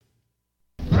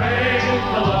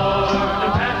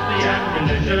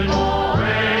ammunition.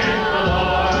 Praise the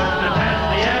Lord and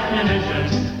pass the ammunition.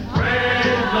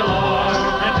 Praise the Lord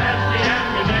and pass the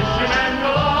ammunition, and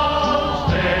we'll all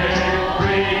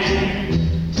stay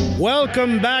free.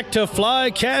 Welcome back to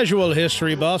Fly Casual,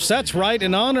 History Buffs. That's right,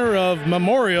 in honor of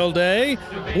Memorial Day,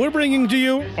 we're bringing to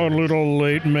you, a little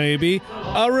late maybe,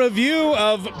 a review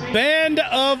of Band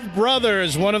of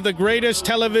Brothers, one of the greatest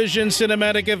television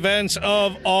cinematic events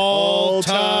of all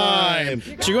time.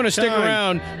 So you're going to stick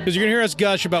around because you're going to hear us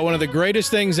gush about one of the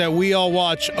greatest things that we all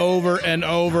watch over and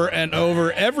over and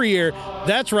over every year.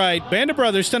 That's right, Band of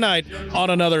Brothers tonight on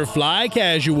another Fly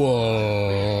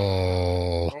Casual.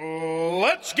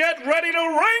 Let's get ready to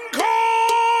wrinkle!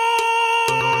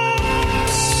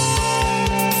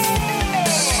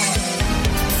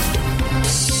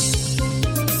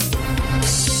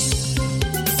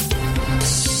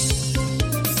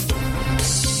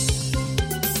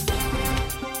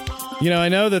 You know, I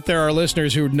know that there are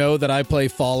listeners who know that I play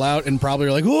Fallout and probably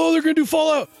are like, oh, they're going to do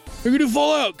Fallout. They're going to do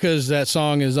Fallout because that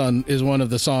song is one of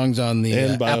the songs on the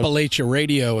Appalachia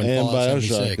radio and Fallout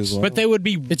 76. Well. But they would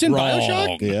be It's in wrong.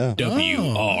 BioShock? Yeah.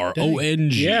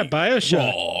 W-R-O-N-G. Yeah,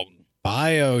 BioShock. Wrong.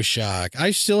 BioShock. I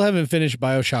still haven't finished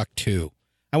BioShock 2.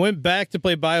 I went back to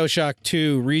play BioShock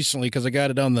 2 recently because I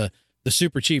got it on the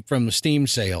super cheap from the Steam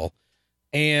sale.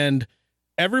 And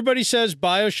everybody says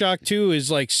BioShock 2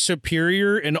 is like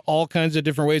superior in all kinds of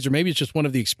different ways, or maybe it's just one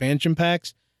of the expansion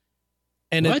packs.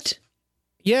 And What?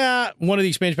 Yeah, one of the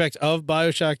expansion packs of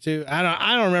BioShock 2.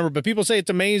 I don't remember, but people say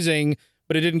it's amazing,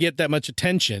 but it didn't get that much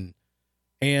attention.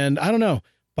 And I don't know.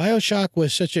 BioShock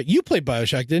was such a... You played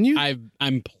BioShock, didn't you?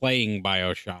 I'm playing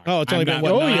BioShock. Oh, it's only been,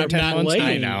 not, 9 or I'm 10 not months? late.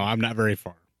 I know. I'm not very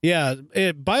far. Yeah,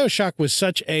 BioShock was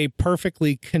such a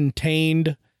perfectly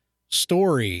contained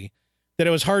story that it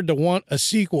was hard to want a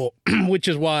sequel, which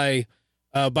is why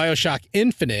BioShock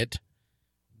Infinite,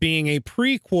 being a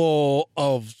prequel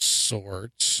of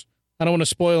sorts... I don't want to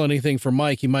spoil anything for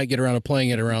Mike. He might get around to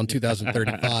playing it around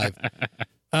 2035.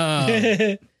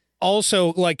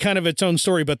 Also, like kind of its own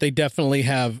story, but they definitely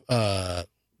have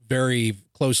very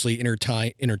closely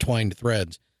intertwined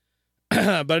threads.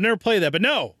 But I never played that. But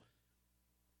no,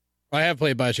 I have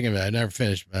played BioShock Infinite. I never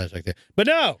finished BioShock. But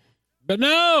no.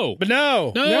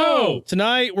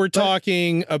 Tonight we're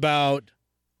talking about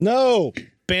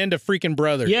Band of Freaking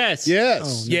Brothers. Yes. Oh, no.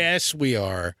 Yes, we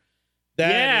are.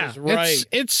 That is right.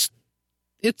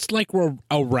 It's like we're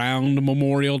around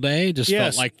Memorial Day. Just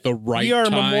felt like the right we are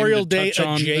time Memorial to Day touch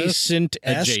on adjacent.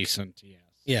 Adjacent, yes.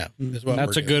 Yeah, is what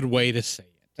that's we're a good way to say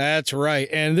it. That's right.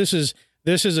 And this is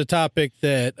a topic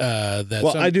that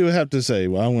I do have to say,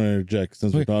 I'm going to interject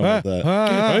since we're talking about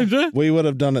that. We would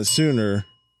have done it sooner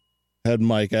had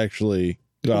Mike actually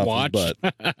got off his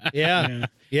butt. Yeah.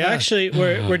 Actually,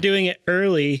 we're doing it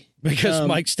early because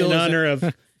Mike still in honor of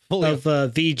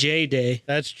VJ Day.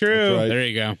 That's true. That's right. There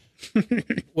you go.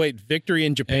 Wait, victory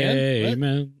in Japan?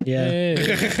 Amen. Yeah.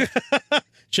 Hey.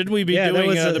 Shouldn't we be doing that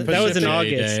was the Pacific? That was in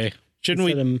August. Day. Shouldn't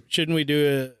we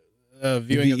do a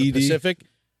viewing of the Pacific?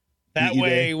 That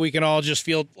way we can all just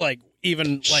feel like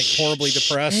even like horribly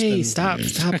depressed. Hey, and stop it.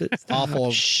 Stop. Awful about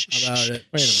it.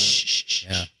 Wait a minute.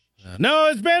 Yeah. No,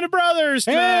 it's Band of Brothers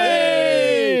tonight.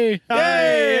 Hey! Hi,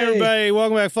 everybody.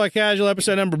 Welcome back to Fly Casual,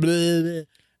 episode number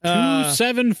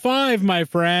 275, my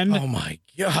friend. Oh, my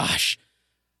gosh.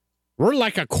 We're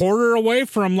like a quarter away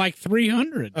from like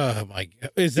 300. Oh, my God.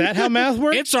 Is that how math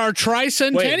works? It's our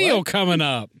tricentennial coming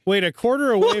up. Wait, a quarter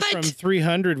away from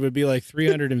 300 would be like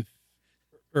 300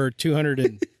 or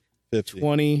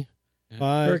 225.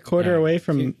 We're a quarter away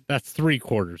from... That's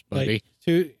 3/4, buddy.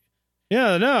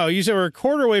 Yeah, no, you said we're a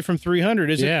quarter away from 300.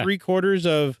 Is it 3/4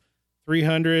 of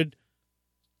 300,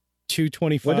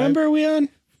 225? What number are we on?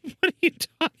 What are you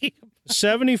talking about?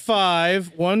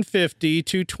 75, 150,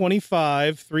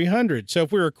 225, 300. So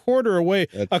if we were a quarter away,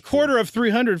 a quarter of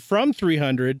 300 from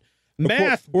 300,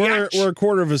 math. We're a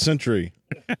quarter of a century.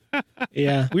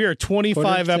 Yeah. We are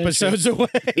 25 episodes away.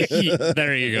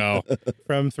 There you go.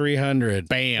 From 300.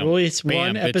 Bam. Well, it's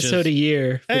one episode a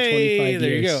year for 25 there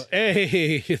years. You go.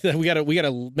 Hey, we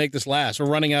gotta make this last. We're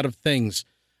running out of things.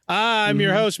 I'm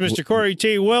your host, Mr. Corey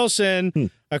T.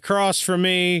 Wilson. Across from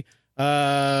me,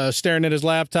 staring at his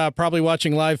laptop, probably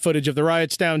watching live footage of the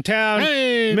riots downtown.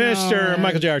 Hey, Mr.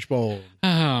 Michael J. Archbold.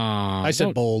 I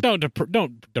said bold. Don't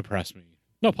depress me.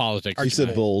 No politics. He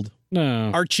said bold.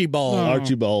 No. Archibald. No.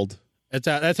 Archibald.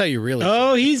 That's how you really.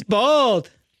 Oh, he's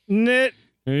bald. Knit.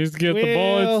 He's get the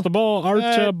ball. It's the ball.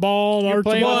 Archibald.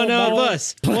 Archibald. One of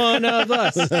us. One of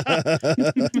us.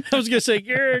 I was gonna say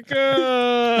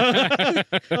Erica.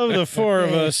 Of the four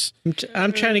of us,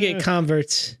 I'm trying to get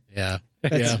converts. Yeah.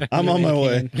 That's I'm on my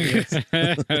way.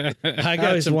 I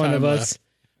I was one of us.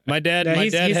 My dad. No, my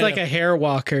he's dad he's had like a hair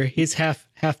walker. He's half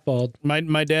bald.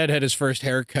 My dad had his first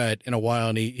haircut in a while,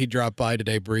 and he dropped by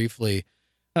today briefly.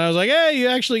 And I was like, "Hey, you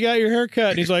actually got your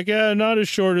haircut?" And he's like, "Yeah, not as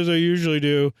short as I usually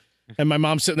do." And my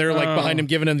mom's sitting there like behind him,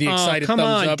 giving him the excited come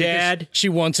thumbs on, up. because Dad. She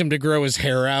wants him to grow his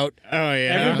hair out. Oh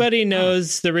yeah. Everybody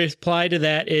knows the reply to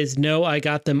that is no. I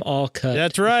got them all cut.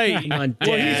 That's right. Come on,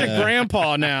 Well, he's Dad. a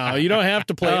grandpa now. You don't have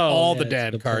to play all the yeah, that's a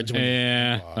dad good cards. when you're a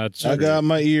Yeah, grandpa. that's. I got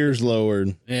my ears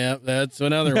lowered. Yeah, that's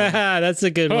another one. That's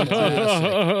a good one.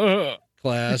 Too.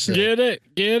 Classic.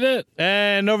 Get it.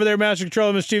 And over there, Master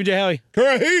Controller, Mr. Stephen J. Howie.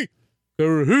 Curry.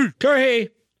 Curry.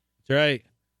 That's right.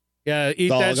 Yeah, eat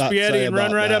That's all that I got to spaghetti say and run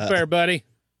about right up that. there, buddy.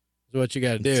 That's what you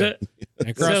got to do. So, And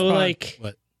across so, the pond- like-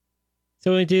 what?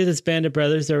 so when we do this Band of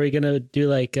Brothers, are we gonna do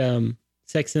like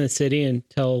Sex in the City and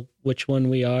tell which one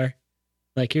we are?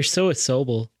 Like you're so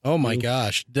Sobel. Oh my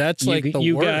gosh, that's You- like the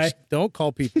you worst. guy. Don't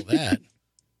call people that.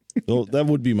 Oh, that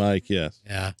would be Mike, yes.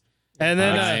 Yeah. And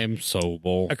then I'm so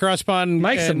bold. across pond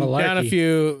Mike's a and down a malarkey.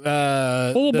 few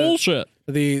Full of the- bullshit.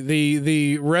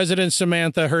 The resident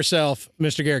Samantha herself,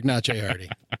 Mr. Garrick Nache Hardy.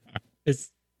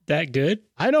 Is that good?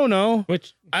 I don't know.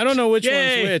 Which I don't know which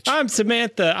Yay, one's which. I'm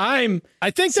Samantha. I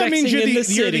think that means sexing you're in the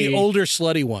the you're the city. older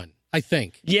slutty one. I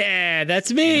think. Yeah,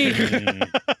 that's me. As the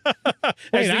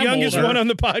I'm youngest older. one on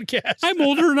the podcast. I'm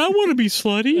older and I want to be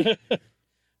slutty.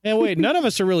 And wait, none of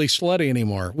us are really slutty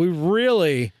anymore. We've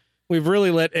really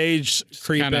let age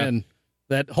creep kinda- in.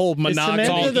 That whole Is monogamy.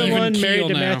 Samantha the even one keel married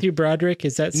to now. Matthew Broderick?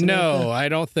 Is that Samantha? No, I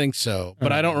don't think so.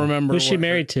 But I don't remember. Who's she what-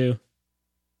 married to?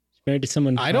 She's married to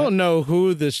someone. I don't know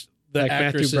who the Like Matthew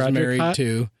actress is Broderick married hot?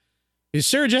 to.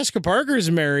 Sarah Jessica Parker is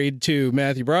married to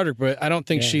Matthew Broderick, but I don't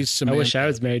think Yeah. she's Samantha. I wish I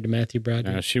was married to Matthew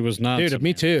Broderick. No, she was not. Dude,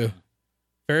 me too.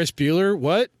 Ferris Bueller,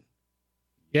 what?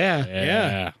 Yeah.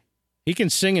 Yeah. He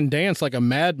can sing and dance like a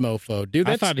mad mofo. Dude,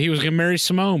 I that's thought he was going to marry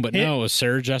Simone, but It- no, it was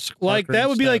Sarah Jessica like Parker that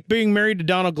would be instead. like being married to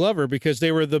Donald Glover because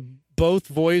they were the both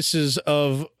voices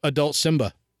of adult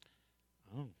Simba.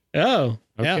 Oh,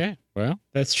 Yeah. Okay, well,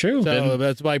 that's true. So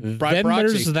that's by then proxy.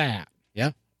 there's that.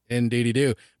 Indeedy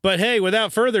do. But hey,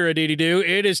 without further ado, do,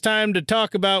 it is time to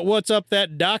talk about what's up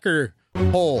that Docker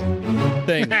hole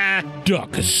thing.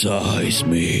 Duck-size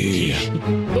me.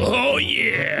 Oh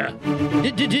yeah, Docker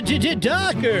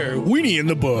weenie in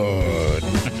the bud.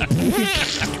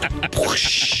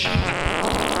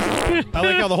 I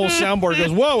like how the whole soundboard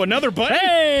goes. Whoa, another button!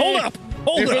 Hey! Hold up!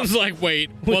 Hold It up! was like, wait,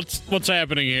 what's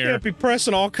happening You here? can't be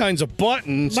pressing all kinds of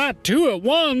buttons. Not two at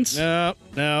once. No.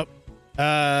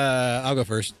 I'll go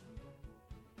first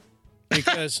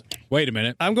because Wait a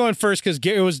minute. I'm going first because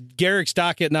it was Garrick's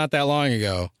docket not that long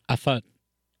ago. I thought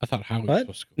Howie was What?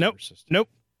 supposed to go Nope. first. Nope.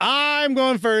 I'm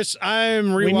going first.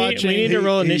 I'm we rewatching. need to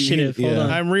roll initiative. Hold yeah. on.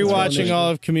 I'm Let's roll rewatching initiative. all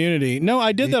of Community. No,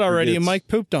 I did that already, and forgets. Mike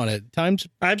pooped on it. Times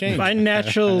changed. I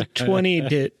natural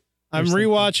 20'd it. I'm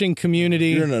rewatching Community.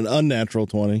 You're in an unnatural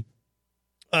 20.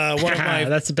 One of my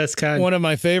That's the best kind. one of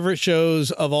my favorite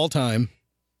shows of all time.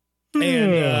 And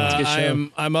It's a good show.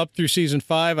 I'm up through season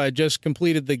 5. I just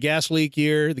completed the gas leak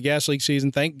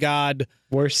season. Thank God.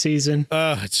 Worst season.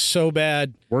 It's so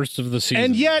bad. Worst of the season.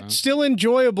 And yet huh? still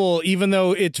enjoyable, even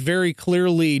though it's very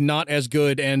clearly not as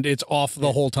good and it's off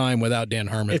the whole time without Dan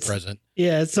Harmon It's- present.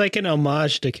 Yeah, it's like an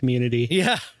homage to Community.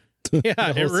 Yeah. Yeah,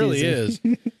 The it whole really is.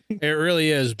 It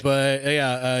really is. But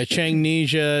yeah,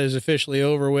 Changnesia is officially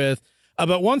over with.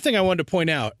 But one thing I wanted to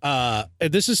point out,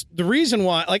 this is the reason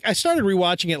why, like I started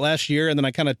rewatching it last year and then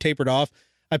I kind of tapered off.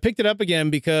 I picked it up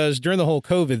again because during the whole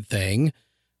COVID thing,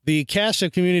 the cast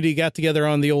of Community got together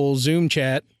on the old Zoom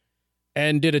chat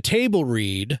and did a table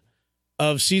read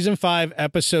of season 5,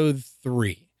 episode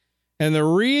 3. And the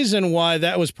reason why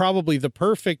that was probably the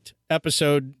perfect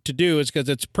episode to do is because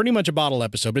it's pretty much a bottle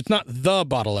episode, but it's not the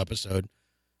bottle episode.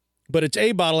 But it's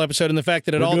a bottle episode, and the fact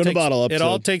that We're doing a bottle it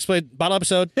all episode. takes place bottle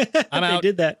episode. I'm They out.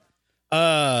 did that.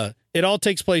 It all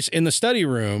takes place in the study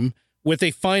room with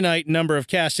a finite number of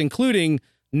casts, including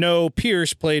no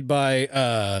Pierce, played by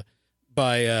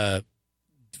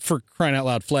for crying out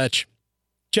loud, Fletch,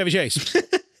 Chevy Chase,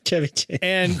 Chevy Chase.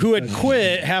 and who had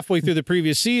quit halfway through the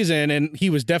previous season, and he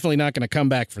was definitely not going to come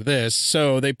back for this.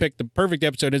 So they picked the perfect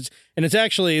episode. It's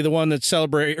actually the one that's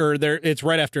it's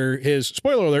right after his,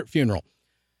 spoiler alert, funeral.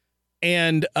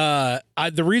 And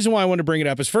the reason why I wanted to bring it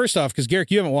up is, first off, because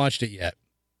Garrick, you haven't watched it yet.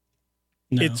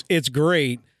 No. It's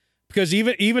great because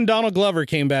even Donald Glover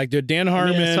came back. Dude, Dan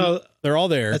Harmon, they're all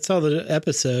there. That's all the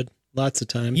episode. Lots of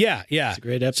times. Yeah. It's a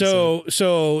great episode.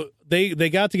 So they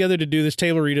got together to do this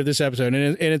table read of this episode,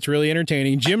 and it's really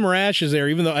entertaining. Jim Rash is there,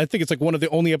 even though I think it's like one of the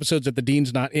only episodes that the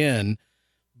Dean's not in,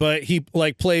 but he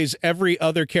like plays every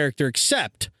other character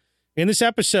except in this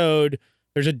episode.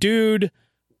 There's a dude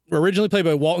originally played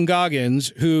by Walton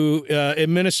Goggins, who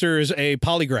administers a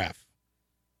polygraph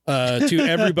to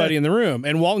everybody in the room.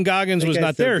 And Walton Goggins was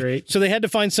not there. Great. So they had to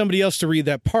find somebody else to read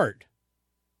that part.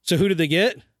 So who did they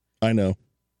get? I know.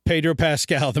 Pedro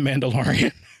Pascal, the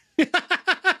Mandalorian.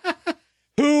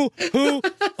 who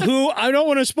I don't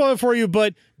want to spoil it for you,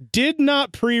 but did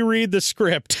not pre-read the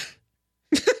script.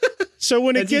 So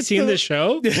when it gets to the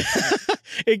show,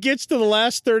 it gets to the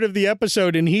last third of the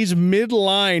episode and he's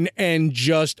mid-line and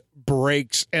just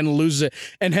breaks and loses it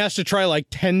and has to try like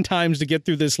 10 times to get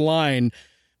through this line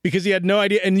because he had no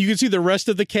idea. And you can see the rest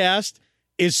of the cast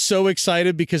is so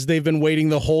excited because they've been waiting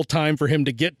the whole time for him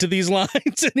to get to these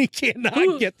lines and he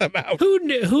cannot get them out.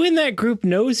 Who in that group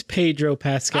knows Pedro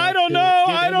Pascal? I don't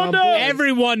know.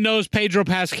 Everyone knows Pedro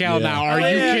Pascal now. Are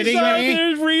you kidding me?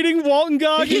 They're reading Walton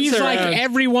Goggins. He's like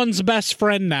everyone's best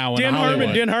friend now.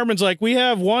 Dan Harmon's like, we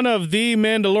have one of the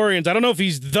Mandalorians. I don't know if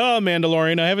he's the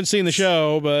Mandalorian. I haven't seen the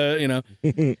show, but you know.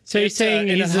 So you're saying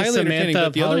he's a Samantha but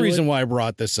of the other Hollywood? reason why I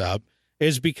brought this up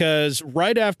is because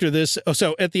right after this,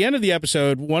 so at the end of the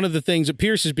episode, one of the things that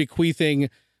Pierce is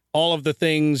bequeathing all of the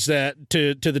things that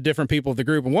to the different people of the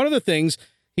group, and one of the things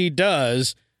he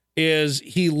does is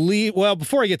well,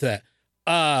 before I get to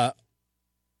that,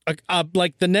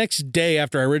 like the next day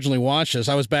after I originally watched this,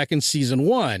 I was back in season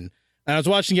 1, and I was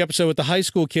watching the episode with the high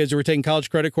school kids who were taking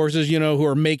college credit courses, you know, who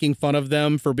are making fun of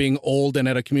them for being old and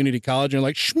at a community college, and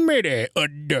like, Schmitty,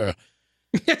 duh.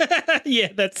 Yeah,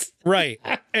 that's right.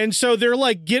 And so they're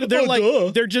like,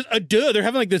 they're just they're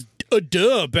having like this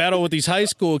battle with these high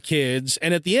school kids.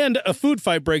 And at the end, a food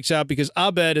fight breaks out because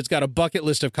Abed has got a bucket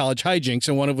list of college hijinks,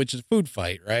 and one of which is food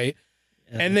fight, right?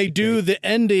 Yeah, and they do the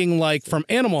ending like from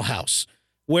Animal House,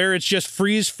 where it's just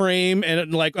freeze frame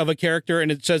and like of a character,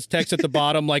 and it says text at the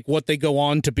bottom like what they go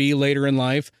on to be later in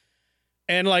life.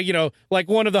 And like, you know, like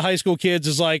one of the high school kids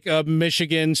is like a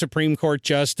Michigan Supreme Court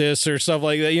justice or stuff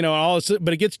like that, you know, all this,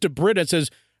 but it gets to Britta. It says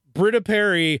Britta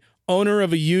Perry, owner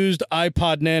of a used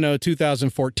iPod Nano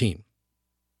 2014.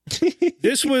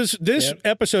 This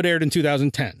episode aired in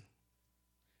 2010.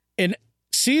 In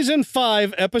season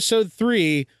 5, episode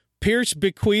 3, Pierce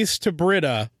bequeaths to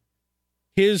Britta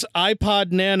his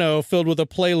iPod Nano filled with a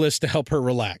playlist to help her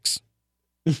relax.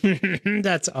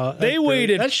 That's they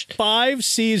waited 5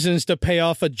 seasons to pay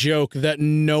off a joke that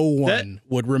no one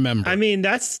would remember. I mean,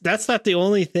 that's not the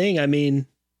only thing. I mean,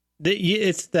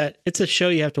 it's a show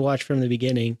you have to watch from the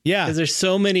beginning. Yeah, because there's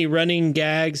so many running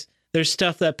gags. There's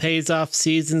stuff that pays off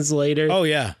seasons later. Oh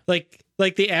yeah, like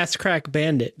the Ass Crack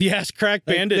Bandit. The Ass Crack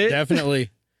Bandit, definitely.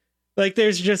 Like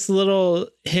there's just little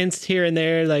hints here and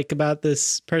there, like about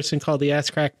this person called the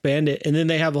Ass Crack Bandit, and then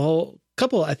they have a whole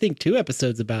couple, I think 2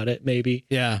 episodes about it, maybe.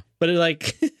 Yeah. But it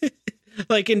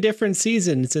like in different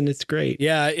seasons, and it's great.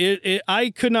 Yeah,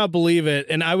 I could not believe it.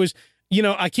 And I was, you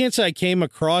know, I can't say I came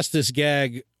across this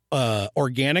gag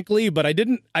organically, but I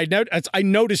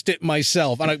noticed it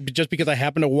myself, and just because I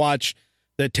happened to watch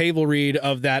the table read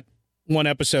of that one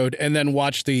episode and then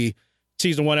watch the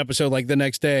season 1 episode like the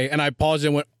next day, and I paused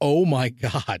and went, oh my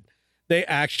God, they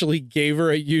actually gave her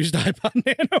a used iPod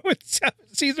Nano in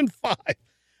season 5.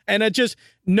 And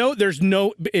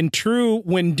in true,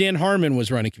 when Dan Harmon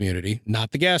was running Community,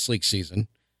 not the Gas Leak season,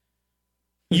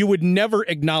 you would never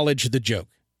acknowledge the joke.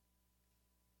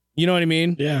 You know what I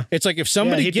mean? Yeah. It's like if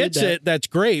somebody gets it, that's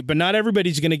great, but not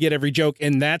everybody's going to get every joke,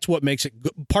 and that's what makes it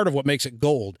part of what makes it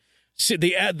gold.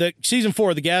 The season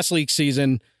 4, the Gas Leak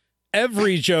season,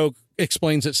 every joke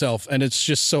explains itself, and it's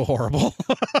just so horrible.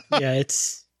 Yeah,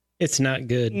 it's not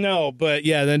good. No, but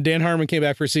yeah, then Dan Harmon came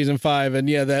back for season 5, and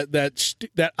yeah, that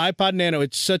iPod Nano,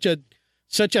 it's such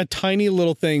a tiny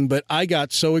little thing, but I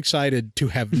got so excited to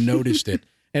have noticed it,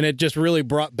 and it just really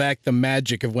brought back the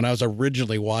magic of when I was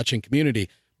originally watching Community.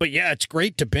 But yeah, it's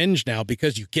great to binge now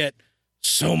because you get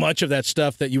so much of that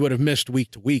stuff that you would have missed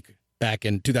week to week back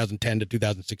in 2010 to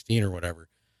 2016 or whatever.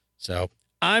 So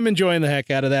I'm enjoying the heck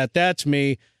out of that. That's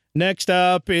me. Next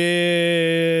up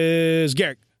is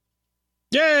Garrick.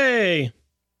 Yay!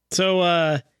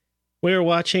 So we were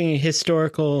watching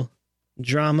historical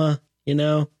drama, you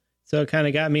know, so it kind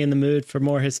of got me in the mood for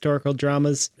more historical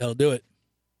dramas. That'll do it.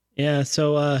 Yeah,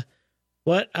 so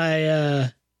what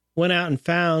I went out and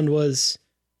found was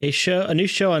a new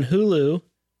show on Hulu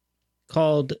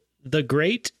called The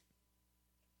Great,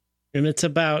 and it's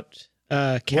about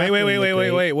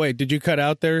Wait. Did you cut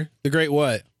out there? The Great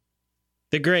what?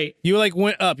 The Great. You like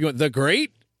went up. You went The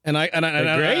Great? And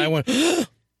I went,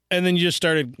 and then you just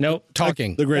started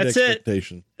talking. The Great That's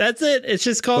Expectation. That's it. It's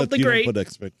just called But The Great. Don't put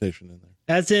expectation in there.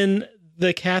 As in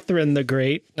the Catherine the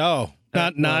Great. Oh,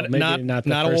 not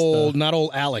not old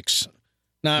Alex,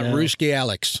 not Ruski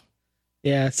Alex.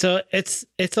 Yeah, so it's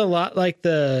a lot like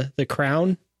the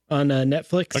Crown on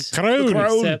Netflix. The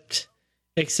Crown.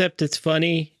 Except it's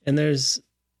funny and there's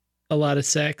a lot of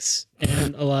sex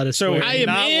and a lot of So swearing. I am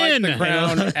not in. like the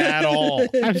Crown at all.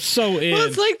 I'm so in. Well,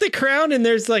 it's like the Crown and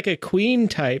there's like a queen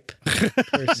type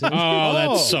person. Oh,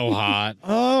 that's so hot.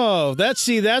 Oh, that's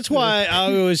why I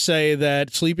always say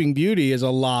that Sleeping Beauty is a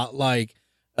lot like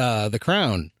the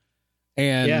Crown,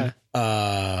 and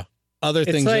Yeah. other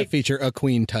things like- that feature a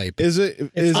queen type. Is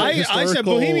it? I said historical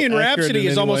Bohemian accurate Rhapsody in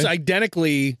is any almost way? identical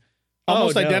Oh,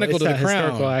 no, identical it's to the not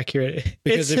historical Crown. accurate.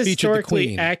 Because It's it featured the historically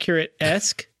queen.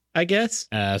 accurate-esque, I guess.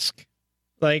 Ask.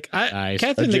 Like Nice.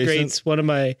 Catherine the Adjacent.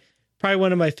 Great's probably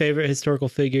one of my favorite historical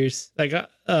figures. Like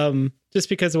just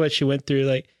because of what she went through.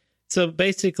 Like so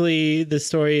basically the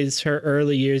story is her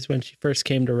early years when she first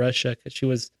came to Russia because she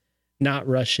was not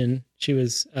Russian. She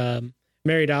was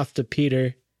married off to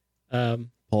Peter.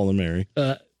 Paul and Mary.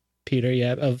 Peter,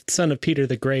 yeah, son of Peter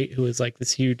the Great, who was like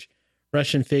this huge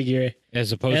Russian figure.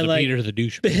 As opposed And, to like, Peter the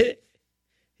douche.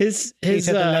 his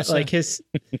Peter the Lesser. like his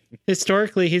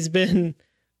historically he's been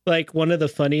like one of the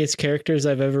funniest characters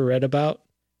I've ever read about.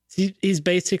 He's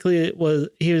basically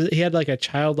he had like a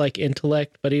childlike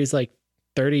intellect, but he was like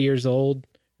 30 years old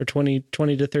or 20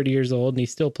 to 30 years old, and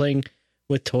he's still playing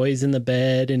with toys in the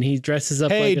bed, and he dresses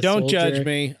up Hey, like a don't soldier. judge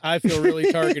me. I feel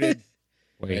really targeted.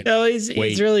 Wait. No, he's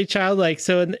Wait. really childlike.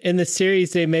 So in the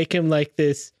series, they make him like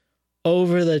this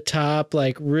over the top,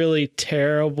 like really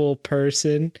terrible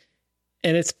person,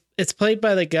 and it's played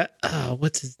by the guy. Oh,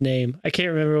 what's his name? I can't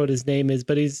remember what his name is,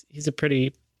 but he's a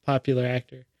pretty popular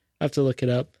actor. I have to look it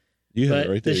up. You have But it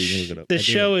right there. the, You can look it up. the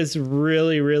show is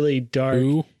really, really dark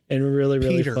Who? and really,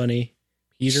 really Peter. funny.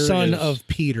 Peter Son is- of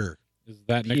Peter. Is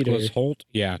that Peter. Nicholas Holt?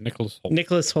 Yeah, Nicholas Holt.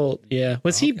 Nicholas Holt. Yeah,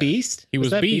 was he Okay. Beast? He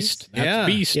was that Beast. That's Yeah.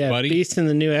 Beast, Yeah, buddy. Beast in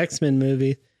the new X-Men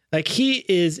movie. Like he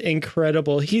is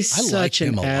incredible. He's I like such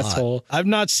him an a asshole. lot. I've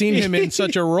not seen him in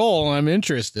such a role. I'm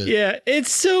interested. Yeah,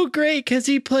 it's so great because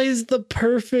he plays the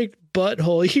perfect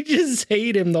butthole. You just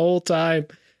hate him the whole time,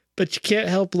 but you can't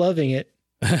help loving it,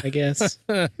 I guess.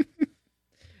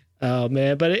 Oh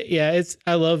man, but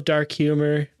I love dark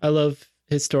humor. I love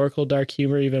historical dark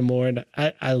humor even more, and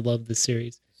I love the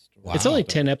series. Wow. It's only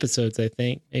 10 episodes, I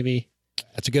think, maybe.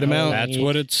 That's a good amount. That's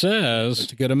what it says.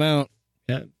 That's a good amount.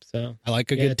 Yeah, so I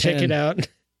like a yeah, good check 10. it out. If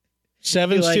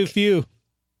Seven's you too like- few.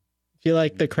 you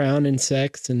like The Crown and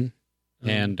sex and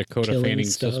And Dakota killing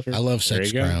Fanning's stuff. sister. I love There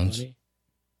sex you go. crowns. funny.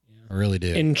 I really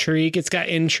do. Intrigue. It's got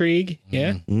intrigue.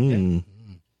 Yeah. Mm.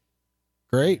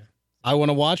 Great. I want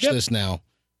to watch Yep. this now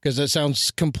because it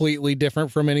sounds completely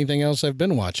different from anything else I've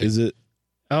been watching. Is it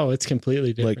Oh, it's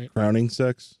completely different. like crowning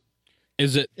sex?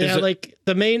 Is it? Yeah, Is it like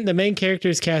the main character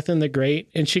is Catherine the Great,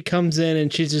 and she comes in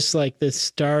and she's just like this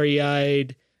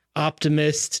starry-eyed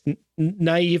optimist,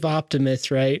 naive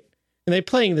optimist, right? And they're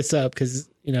playing this up because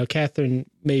Catherine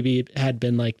maybe had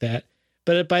been like that,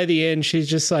 but by the end she's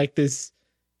just like this.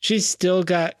 She's still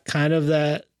got kind of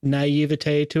that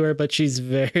naivete to her, but she's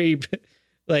very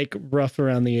like rough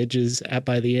around the edges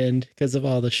by the end because of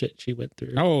all the shit she went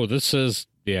through. Oh, this is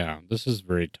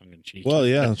very tongue in cheek. Well,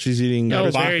 yeah, she's eating Oh,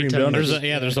 ice very cream tongue- donuts.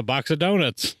 there's a box of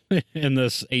donuts in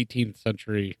this 18th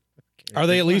century. Are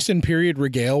they at least in period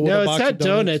regale? With No, a it's box not of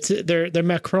donuts? donuts. They're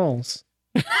Macrons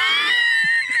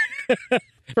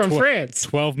from France.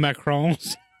 12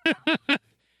 macarons?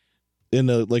 In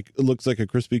a it looks like a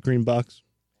Krispy Kreme box.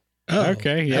 Oh,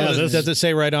 Okay, yeah. Does it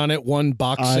say right on it one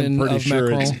boxin I'm pretty of sure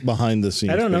mackerel? it's behind the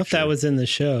scenes. I don't know if picture. that was in the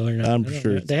show or not. I'm I don't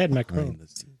sure know. it's They had behind Macron. the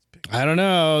scenes picture. I don't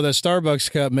know. The Starbucks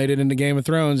cup made it into Game of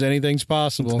Thrones. Anything's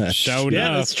possible. Show Yeah,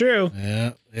 enough. that's true.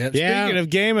 Yeah. Yeah. Speaking of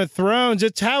Game of Thrones,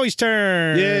 it's Howie's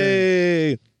turn.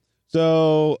 Yay!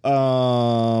 So,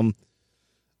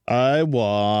 I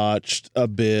watched a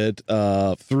bit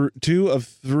through 2 of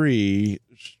 3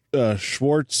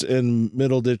 Schwartz and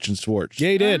Middleditch and Schwartz. Yeah,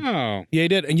 he did. Oh. Yeah, he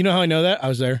did. And you know how I know that? I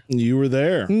was there. You were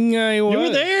there. Yeah, You were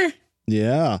there?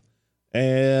 Yeah.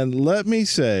 And let me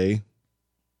say,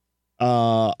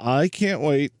 I can't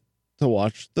wait to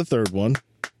watch the third one.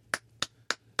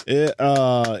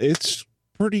 It's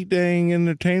pretty dang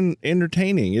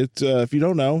entertaining. It's if you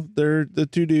don't know, they're the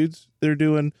 2 dudes. They're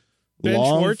doing Ben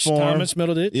long Schwartz, form. Thomas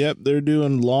Middleditch. Yep, they're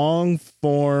doing long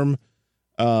form.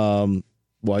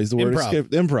 Why is the word Improv.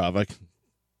 escaped?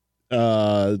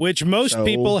 Improv. Which most So-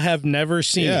 people have never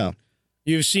seen. Yeah.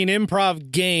 You've seen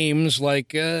improv games like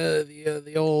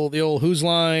the old Who's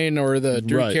Line or the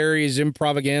Drew Right. Carey's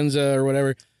Improvaganza or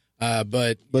whatever.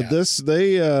 But yeah. this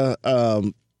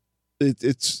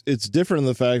it's different in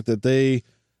the fact that they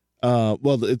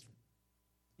it's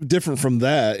different from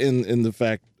that in the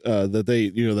fact that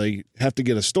they have to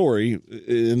get a story.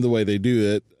 In the way they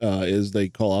do it is they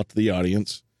call out to the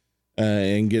audience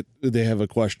and they have a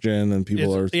question, and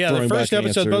people are throwing the first back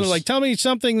episode, answers. they're like, tell me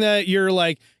something that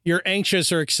you're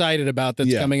anxious or excited about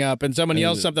that's coming up, and someone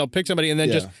yells something, they'll pick somebody and then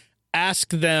just ask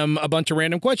them a bunch of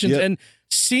random questions, and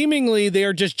seemingly they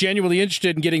are just genuinely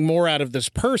interested in getting more out of this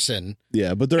person.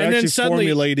 Yeah, but they're And then actually suddenly-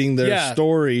 formulating their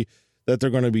story that they're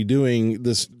going to be doing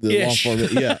the long Ish. form.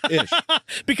 Yeah, ish.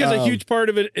 Because a huge part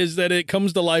of it is that it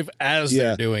comes to life as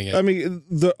they're doing it. I mean,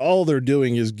 all they're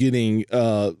doing is getting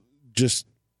just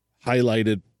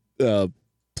highlighted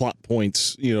plot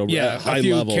points, at high a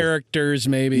few level characters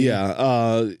maybe.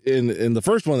 Yeah, in the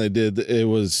first one they did, it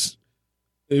was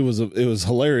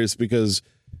hilarious because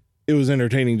it was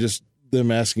entertaining, just them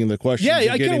asking the questions. Yeah, and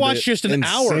I could getting have watched the just an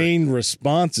hour. insane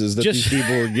responses that these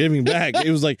people were giving back.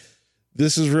 It was like,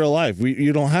 this is real life.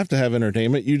 You don't have to have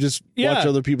entertainment. You just watch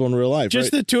other people in real life.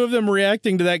 Just right? the two of them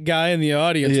reacting to that guy in the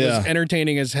audience was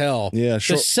entertaining as hell. Yeah,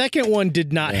 The second one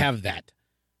did not have that.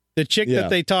 The chick that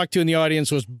they talked to in the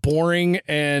audience was boring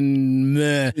and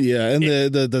meh. Yeah, and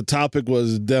the topic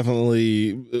was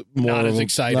definitely more Not as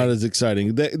exciting. Not as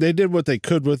exciting. They did what they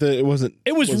could with it. It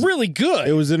was really good.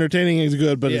 It was entertaining. It was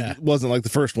good, but it wasn't like the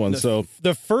first one.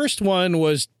 The first one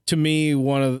was, to me,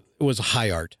 was high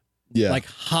art. Yeah, like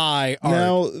high art.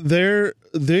 Now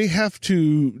they have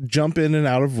to jump in and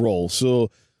out of roles.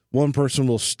 So one person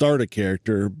will start a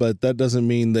character, but that doesn't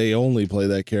mean they only play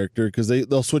that character, because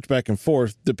they'll switch back and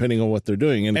forth depending on what they're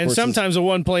doing. And of course sometimes the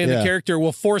one playing the character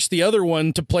will force the other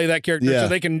one to play that character so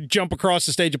they can jump across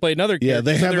the stage and play another character. Yeah,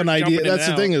 they have an idea. That's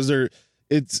the thing, is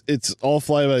it's all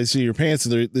fly by the seat of your pants.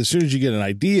 And as soon as you get an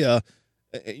idea,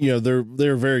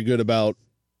 they're very good about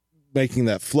making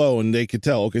that flow, and they could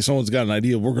tell, okay, someone's got an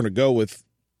idea, we're going to go with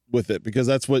it, because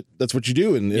that's what you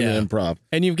do in improv.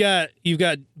 And you've got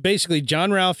basically John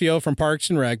Ralphio from Parks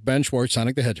and Rec, Ben Schwartz,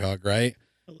 Sonic the Hedgehog, right?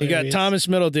 You got Thomas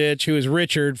Middleditch, who is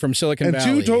Richard from Silicon Valley.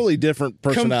 And two totally different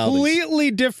personalities.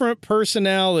 Completely different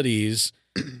personalities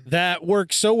that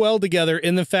work so well together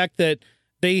in the fact that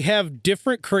they have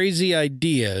different crazy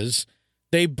ideas.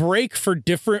 They break for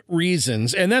different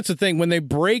reasons. And that's the thing. When they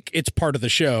break, it's part of the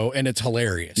show, and it's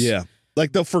hilarious. Yeah.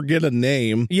 Like they'll forget a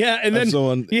name. Yeah, and then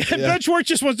Ben Schwartz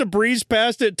just wants to breeze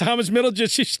past it. Thomas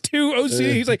Middleditch is too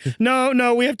OCD. He's like,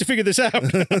 no, we have to figure this out.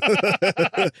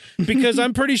 Because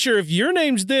I'm pretty sure if your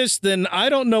name's this, then I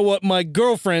don't know what my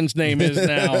girlfriend's name is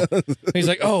now. He's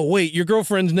like, oh, wait, your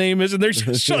girlfriend's name is, and they're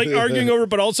just like arguing over,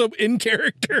 but also in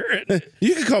character.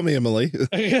 You can call me Emily.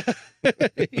 Yeah.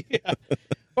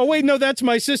 Oh, wait, no, that's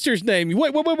my sister's name.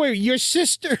 Wait, your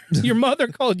sister, your mother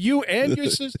called you and your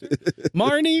sister?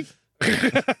 Marnie?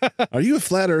 Are you a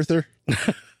flat earther?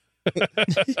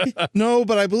 No,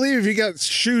 but I believe if you got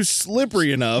shoes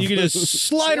slippery enough, you can just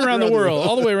slide around the world,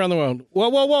 all the way around the world.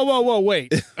 Whoa,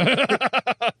 wait.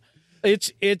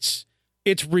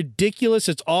 It's ridiculous.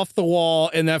 It's off the wall.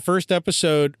 And that first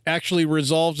episode actually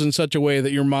resolves in such a way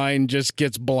that your mind just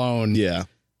gets blown. Yeah.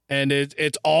 And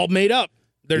it's all made up.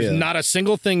 There's not a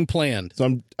single thing planned.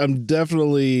 So I'm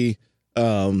definitely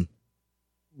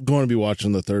going to be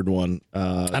watching the third one,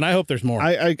 and I hope there's more.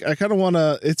 I kind of want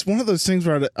to. It's one of those things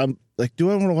where I'm like, do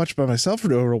I want to watch it by myself, or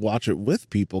do I want to watch it with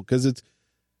people? Because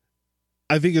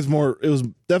I think it was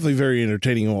definitely very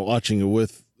entertaining watching it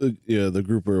with the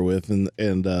group we're with,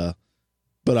 and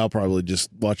but I'll probably just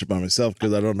watch it by myself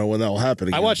because I don't know when that will happen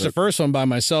again. I watched the first one by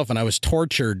myself, and I was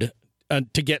tortured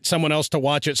to get someone else to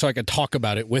watch it so I could talk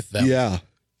about it with them. Yeah.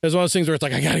 It was one of those things where it's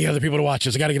like, I got to get other people to watch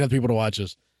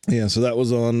this. Yeah, so that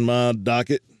was on my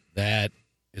docket. That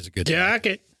is a good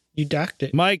docket. You docked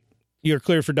it. Mike, you're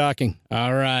clear for docking.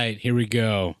 All right, here we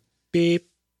go. Beep,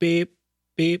 beep,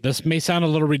 beep. This may sound a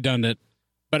little redundant,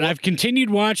 but I've continued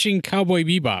watching Cowboy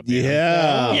Bebop.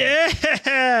 Yeah.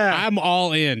 Yeah. I'm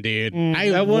all in, dude.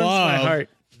 That warms my heart.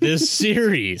 This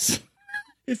series.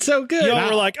 It's so good. Y'all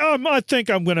were like, I think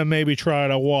I'm going to maybe try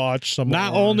to watch some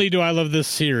Not more. only do I love this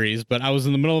series, but I was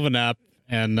in the middle of a nap,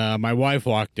 and my wife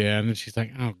walked in, and she's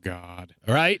like, oh, God.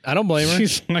 Right? I don't blame her.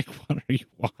 She's like, what are you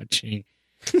watching?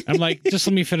 I'm like, just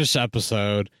let me finish the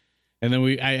episode. And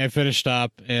then I finished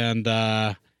up, and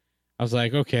I was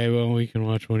like, okay, well, we can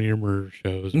watch one of your murder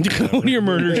shows. One of your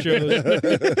murder shows.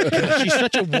 God, she's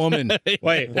such a woman.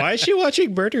 Wait, why is she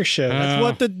watching murder shows?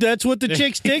 That's what the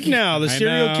chicks dig now. The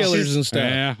serial killers and stuff.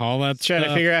 Yeah, all that Trying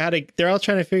to figure out how to. They're all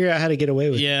trying to figure out how to get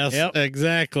away with it. Yes,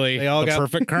 exactly. They all the got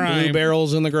perfect crime. blue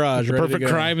barrels in the garage. The ready to perfect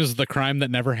go. crime is the crime that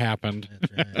never happened.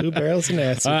 Blue barrels and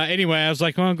acid. Anyway, I was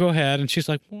like, well, go ahead. And she's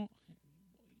like, well,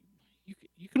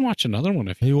 you can watch another one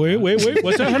if you Wait, want.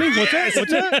 what's that, honey? What's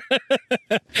that?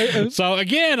 What's that? So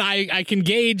again, I can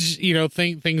gauge,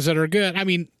 things that are good. I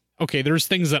mean, okay, there's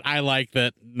things that I like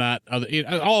that not other.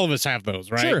 All of us have those,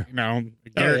 right? Sure.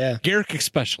 Garrick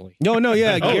especially. No,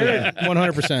 yeah, Garrett,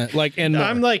 100%. Like, and more.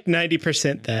 I'm like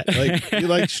 90% that. Like you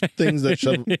like things that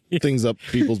shove things up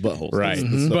people's buttholes. Right. That's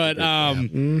the stuff But that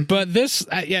they- but this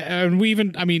and we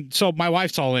even so my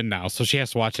wife's all in now, so she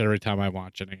has to watch it every time I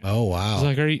watch it. Oh wow. She's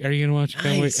like, are you gonna watch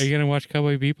Cowboy? Nice. Are you gonna watch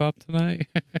Cowboy Bebop tonight?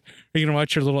 Are you gonna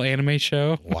watch your little anime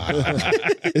show? Wow.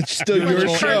 it's still Your your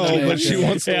little show, anime but she show.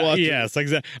 wants to watch it. Yes,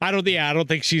 exactly. I don't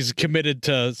think she's committed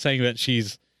to saying that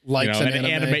she's Likes an an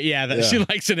anime. Yeah, that Yeah. she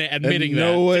likes it, admitting And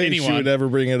no that way to anyone. she would ever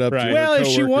bring it up. Right. To Well, her if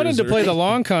she wanted to coworkers play or- the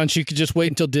long con, she could just wait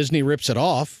until Disney rips it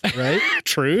off, right?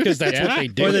 True, Because that's what they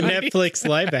do. Or the Netflix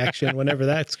live action, whenever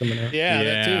that's coming out. Yeah,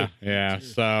 that too. Yeah.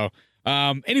 So,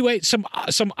 anyway, some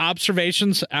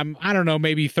observations. I don't know,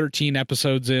 maybe 13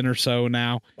 episodes in or so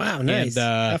now. Wow, nice.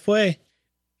 And, Halfway.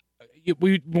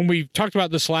 When we talked about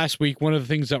this last week, one of the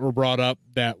things that were brought up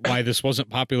that why this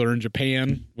wasn't popular in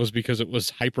Japan was because it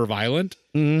was hyper violent.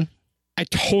 Mhm. I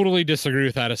totally disagree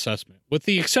with that assessment. With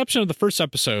the exception of the first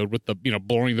episode with the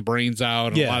blowing the brains out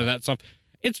and a Yeah. lot of that stuff.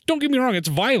 Don't get me wrong, it's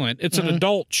violent. It's an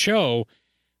adult show,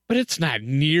 but it's not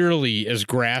nearly as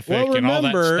graphic Well, and all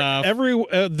that remember,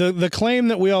 stuff. the claim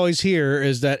that we always hear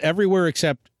is that everywhere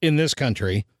except in this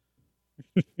country,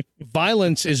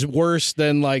 violence is worse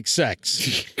than like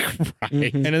sex, right.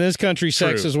 and in this country,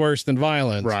 sex True. is worse than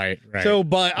violence. Right. So,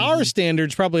 by our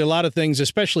standards, probably a lot of things,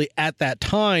 especially at that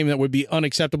time, that would be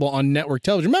unacceptable on network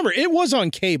television. Remember, it was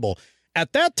on cable.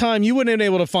 At that time, you wouldn't have been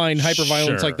able to find hyperviolence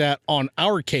Sure. like that on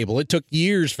our cable. It took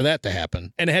years for that to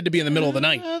happen, and it had to be in the middle of the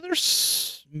night.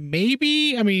 There's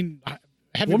maybe, I mean,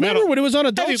 heavy Remember metal. when it was on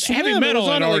Adult Swim? Heavy It metal was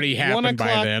on had at, already like, 1 happened by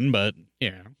o'clock. then, but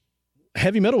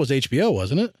Heavy metal was HBO,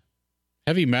 wasn't it?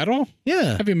 heavy metal.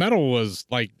 Yeah. Heavy metal was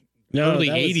like No, early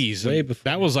that was '80s. way and before.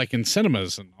 that was like in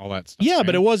cinemas and all that stuff. Yeah, right?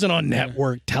 but it wasn't on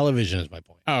network television, is my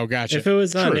point. Oh, gotcha. If it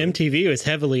was on True. MTV, it was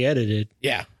heavily edited.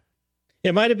 Yeah.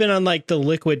 It might have been on like the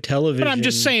Liquid Television. But I'm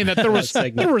just saying that there was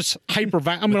segment. there was hyper.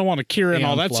 I'm going to want to Kira and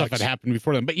all that Aeon stuff Flux. that happened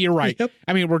before them. But you're right. Yep.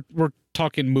 I mean, we're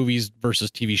talking movies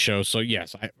versus TV shows. So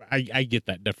yes, I get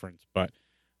that difference. But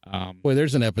Boy,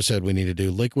 there's an episode we need to do.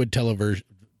 Liquid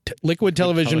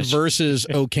television versus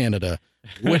O Canada.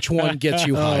 Which one gets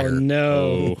you Oh higher?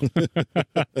 no!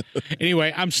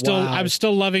 Anyway, I'm still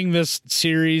Wow. loving this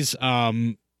series.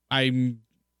 I'm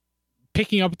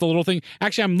picking up the little thing.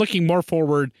 Actually, I'm looking more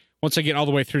forward once I get all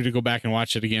the way through to go back and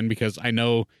watch it again, because I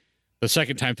know the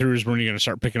second time through is when you're going to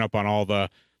start picking up on all the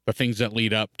things that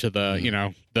lead up to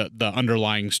the the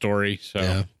underlying story.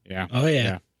 So yeah. Oh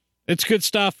yeah. It's good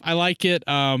stuff. I like it.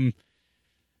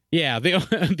 Yeah,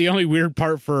 the only weird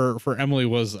part for Emily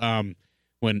was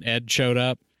when Ed showed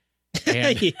up.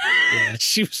 And Yeah.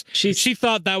 she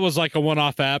thought that was like a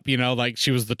one-off app, like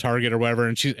she was the target or whatever,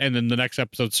 and then the next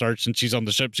episode starts and she's on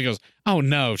the ship. She goes, "Oh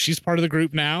no, she's part of the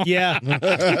group now." Yeah.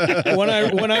 when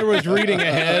I was reading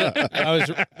ahead,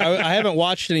 I haven't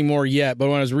watched anymore yet, but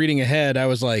when I was reading ahead, I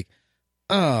was like,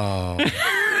 oh,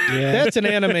 Yeah. that's an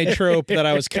anime trope that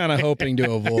I was kind of hoping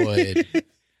to avoid.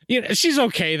 She's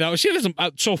okay though. She doesn't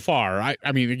so far.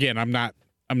 I mean, again, I'm not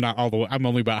all the way. I'm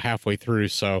only about halfway through,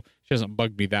 so she hasn't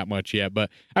bugged me that much yet. But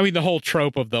I mean, the whole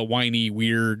trope of the whiny,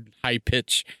 weird, high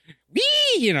pitch,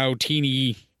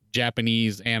 teeny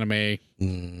Japanese anime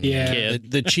Yeah.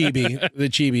 kid, The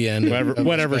chibi end.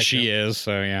 whatever she is.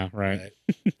 So yeah, right.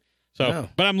 So, Wow.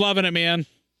 but I'm loving it, man.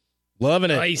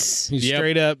 Loving it. Nice. He's Yep.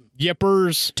 straight up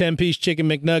Yippers. 10-piece chicken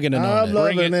McNugget and on I'm it.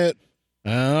 loving it.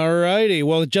 All righty.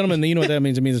 Well, gentlemen, you know what that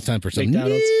means. It means it's time for some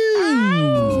McDonald's.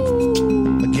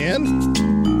 Again?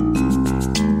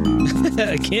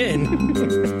 Again.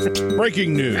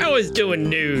 Breaking news. I was doing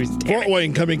news. Fort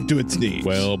Wayne coming to its knees.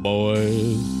 Well,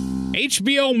 boys,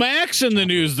 HBO Max in the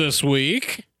news this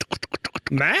week.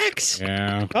 Max?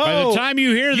 Yeah. By the Oh, time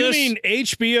you hear You this, mean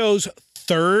HBO's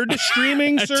third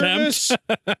streaming service?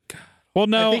 well,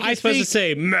 no, I think you're supposed to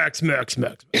say Max.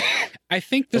 I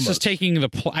think this is taking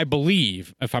the. I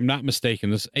believe, if I'm not mistaken,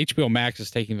 this HBO Max is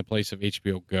taking the place of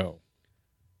HBO Go.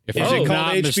 If Is I'm it called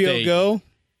not HBO mistaken. Go?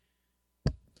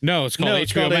 No, it's called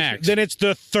it's HBO called Max. Then it's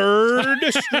the third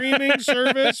streaming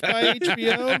service by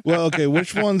HBO. Well, okay,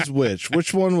 which one's which?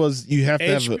 Which one was you have to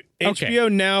have a, Okay.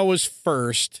 HBO Now was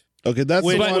first, okay, that's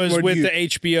which the one was where with you, the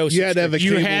HBO. you had to have a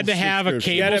you cable had to have a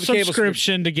subscription. You had cable to have a cable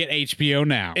subscription to get HBO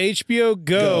Now. HBO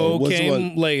Go Go was came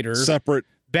what? later, separate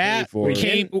That for it.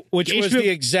 came, which was HBO the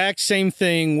exact same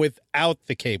thing without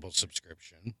the cable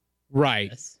subscription. right,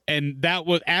 Yes. and that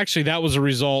was a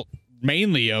result.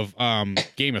 mainly of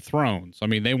Game of Thrones. I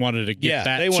mean, they wanted to get they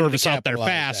that wanted to service out there capitalize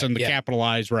fast that, and to yeah.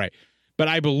 capitalize, right? But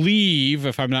I believe,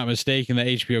 if I'm not mistaken, that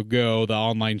HBO Go, the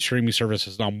online streaming service,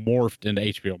 has now morphed into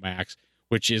HBO Max,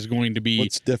 which is going to be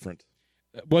What's different?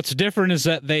 what's different is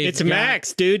that It's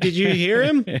Max, dude. Did you hear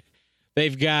him?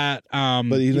 They've got But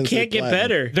he You didn't say can't get platinum.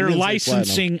 better. He they're didn't say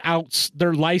licensing out.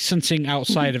 They're licensing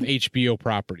outside of HBO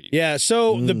properties. Yeah,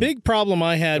 so the big problem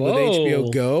I had with Whoa.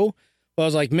 HBO Go, I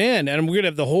was like, man, and we're gonna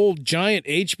have the whole giant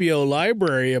HBO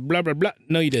library of blah blah blah.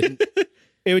 No, you didn't.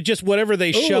 It was just whatever they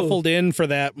Ooh. shuffled in for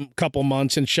that couple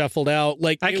months and shuffled out.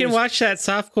 Like I it can was- watch that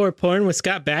softcore porn with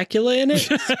Scott Bakula in it.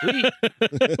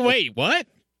 Sweet. Wait, what?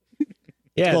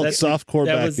 Yeah, Called that, softcore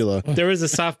that was- bacula. there was a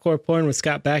softcore porn with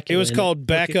Scott Bakula. It was in called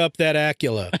Back Up That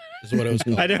Acula, is what it was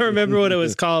called. I don't remember what it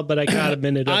was called, but I got a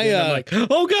minute of I, it. I'm uh, like,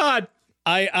 oh God,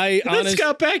 I that's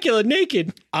Scott Bakula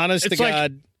naked. honest to It's like-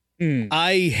 God, Mm.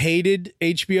 I hated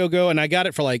HBO Go, and I got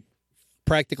it for like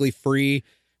practically free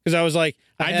because I was like,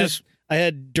 I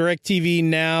had DirecTV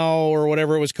Now or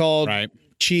whatever it was called, Right.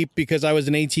 cheap because I was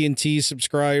an AT&T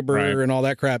subscriber Right. and all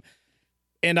that crap.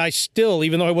 And I still,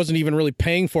 even though I wasn't even really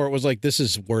paying for it, was like, this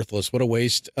is worthless. What a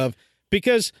waste of,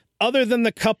 because other than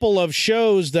the couple of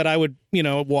shows that I would,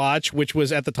 watch, which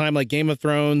was at the time like Game of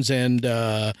Thrones and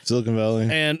Silicon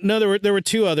Valley. no, there were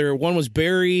two other. One was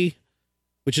Barry,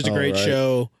 which is a Oh, great right.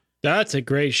 show. That's a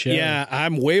great show. Yeah,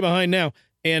 I'm way behind now.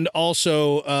 And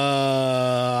also,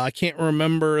 I can't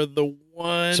remember the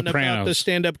one about the Sopranos.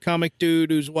 stand-up comic dude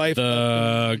whose wife.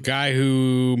 The guy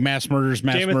who mass murders.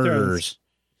 Game of Murderers.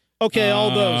 Okay,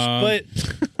 all those.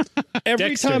 But every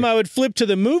Dexter. time I would flip to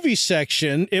the movie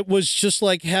section, it was just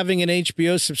like having an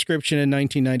HBO subscription in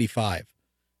 1995,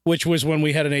 which was when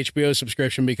we had an HBO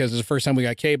subscription because it was the first time we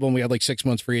got cable and we had like 6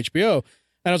 months free HBO.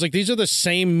 And I was like, these are the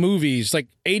same movies. Like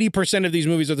 80% of these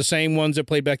movies are the same ones that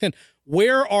played back then.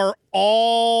 Where are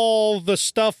all the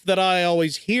stuff that I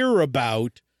always hear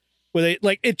about? Where they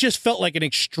like it just felt like an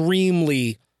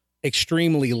extremely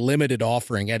limited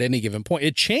offering at any given point.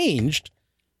 It changed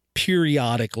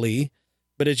periodically,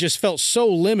 but it just felt so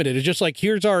limited. It's just like,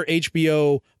 here's our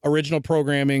HBO original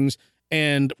programmings,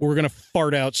 and we're going to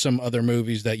fart out some other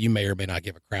movies that you may or may not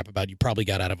give a crap about. You probably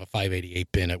got out of a 588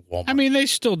 bin at Walmart. I mean, they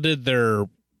still did their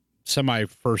semi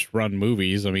first run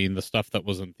movies. I mean, the stuff that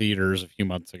was in theaters a few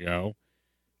months ago.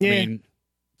 yeah, I mean,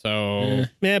 so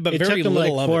yeah, but It very took them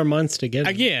little like of 4 it. months to get it.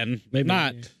 again, Maybe,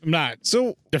 I'm not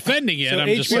So defending it. So I'm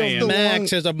just HBO saying.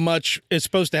 Max has is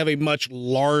supposed to have a much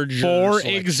larger. For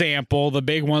selection. example, the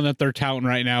big one that they're touting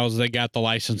right now is they got the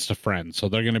license to Friends, so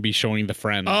they're going to be showing the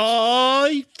Friends. Oh,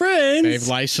 friends. They've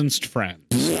licensed Friends.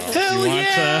 So if Hell you want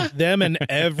yeah. to- them and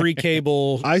every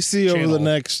cable. I see over channel. the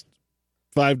next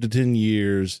 5 to 10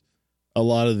 years, a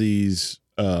lot of these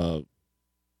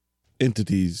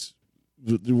entities,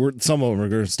 some of them are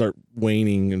going to start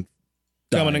waning and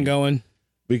coming dying. and going.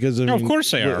 Because I No, of mean,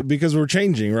 course they are. because we're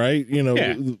changing, right?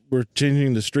 Yeah. We're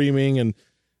changing to streaming and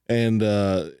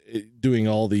doing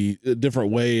all the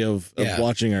different way of Yeah.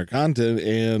 watching our content,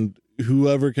 and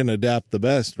whoever can adapt the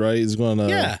best, right, is going to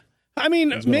Yeah. I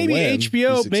mean, is gonna maybe win,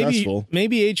 HBO, be successful.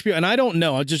 maybe HBO, and I don't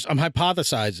know. I'm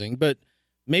hypothesizing, but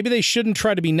maybe they shouldn't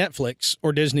try to be Netflix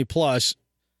or Disney Plus.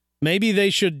 Maybe they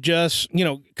should just,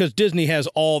 because Disney has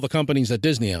all the companies that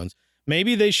Disney owns.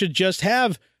 Maybe they should just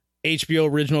have HBO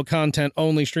original content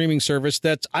only streaming service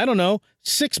that's, I don't know,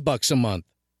 $6 a month.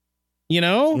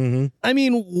 Mhm. I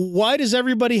mean, why does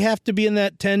everybody have to be in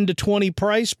that 10 to 20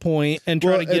 price point and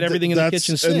try to get everything in the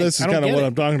kitchen sink? And this is I don't kind of get what it.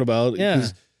 I'm talking about. Yeah.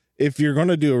 'Cause if you're going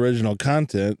to do original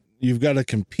content, you've got to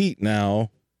compete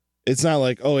now. It's not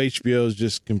like, HBO is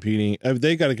just competing.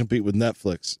 They got to compete with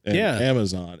Netflix and Yeah.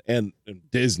 Amazon and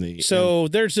Disney. So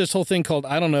there's this whole thing called,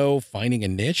 I don't know, finding a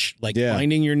niche, like Yeah.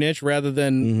 finding your niche rather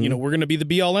than, Mhm. we're going to be the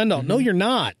be all end all. No, you're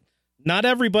not. Not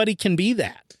everybody can be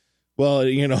that. Well,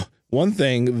 one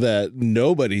thing that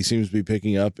nobody seems to be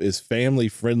picking up is family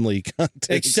friendly content.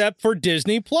 Except for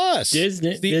Disney Plus.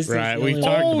 Disney. The- Disney's Right, the we only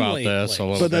talked one. about Only this a place.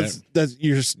 little But bit. that's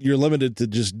you're limited to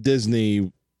just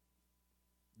Disney,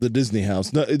 the Disney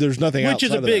house. No, there's nothing Which is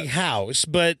outside a of big that. house,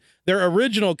 but their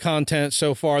original content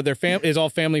so far, is all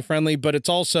family friendly, but it's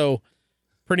also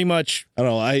pretty much I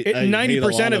don't know. I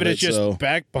 90% of it is just so.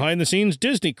 back behind the scenes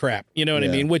Disney crap. You know what I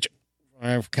Yeah. mean? Which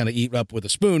I've kind of eat up with a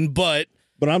spoon, but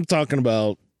But I'm talking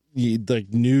about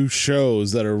like new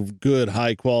shows that are good,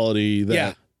 high quality. That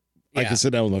yeah. I Yeah. can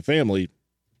sit down with my family.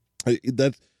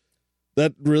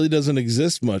 That really doesn't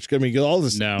exist much. I mean, all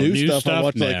this No, new new stuff I stuff,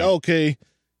 watch, like, no. okay,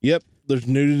 yep, there's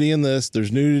nudity in this,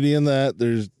 there's nudity in that,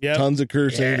 there's Yep. tons of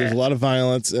cursing, Yeah. there's a lot of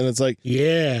violence, and it's like,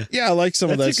 Yeah. yeah, I like some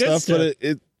of that That's the good stuff, but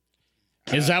it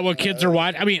Is that what kids are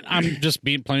watching? I mean, I'm just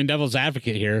being plain devil's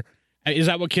advocate here. Is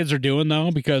that what kids are doing though?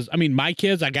 Because I mean, my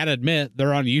kids, I gotta admit,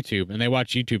 they're on YouTube and they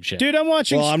watch YouTube shit. Dude, I'm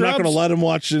watching Well, I'm not Scrubs. going to let them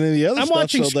watch any of the other I'm stuff.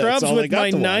 watching so that's Scrubs all they with got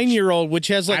my to watch. 9-year-old, which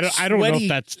has like I don't know sweaty- if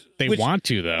that's they which- want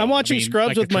to though. I'm watching I mean, Scrubs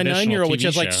like a with my traditional 9-year-old, which TV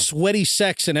has like show. sweaty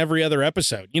sex in every other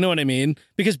episode. You know what I mean?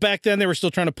 Because back then they were still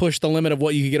trying to push the limit of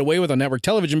what you could get away with on network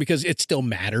television because it still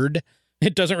mattered.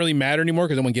 It doesn't really matter anymore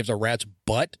because no one gives a rat's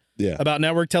butt Yeah. about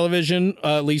network television,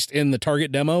 at least in the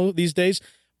Target demo these days.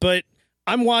 But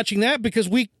I'm watching that because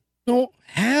we don't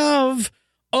have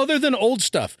other than old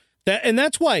stuff. And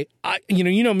that's why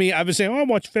you know me. I've been saying, I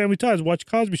watch Family Ties, watch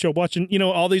Cosby Show, watching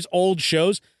all these old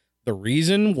shows. The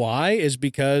reason why is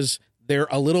because they're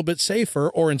a little bit safer,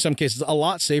 or in some cases, a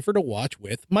lot safer to watch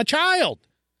with my child.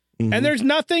 Mhm. And there's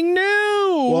nothing new.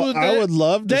 Well, I would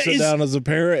love to that sit is- down as a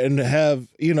parent and have,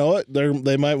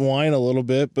 they might whine a little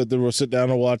bit, but then we'll sit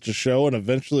down and watch a show, and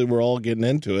eventually we're all getting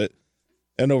into it.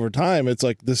 And over time, it's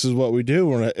like, this is what we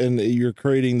do. And you're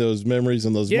creating those memories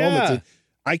and those moments. And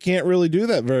I can't really do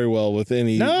that very well with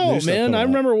any. No, new stuff man. coming I out.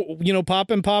 remember,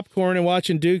 popping popcorn and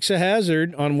watching Dukes of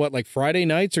Hazzard on like Friday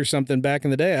nights or something back in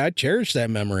the day. I cherish that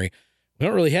memory. We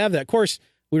don't really have that. Of course,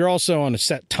 we were also on a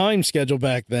set time schedule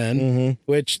back then, Mhm.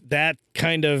 which that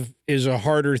kind of is a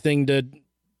harder thing to,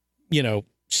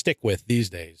 stick with these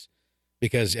days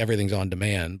because everything's on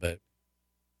demand. But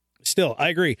still, I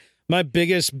agree. My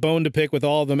biggest bone to pick with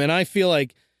all of them, and I feel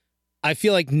like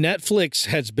Netflix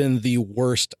has been the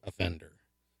worst offender.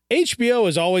 HBO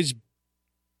has always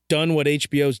done what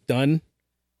HBO's done.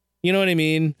 You know what I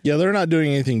mean? Yeah, they're not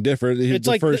doing anything different. It's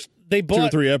the like first they 2 or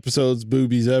bought 3 episodes,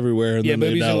 boobies everywhere, and then they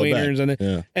boobies and dial it back. wieners, and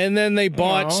Yeah. and then they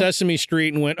bought Aw. Sesame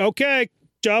Street and went, okay,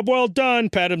 job well done,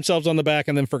 pat themselves on the back,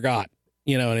 and then forgot.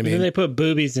 You know what I And mean? then they put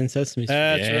boobies in Sesame Street.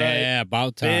 That's right. Yeah,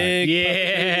 about time. Big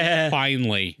Yeah.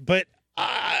 Finally. But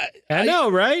I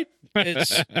know, right?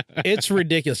 it's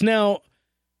ridiculous. Now,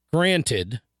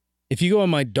 granted, if you go on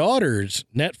my daughter's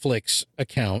Netflix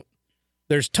account,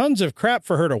 there's tons of crap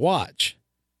for her to watch.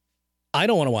 I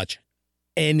don't want to watch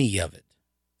any of it.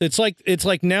 It's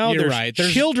like now You're there's right.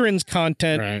 There's- children's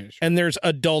content Right. and there's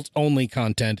adult only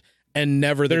content, and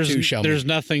never the two shall There's meet.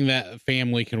 nothing that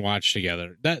family can watch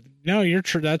together. You're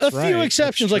true. That's A right. few That's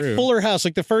exceptions, like true. Fuller House,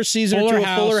 like the first season or Fuller two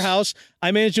of Fuller House. House,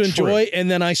 I managed to enjoy,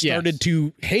 and then I started Yes.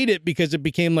 to hate it because it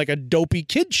became like a dopey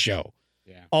kids show.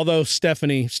 Yeah. Although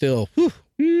Stephanie still,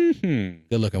 Mhm.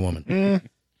 good looking woman.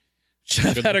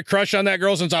 I've had a crush on that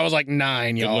girl since I was like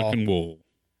 9, Good y'all. looking wool.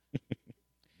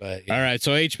 But All right,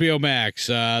 so HBO Max.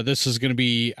 This is going to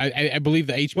be. I believe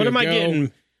the HBO. What am I Go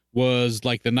getting? Was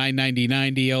like the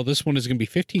 $9.99 deal. This one is going to be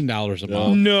 $15 a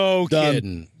month. no Done.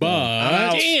 kidding.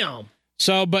 But Damn.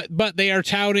 so, but they are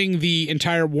touting the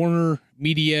entire Warner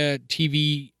Media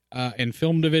TV and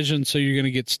film division. So you're going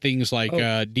to get things like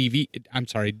DC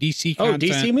Oh, content.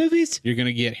 DC movies? You're going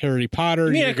to get Harry Potter.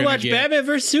 You mean you're I can gonna watch get, Batman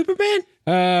vs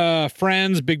Superman?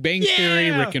 Friends, Big Bang Theory,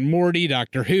 Yeah. Rick and Morty,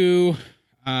 Doctor Who,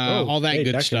 all that hey,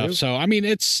 good Doctor stuff. Who. So I mean,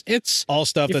 it's All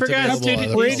stuff You that's forgot available. did on it-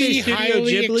 other where did places. he- Studio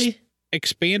highly Ghibli?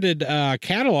 expanded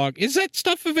catalog. Is that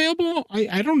stuff available?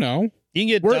 I don't know. You can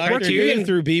get We're Doctor Who Criterion.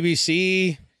 through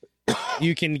BBC.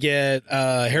 You can get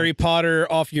Harry Potter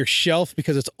off your shelf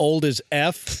because it's old as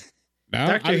F. No,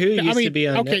 Doctor Who used to be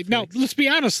on okay. No, Netflix. let's be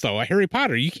honest though. Harry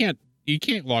Potter, you can't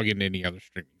log into any other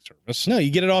streaming service. No,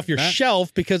 you get it off your That-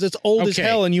 shelf because it's old as Okay.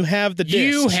 hell and you have the discs.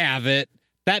 You have it.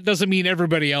 That doesn't mean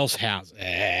everybody else has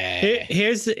it.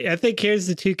 Here's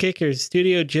the two kickers: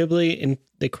 Studio Ghibli and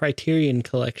the Criterion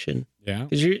Collection. Yeah.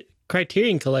 Because your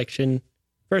Criterion Collection,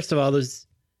 first of all, those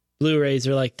Blu-rays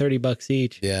are like $30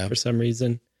 each. Yeah. For some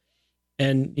reason,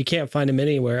 and you can't find them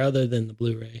anywhere other than the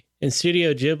Blu-ray. And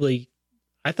Studio Ghibli,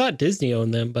 I thought Disney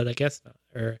owned them, but I guess not,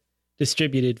 or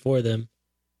distributed for them.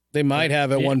 They might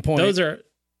have at Yeah, one point.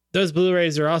 Those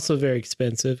Blu-rays are also very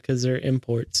expensive because they're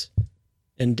imports,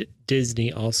 and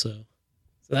Disney also.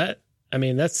 So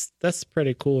that's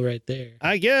pretty cool right there.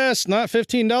 I guess not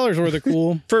 $15 worth of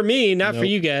cool. For me, not for Nope.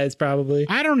 you guys, probably.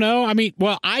 I don't know. I mean,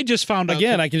 well, I just found out.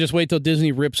 Again, I can just wait till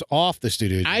Disney rips off the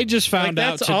studio. I just found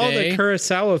out That's all today. the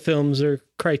Kurosawa films are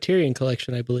Criterion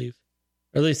Collection, I believe,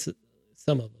 or at least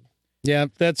some of them. Yeah,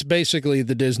 that's basically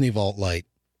the Disney Vault Light.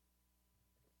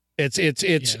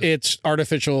 It's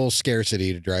artificial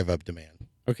scarcity to drive up demand.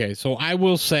 Okay, so I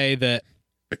will say that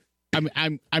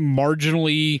I'm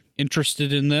marginally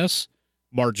interested in this.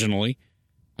 Marginally,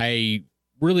 I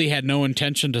really had no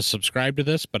intention to subscribe to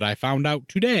this, but I found out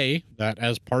today that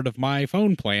as part of my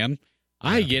phone plan,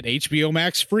 I get HBO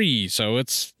Max free. So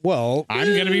Well, I'm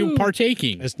going to be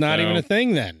partaking. it's not So even a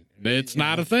thing then. It's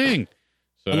not a thing.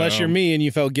 So, Unless you're me and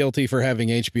you felt guilty for having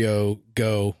HBO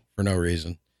Go for no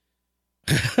reason.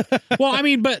 Well, I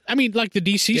mean, like the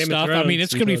DC Game of stuff. I Thrones mean,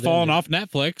 it's going to be until falling then. off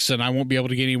Netflix, and I won't be able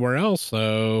to get anywhere else.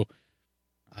 So,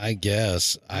 I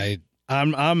guess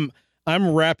I'm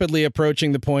rapidly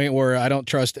approaching the point where I don't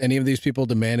trust any of these people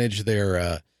to manage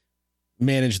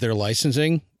their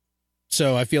licensing.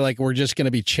 So I feel like we're just going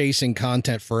to be chasing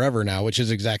content forever now, which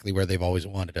is exactly where they've always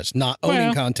wanted us. Not owning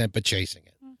Well- content, but chasing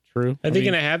it. true. Are they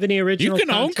going to have any You original? can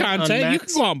own on content. You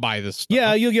Max? can go out and buy this stuff.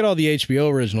 Yeah, you'll get all the HBO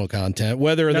original content,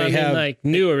 whether No, they I mean, have. like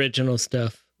new original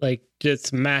stuff, like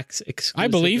just Max exclusive. I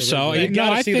believe so. They No, got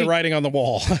to I see the think- writing on the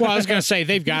wall. Well, I was going to say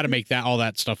they've got to make all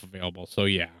that stuff available. So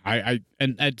yeah, and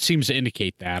it seems to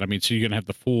indicate that. I mean, so you're going to have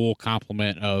the full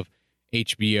complement of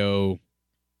HBO,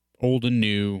 old and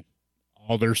new.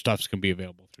 All their stuff's going to be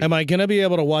available. Am I going to be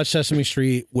able to watch Sesame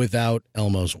Street without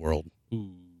Elmo's World?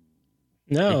 Ooh,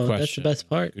 No, good that's the question. best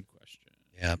part. Good question.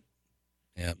 Yeah.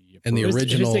 Yeah. Yep. And the Who's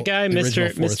original. the guy, the original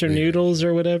Mr. fourth Mr. grader. Noodles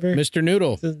or whatever. Mr.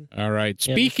 Noodle. All right.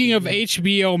 Yeah, Speaking of Mr.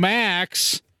 HBO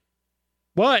Max,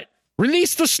 What?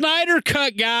 release the Snyder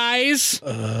Cut, guys.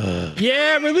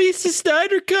 Yeah, release the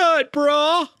Snyder Cut,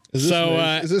 brah. Is this So,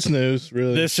 news? Is this news?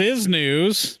 Really? This is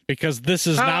news because this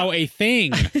is How- now a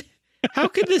thing. How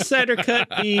could the Snyder Cut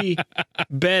be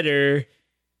better?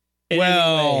 in any way?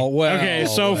 Well. Okay,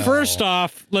 so well. first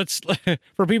off, let's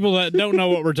for people that don't know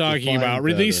what we're talking Define about,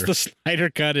 release better. the Snyder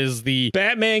Cut is the.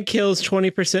 Batman kills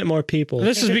 20% more people.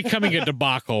 This is becoming a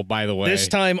debacle, by the way. This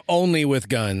time only with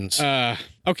guns.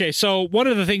 Okay, so one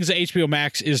of the things that HBO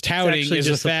Max is touting actually is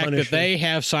the just a fact that Punisher. they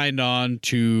have signed on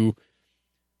to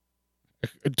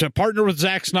partner with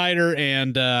Zack Snyder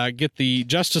and get the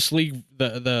Justice League,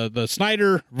 the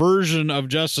Snyder version of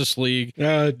Justice League.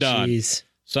 Oh, Done. jeez.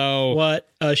 So What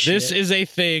a shit. this is a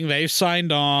thing they've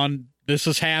signed on. This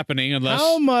is happening unless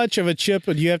How much of a chip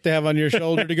would you have to have on your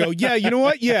shoulder to go, yeah, you know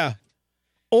what? Yeah.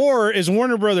 Or is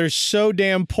Warner Brothers so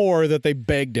damn poor that they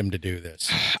begged him to do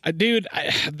this? Dude,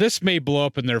 this may blow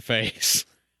up in their face.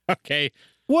 Okay.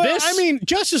 Well, This- I mean,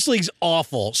 Justice League's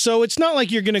awful. So it's not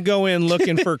like you're going to go in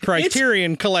looking for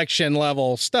Criterion Collection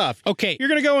level stuff. Okay. You're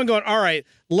going to go and going, all right,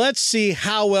 let's see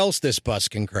how else this bus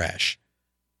can crash.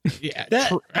 Yeah,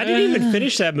 I didn't even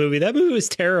finish that movie. That movie was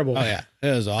terrible. Oh, yeah. It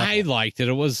was awful. I liked it.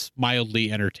 It was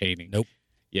mildly entertaining. Nope.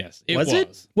 Yes, it was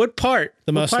it? What part?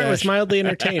 The What part was mustache. mildly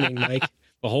entertaining, Mike?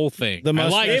 The whole thing. The I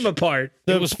mustache. liked Name it. a part.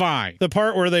 It was fine. The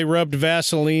part where they rubbed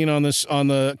Vaseline on this on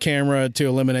the camera to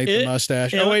eliminate the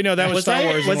mustache. Oh wait, no, that was Star that-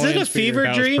 Wars. Was it a Alliance fever figure. That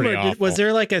was dream, pretty or was awful.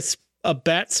 there like a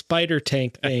bat spider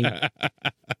tank thing?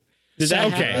 Did that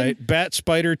Okay. happen? Right? Bat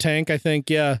spider tank, I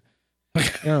think. Yeah.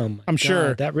 Oh my I'm sure.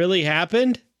 God, that really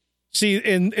happened.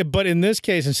 See, but in this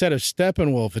case, instead of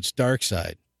Steppenwolf, it's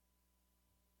Darkseid.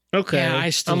 Okay, Yeah,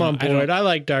 I'm on I don't- board. I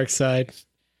like Darkseid.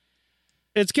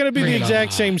 It's going to be the Bring it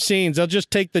exact on. same scenes. They'll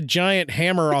just take the giant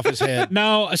hammer off his head.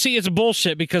 No, see, it's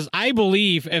bullshit because I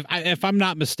believe, if I'm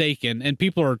not mistaken, and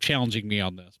people are challenging me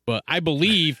on this, but I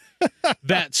believe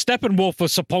that Steppenwolf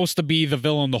was supposed to be the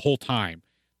villain the whole time.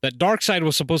 That Darkseid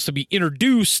was supposed to be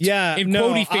introduced. Yeah, in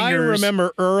no, quotey fingers. I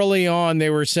remember early on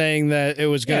they were saying that it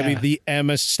was going to Yeah. be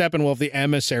the Steppenwolf, the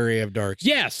emissary of Darkseid.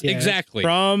 Yes, Yeah. exactly.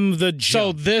 From the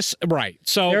So jump. this right.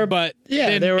 So, They're- but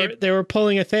Yeah, then they were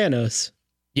pulling a Thanos.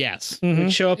 yes. Mhm.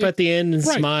 He'd show up at the end and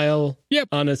Right. smile Yep.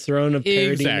 on a throne of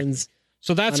Exactly. parademons.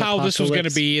 So that's An how this was going to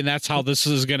apocalypse. be, and that's how this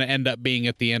is going to end up being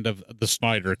at the end of the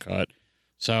Snyder Cut.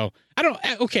 So I don't.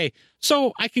 Okay,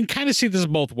 so I can kind of see this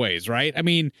both ways, right? I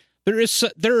mean,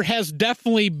 there has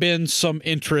definitely been some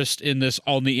interest in this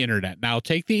on the internet. Now,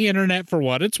 take the internet for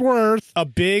what it's worth. A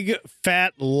big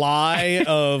fat lie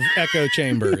of echo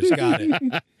chambers. Got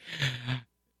it.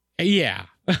 Yeah,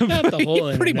 Not the whole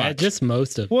pretty internet, much. just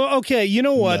most of it. Well, okay, you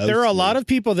know what? There are a Mostly. lot of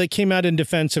people that came out in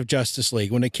defense of Justice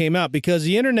League when it came out because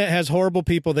the internet has horrible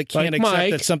people that can't Like accept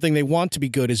Mike. that something they want to be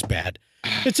good is bad.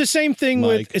 It's the same thing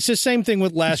Mike.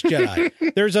 with Last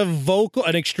Jedi. There's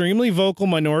an extremely vocal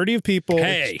minority of people.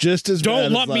 hey, Just as bad don't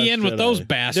as lump me Last in with Jedi. those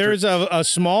bastards. There's a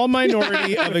small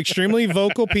minority of extremely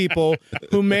vocal people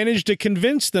who manage to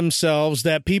convince themselves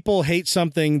that people hate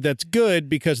something that's good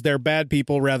because they're bad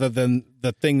people rather than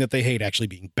the thing that they hate actually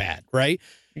being bad, right?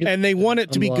 And they want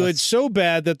it to I'm be good lost. so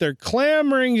bad that they're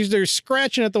clamoring, they're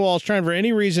scratching at the walls, trying for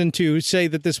any reason to say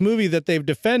that this movie that they've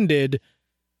defended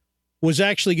was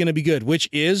actually going to be good, which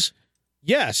is,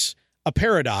 yes, a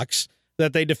paradox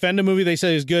that they defend a movie they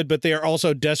say is good, but they are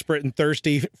also desperate and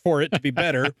thirsty for it to be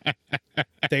better.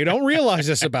 They don't realize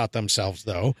this about themselves,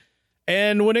 though.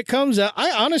 And when it comes out,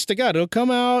 honest to God, it'll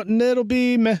come out and it'll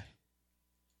be meh.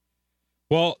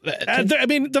 well, I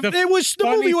mean, the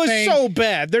funny movie was thing- so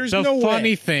bad. There's the no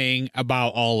funny way. thing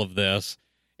about all of this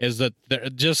is that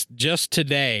just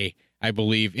today, I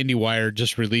believe IndieWire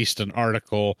just released an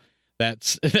article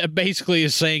that basically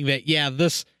is saying that, yeah,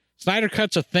 this Snyder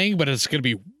Cut's a thing, but it's going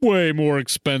to be way more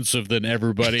expensive than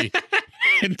everybody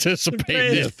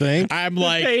anticipated. You think? I'm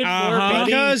like, paid more money.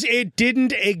 Because it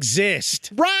didn't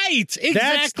exist. right, exactly.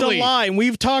 That's the line.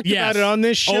 We've talked Yes. about it on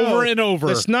this show. Over and over.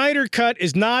 The Snyder Cut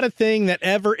is not a thing that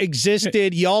ever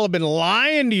existed. Y'all have been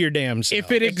lying to your damn self.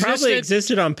 If it It probably existed,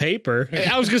 existed on paper.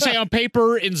 I was going to say on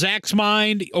paper, in Zach's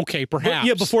mind, okay, perhaps.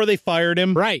 Yeah, before they fired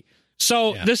him. Right.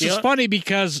 So this is Yeah. funny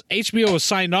because HBO was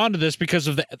signed on to this because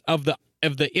of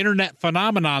the internet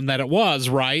phenomenon that it was,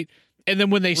 right? And then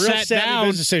when they Real sat savvy down,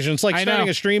 business decision. It's like I starting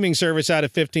know. a streaming service out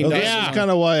of $15. Well, Yeah. That's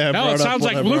kind of why I no, brought it sounds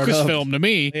up like what I brought up. Lucasfilm to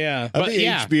me. Yeah. I But think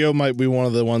yeah. HBO might be one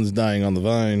of the ones dying on the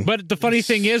vine. But the funny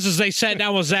thing is they sat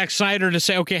down with Zack Snyder to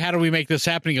say, okay, how do we make this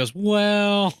happen? He goes,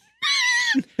 well,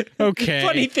 okay.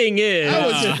 Funny thing is, I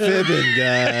was fibbing,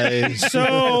 guys.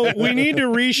 So we need to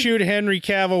reshoot Henry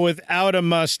Cavill without a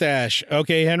mustache.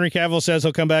 Okay, Henry Cavill says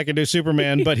he'll come back and do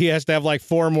Superman, but he has to have like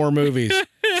 4 more movies.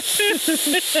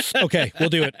 Okay, we'll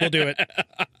do it. We'll do it.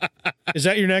 Is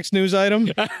that your next news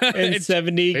item? and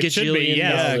 70 it should be, gajillion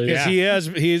yeah. dollars. Because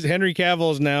he's Henry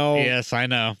Cavill is now, Yes, I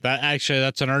know.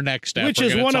 That's in our next step. which We're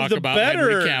is gonna one talk of the about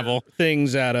better Henry Cavill.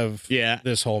 things out of Yeah.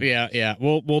 this whole. Yeah.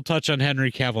 We'll touch on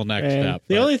Henry Cavill next And step.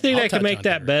 the but- only thing I'll that touch could make on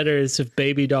that her. better is if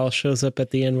Baby Doll shows up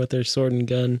at the end with her sword and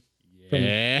gun. Yeah,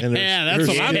 And there's- that's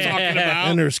what I'm there's- talking and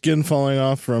about. her skin falling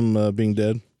off from being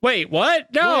dead. Wait, what?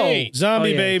 No, Wait. Zombie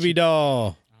Oh, yeah. baby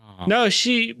doll. No,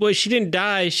 she didn't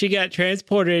die. She got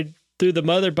transported through the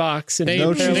mother box and They,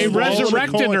 No, she they swallowed a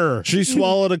resurrected coin. her. She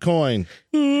swallowed a coin.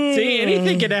 see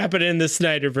anything can happen in the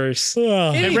Snyderverse.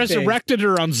 They Anything. resurrected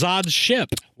her on Zod's ship.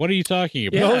 What are you talking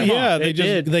about? Yeah. Oh yeah, They they just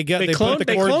did. they They put cloned- the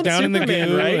they cords cloned down in the Superman,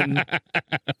 goo. right? And, The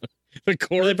Well, they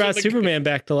cords brought of the- Superman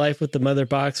back to life with the mother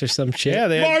box or some shit. yeah,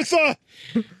 they had,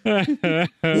 Martha!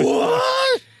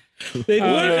 What? They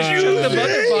chucked the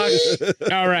mother box.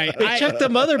 All right. They chucked the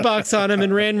mother box on him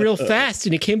and ran real fast,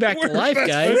 and he came back to life,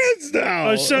 guys. Friends now.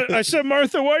 I said,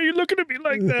 Martha, why are you looking at me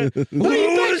like that? Why are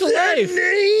you back to life?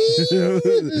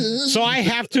 So I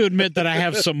have to admit that I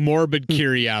have some morbid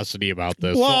curiosity about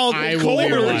this. Well, so I of will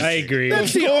course. realize. I agree.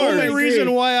 That's the only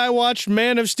reason why I watched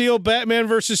Man of Steel, Batman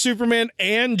versus Superman,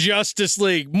 and Justice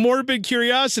League. Morbid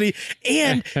curiosity.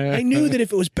 And I knew that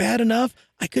if it was bad enough,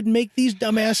 I could make these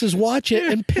dumbasses watch it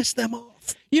and piss them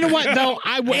off. You know what? No,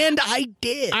 And I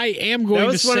did. I am That going to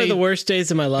was one say of the worst days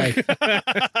of my life.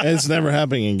 It's never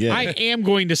happening again. I am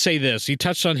going to say this. You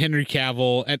touched on Henry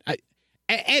Cavill.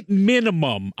 At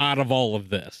minimum, out of all of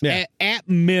this, Yeah. at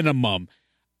minimum,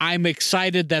 I'm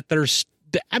excited that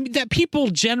that people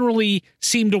generally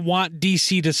seem to want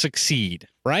DC to succeed,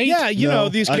 right? Yeah, you No, know,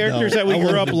 these I characters don't. that we I want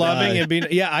grew them up to loving die. and being.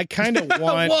 Yeah, I kind of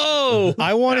want. Whoa!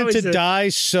 I want That it was to a- die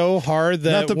so hard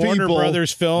that Not the Warner people.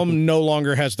 Brothers film no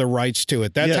longer has the rights to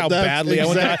it. That's Yeah, how that's badly I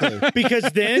want exactly. that. Because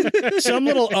then some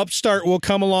little upstart will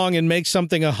come along and make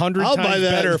something 100 I'll buy times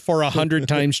that. better for 100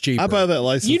 times cheaper. I buy that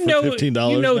license You know, for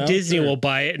 $15. you know, now. Disney will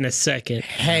buy it in a second.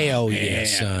 Hell yeah,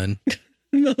 son.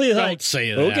 They'll be Don't like,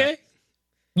 say that. okay.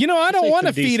 You know, I don't Say want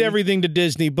to for feed DC. everything to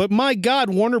Disney, but my God,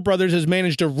 Warner Brothers has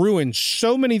managed to ruin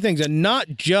so many things, and not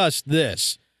just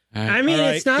this. I mean, All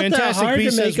right, it's not that Fantastic hard to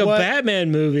Beasts make says a what? Batman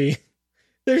movie.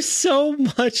 There's so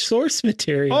much source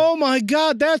material. Oh my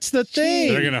God, that's the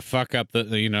thing. They're gonna fuck up the.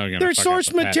 There's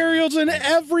source materials in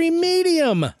every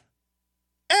medium.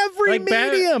 Every Like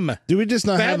Bat- medium. Do we just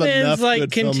not have enough Batman's like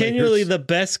good continually filmmakers? the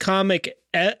best comic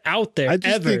out there I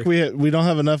just ever. think we don't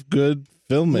have enough good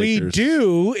filmmakers. We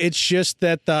do. It's just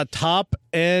that the top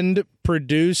end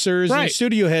producers and Right.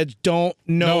 studio heads don't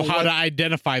know how what- to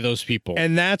identify those people.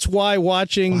 And that's why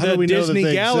watching Well, how the do we know that Disney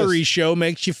they Gallery exist? show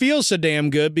makes you feel so damn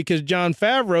good because Jon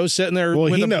Favreau's sitting there Well,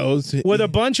 with, he a, knows. with a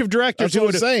bunch of directors That's who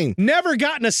what would I'm have saying. never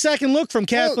gotten a second look from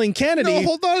Kathleen Kennedy. No,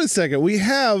 hold on a second. We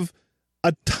have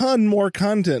a ton more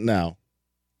content now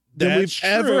than we've That's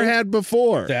ever true. had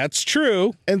before. That's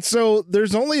true. And so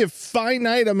there's only a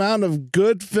finite amount of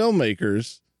good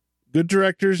filmmakers, good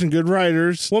directors, and good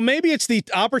writers. Well, maybe it's the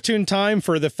opportune time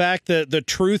for the fact that the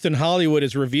truth in Hollywood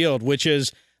is revealed, which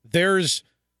is there's,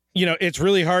 it's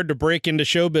really hard to break into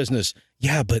show business.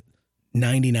 Yeah, but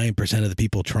 99% of the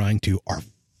people trying to are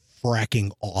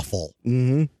fracking awful.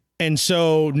 Mm-hmm. And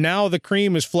so now the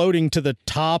cream is floating to the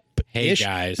top. Hey,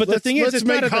 guys. But the thing is, let's it's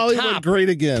make not at Hollywood the top. great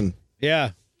again.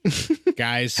 Yeah,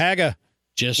 Guys, Haga.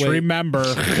 just Wait. remember.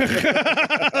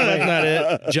 That's not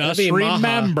it. Just That'd be Maha.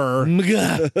 remember.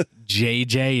 Mga.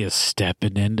 JJ is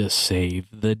stepping in to save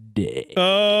the day.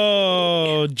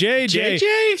 Oh, JJ,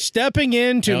 JJ? stepping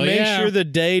in to Hell make yeah. sure the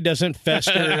day doesn't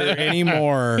fester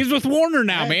anymore. He's with Warner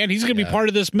now, man. He's going to be part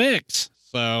of this mix.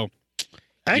 So,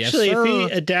 Actually, Yes, if he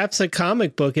sir. adapts a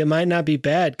comic book, it might not be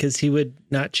bad because he would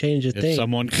not change a If thing.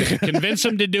 someone could convince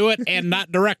him to do it and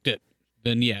not direct it,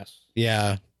 then yes.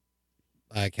 Yeah,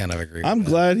 I kind of agree. I'm with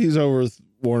glad he's over with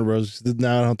Warner Bros. 'Cause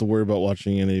now I don't have to worry about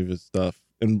watching any of his stuff.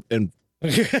 And that.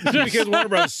 Because Warner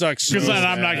Brothers sucks. so Because then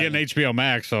I'm not bad. getting HBO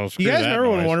Max. So screw You guys that remember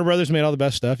when noise. Warner Brothers made all the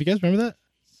best stuff? You guys remember that?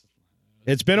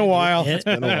 It's been a while. Yeah. it's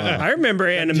been a while. I remember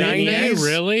Animaniacs. Yeah,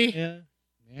 really? Yeah.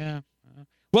 Yeah.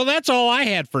 Well, that's all I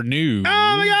had for news.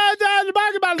 Oh my God!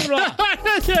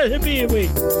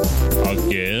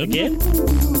 Again? Again?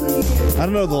 I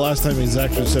don't know the last time he's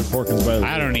actually said Porkins by the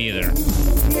I don't either.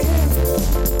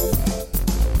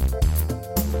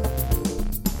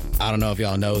 I don't know if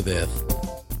y'all know this,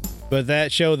 but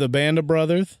that show, The Band of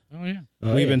Brothers, Oh, yeah.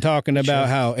 we've been talking about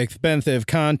how expensive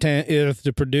content is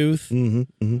to produce.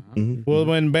 Well,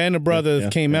 when Band of Brothers Yeah,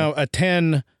 came yeah. out, a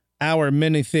 10-hour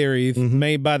miniseries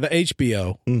made by the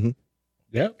HBO,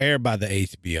 Yep. aired by the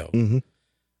HBO.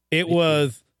 It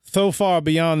was so far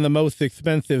beyond the most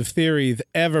expensive series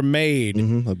ever made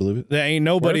I believe it. that ain't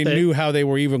nobody Worth it. knew how they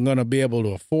were even going to be able to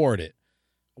afford it.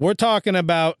 We're talking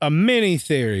about a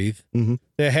miniseries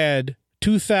that had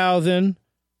 2,000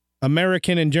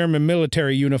 American and German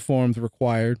military uniforms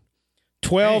required,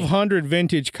 1,200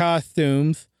 vintage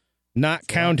costumes, not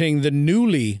counting the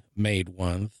newly made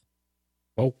ones.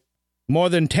 Oh. More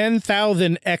than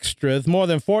 10,000 extras, more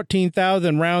than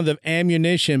 14,000 rounds of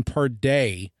ammunition per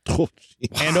day, Oh, gee.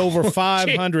 and over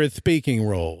 500 speaking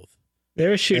roles. They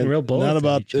were shooting And real bullets. Not at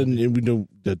about each other. and we know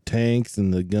the tanks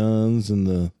and the guns and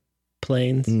the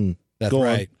planes. That's go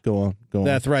right. On.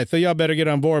 That's right. So y'all better get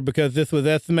on board because this was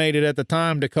estimated at the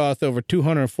time to cost over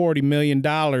 $240 million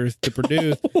to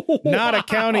produce, not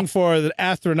accounting for the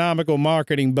astronomical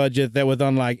marketing budget that was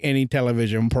unlike any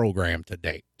television program to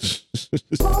date. That was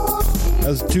That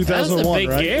was a 2001, big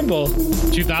right? gamble.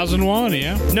 2001,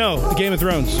 yeah. No, Game of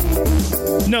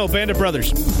Thrones. No, Band of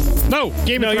Brothers. No,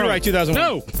 Game No, of you're Thrones. right, 2001.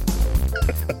 No.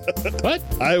 What?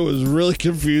 I was really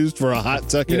confused for a hot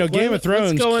second. You know, Game of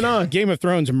Thrones. What's going on? Game of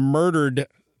Thrones murdered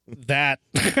that.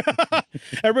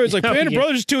 Everybody's like, Oh, Band of yeah.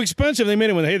 Brothers is too expensive. They made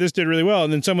it when, hey, this did really well.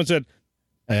 And then someone said,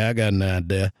 hey, I got an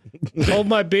idea. Hold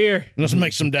my beer. Let's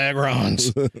make some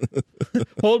dagrons.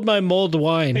 Hold my mulled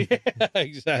wine.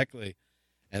 Exactly.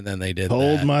 And then they did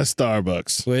Hold that. my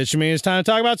Starbucks. Which means it's time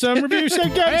to talk about some reviews. Some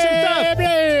stuff.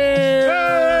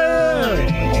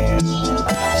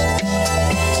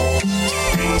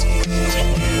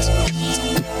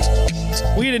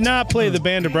 We did not play the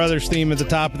Band of Brothers theme at the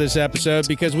top of this episode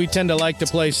because we tend to like to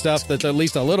play stuff that's at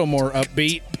least a little more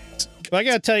upbeat. But I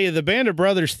got to tell you, the Band of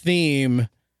Brothers theme,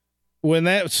 when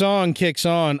that song kicks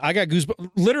on, I got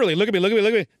goosebumps. Literally, look at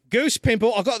me. Goose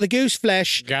pimple. I got the goose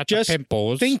flesh. Got the just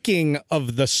pimples. thinking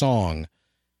of the song.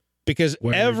 Because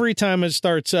every time it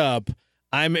starts up,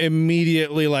 I'm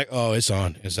immediately like, oh, it's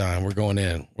on. We're going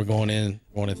in.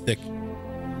 Going in thick.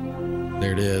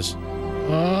 There it is.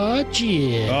 Oh,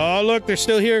 gee. Oh, look, they're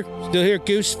still here.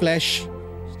 Goose flesh.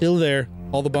 Still there.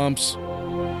 All the bumps.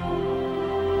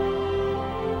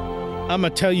 I'm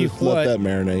going to tell you Just let what. that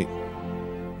marinate.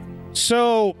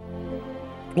 So,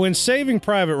 when Saving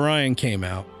Private Ryan came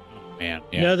out, Man,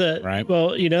 yeah. You know the right?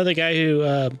 Well, you know the guy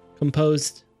who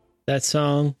composed that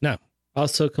song? No.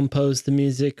 Also composed the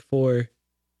music for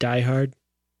Die Hard.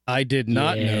 I did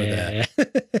not know that.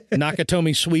 that.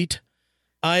 Nakatomi Sweet.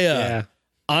 Yeah.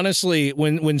 Honestly,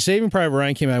 when Saving Private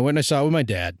Ryan came out, I went and I saw it with my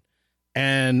dad,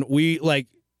 and we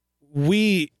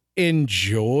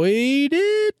enjoyed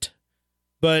it,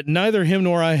 but neither him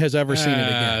nor I has ever seen it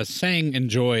again. Saying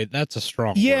enjoy, that's a strong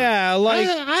word. Yeah, like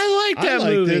I like I that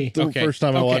liked movie. it the Okay, first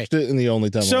time I okay. watched it and the only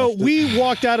time I so watched it. we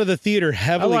walked out of the theater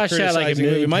heavily I watched that like a criticizing the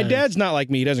movie. million My times. dad's not like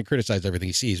me; he doesn't criticize everything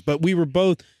he sees, but we were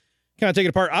both kind of taking it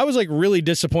apart. I was like really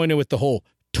disappointed with the whole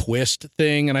twist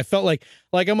thing, and I felt like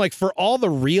I'm like, for all the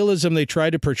realism they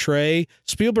tried to portray,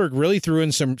 Spielberg really threw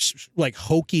in some like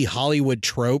hokey Hollywood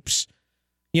tropes.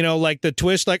 You know, like the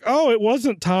twist, like, oh, it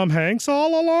wasn't Tom Hanks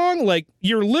all along. Like,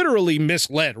 you're literally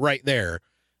misled right there.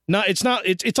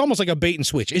 It's almost like a bait and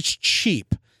switch. It's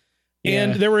cheap.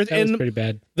 And there were, that was and pretty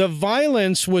bad. the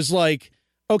violence was like,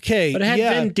 okay, But it had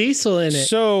yeah. Vin Diesel in it.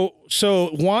 So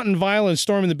wanton violence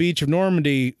storming the beach of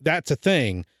Normandy, that's a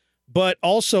thing. But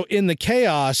also in the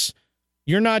chaos,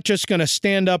 you're not just going to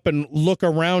stand up and look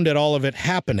around at all of it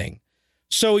happening.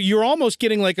 So you're almost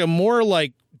getting like a more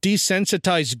like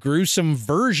desensitized, gruesome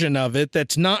version of it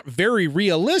that's not very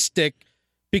realistic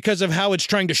because of how it's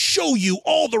trying to show you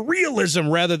all the realism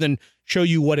rather than show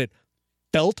you what it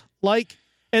felt like.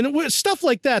 And it was stuff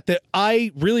like that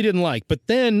I really didn't like. But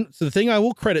then, so the thing I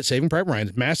will credit Saving Private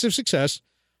Ryan, massive success.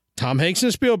 Tom Hanks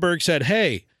and Spielberg said,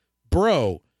 hey,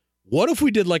 bro, what if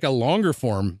we did like a longer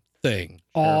form thing?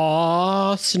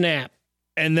 Oh, snap.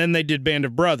 And then they did Band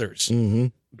of Brothers. Mm-hmm.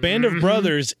 Band of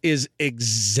Brothers is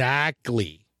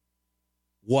exactly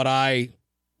what I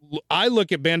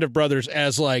look at Band of Brothers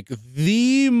as like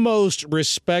the most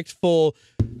respectful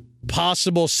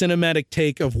possible cinematic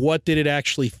take of what did it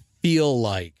actually feel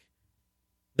like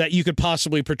that you could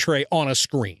possibly portray on a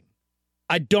screen.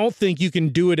 I don't think you can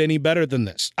do it any better than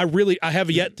this. I have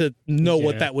yet to know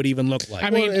what that would even look like. I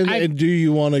mean, and do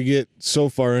you want to get so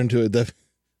far into it that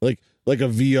like a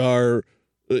VR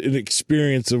an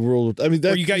experience of world? I mean,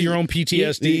 that or you got your own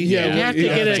PTSD. You have to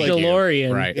get a it's like-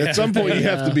 DeLorean. Right. At some point, you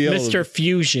have to be able Mr. to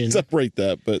Fusion. separate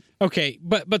that. But okay,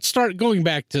 but start going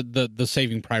back to the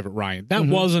Saving Private Ryan. That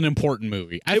was an important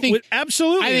movie. I think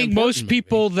absolutely. I think an most important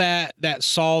people that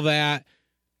saw that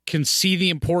can see the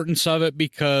importance of it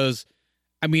because,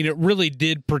 I mean, it really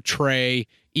did portray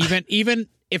even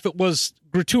if it was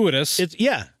gratuitous. movie.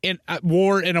 It's in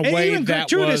war in a And way even that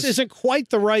gratuitous was isn't quite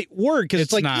the right word because it's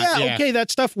It's like, not, yeah. okay,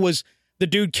 that stuff was the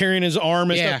dude carrying his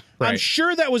arm and Yeah, stuff. I'm right.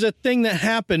 sure that was a thing that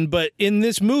happened, but in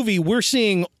this movie, we're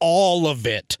seeing all of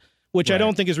it, which I Right.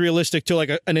 don't think is realistic to like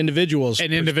an individual's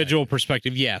an individual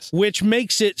perspective. Yes, which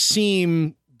makes it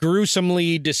seem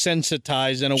gruesomely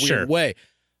desensitized in a Sure. weird way.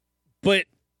 But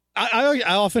I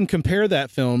often compare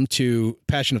that film to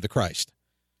Passion of the Christ.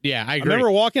 yeah, I I agree. remember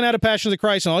walking out of Passion of the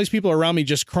Christ and all these people around me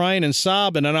just crying and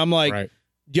sobbing, and I'm like, right.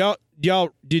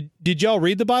 did y'all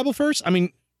read the Bible first? I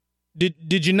mean,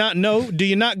 did you not know? Do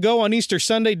you not go on Easter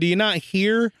Sunday? Do you not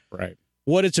hear Right.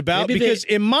 what it's about? Maybe Because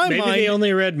in my Maybe mind, they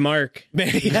only read Mark.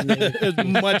 it's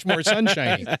much more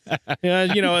sunshiny.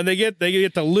 You know, and they get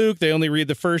to Luke, they only read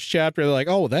the first chapter. They're like,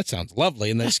 oh, that sounds lovely,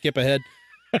 and they skip ahead.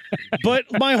 But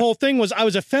my whole thing was I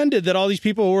was offended that all these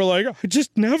people were like, I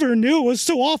just never knew it was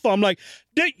so awful. I'm like,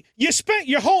 you spent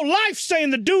your whole life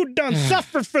saying the dude done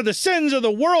suffered for the sins of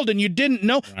the world and you didn't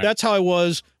know. Right. That's how I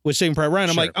was with Saving Private Ryan.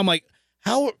 Sure. I'm like,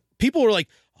 how people were like,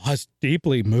 oh, I was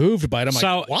deeply moved by it. I'm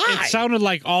So like, why? it sounded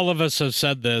like all of us have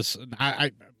said this, and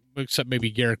I except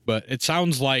maybe Garrick, but it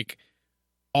sounds like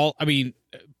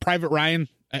Private Ryan.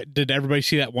 Did everybody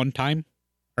see that one time,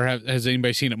 or has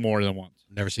anybody seen it more than once?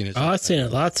 Never seen it. Oh, I've seen it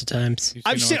lots of times. You've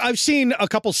I've it seen once? I've seen a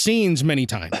couple scenes many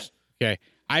times. Okay,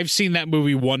 I've seen that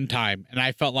movie one time, and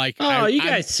I felt like, Oh, you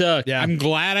guys suck. Yeah. I'm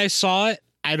glad I saw it.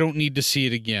 I don't need to see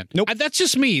it again. Nope. That's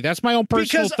just me. That's my own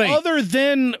personal Because thing. other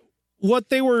than what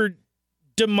they were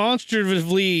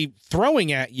demonstratively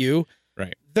throwing at you,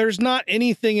 Right. there's not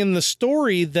anything in the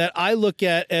story that I look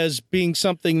at as being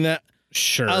something that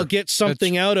Sure, I'll get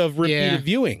something out of repeated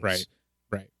viewings. Right.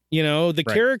 You know, the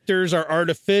Right. characters are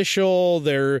artificial.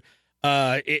 They're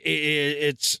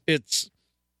it's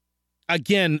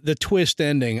again, the twist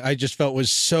ending I just felt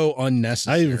was so I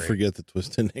unnecessary. even forget the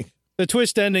twist ending. The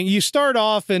twist ending, you start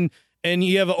off and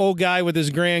you have an old guy with his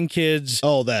grandkids.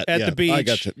 Oh, that At yeah, the beach. I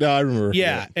got you. No, I remember.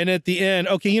 Yeah, and at the end,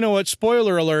 okay, you know what?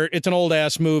 Spoiler alert! It's an old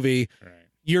ass movie. Right.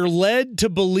 You're led to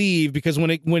believe because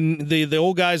when the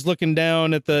old guy's looking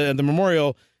down at the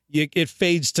memorial, it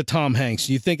fades to Tom Hanks.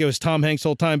 You think it was Tom Hanks the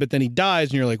whole time, but then he dies,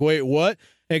 and you're like, wait, what?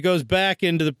 And it goes back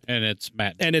into the And it's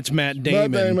Matt. and it's Matt Matt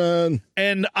Damon. Damon.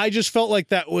 And I just felt like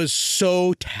that was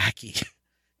so tacky,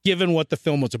 given what the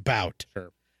film was about. Sure.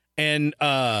 And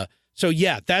so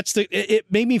yeah, it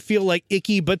made me feel like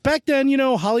icky. But back then, you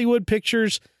know, Hollywood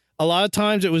pictures, a lot of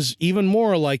times it was even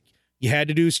more like you had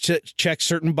to do check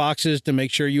certain boxes to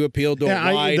make sure you appealed to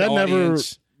a wide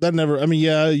audience. That never. I mean,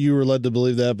 yeah, you were led to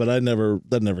believe that, but that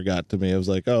never got to me. I was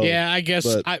like, oh, Yeah, I guess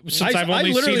but- since I've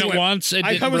only literally seen it went- once, it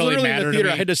I didn't was really literally in matter the to theater.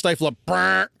 me. I had to stifle a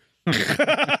brr.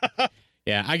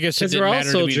 Yeah, I guess it 'Cause didn't we're all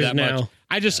matter to me soldiers that much. now.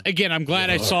 I just, again, I'm glad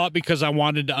I saw it because I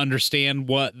wanted to understand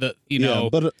what yeah,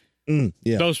 but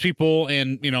yeah, those people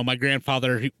and, my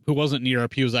grandfather who wasn't in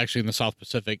Europe, he was actually in the South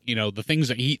Pacific, the things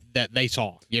that they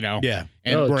saw, Yeah.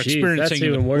 and Oh, were geez, experiencing. that's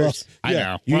even worse. I yeah,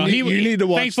 know. You Well, need, he you need to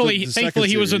watch. thankfully, the second thankfully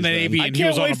he was in the series, Navy man. I and he was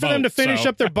can't on wait a for them boat, to finish so-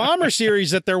 up their bomber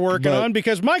series that they're working But- on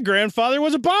because my grandfather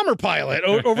was a bomber pilot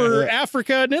over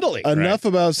Africa and Italy. Enough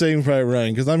about Saving Private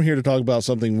Ryan because I'm here to talk about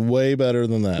something way better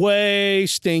than that. Way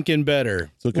stinking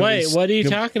better. So can Wait, we- what are you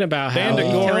can- talking about? Band of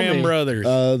Howie? Tell Goram me.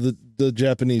 Brothers. The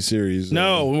Japanese series.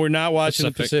 No, we're not watching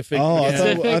the Pacific. Oh,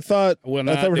 Yeah. I thought We'll we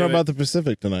not were do talking it. about the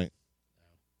Pacific tonight.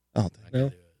 Oh,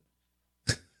 No.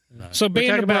 So We're Band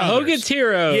talking of about Brothers. Hogan's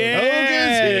Heroes.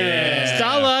 Yeah.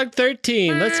 Stalag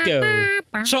 13. Let's go.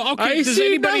 So I okay, does see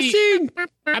anybody? nothing.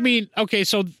 I mean, okay,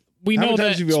 so we How know many that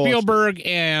times have you all watched it? Spielberg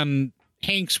and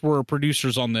Hanks were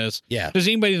producers on this. Yeah. Does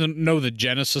anybody know the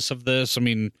genesis of this? I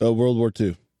mean, World War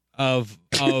II. of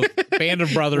Band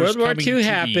of Brothers. World War coming II to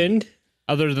happened.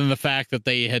 Other than the fact that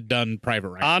they had done Private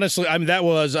Ryan. Honestly, I mean, that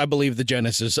was, I believe, the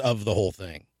genesis of the whole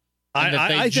thing. And that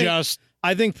they I think just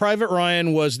I think Private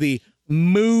Ryan was the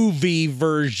movie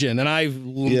version, and I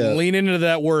Yeah. lean into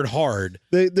that word hard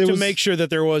There to was, make sure that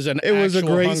there was an it was a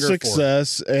actual great hunger for it.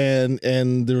 success,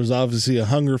 and there was obviously a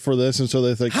hunger for this, and so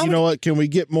they think, How you know what? Can we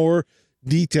get more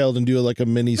detailed and do it like a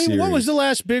mini I series? mean, what was the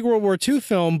last big World War II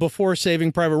film before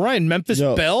Saving Private Ryan? Memphis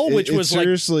No, Belle, which it was like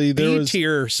seriously there B was.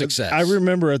 tier success. I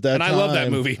remember at that and time, I love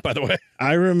that movie, by the way.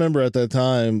 I remember at that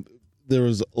time there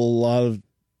was a lot of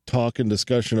talk and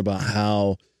discussion about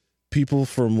how people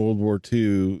from World War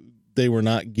II, they were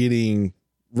not getting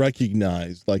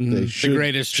recognized like they should. the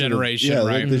greatest should have- generation, yeah,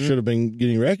 right? they should have been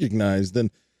getting recognized.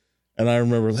 And I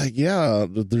remember like, yeah,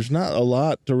 there's not a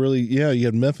lot to really. Yeah, you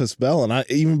had Memphis Belle, and I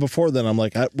even before then, I'm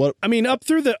like, what? I mean, up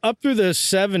through the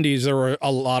 70s, there were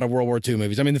a lot of World War II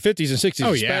movies. I mean, the 50s and 60s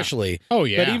Oh, yeah. especially. Oh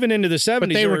yeah. But even into the 70s, But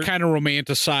they there were kind of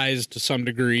romanticized to some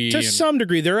degree. to and- some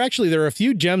degree. There are a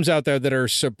few gems out there that are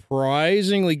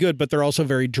surprisingly good, but they're also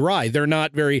very dry. They're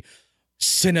not very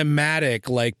cinematic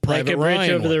like Like Private a bridge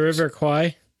Ryan over the was. River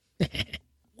Kwai.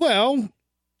 Well,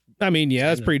 I mean,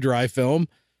 yeah, it's a pretty dry film,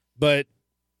 but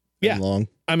yeah. Long.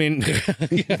 I mean,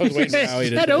 I was waiting for Howie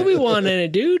to Had say it. Obi-Wan in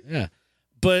it, dude. Yeah,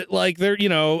 but like they're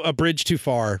a bridge too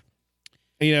far.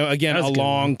 Again, That was a good.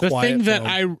 long, The quiet thing that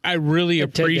film. I really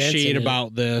Had Ted Danson appreciate in it.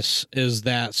 about this is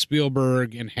that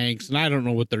Spielberg and Hanks, and I don't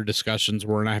know what their discussions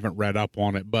were, and I haven't read up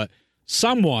on it, but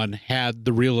someone had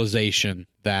the realization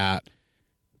that.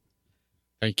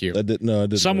 Thank you. I didn't know. I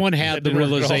didn't. Someone That had the didn't work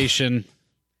at all. realization.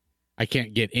 I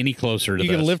can't get any closer to you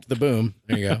this. can lift the boom.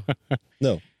 There you go.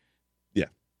 No.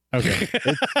 Okay.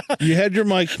 You had your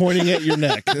mic pointing at your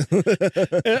neck.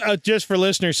 Just for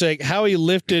listeners' sake, Howie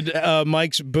lifted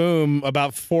Mike's boom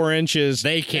about 4 inches.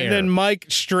 They care. And then Mike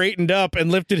straightened up and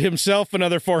lifted himself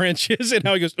another 4 inches. And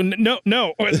Howie goes, no.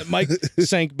 And then Mike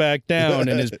sank back down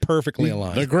and is perfectly The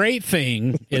aligned. great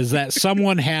thing is that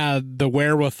someone had the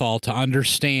wherewithal to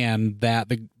understand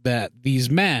that that these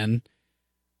men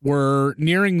were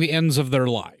nearing the ends of their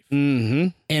life. Mm-hmm.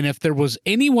 And if there was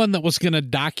anyone that was going to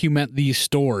document these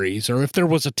stories, or if there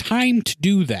was a time to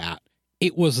do that,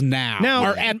 it was now, Now,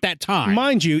 or at that time.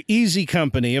 Mind you, Easy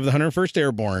Company of the 101st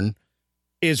Airborne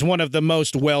is one of the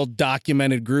most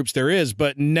well-documented groups there is,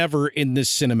 but never in this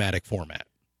cinematic format.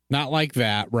 Not like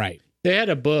that, right? They had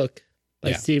a book by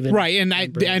Yeah. Stephen. Right, and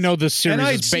I know this series And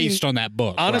I'd is based seen- on that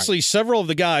book. Honestly, several of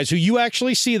the guys who you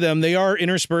actually see them, they are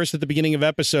interspersed at the beginning of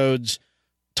episodes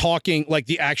talking, like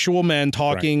the actual men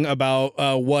talking about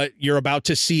what you're about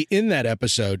to see in that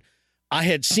episode. I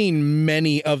had seen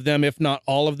many of them, if not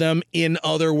all of them, in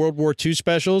other World War II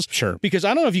specials. Sure. Because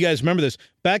I don't know if you guys remember this.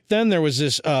 Back then, there was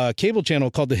this cable channel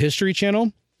called the History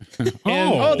Channel.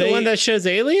 Oh, the they- one that shows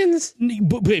aliens?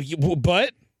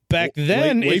 But back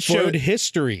then, wait it for showed it.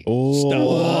 history Oh. stuff.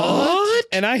 What?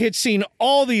 And I had seen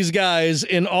all these guys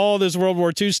in all this World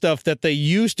War II stuff that they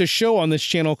used to show on this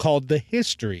channel called the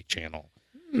History Channel.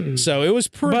 So it was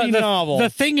pretty But novel. the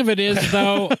thing of it is,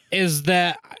 though, is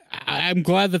that I'm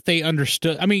glad that they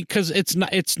understood. I mean, because it's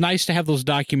nice to have those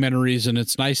documentaries, and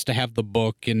it's nice to have the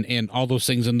book and all those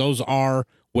things, and those are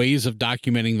ways of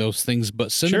documenting those things. But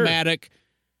cinematic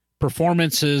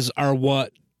performances are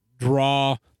what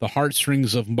draw the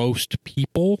heartstrings of most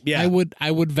people. Yeah.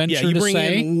 I would venture yeah, you to bring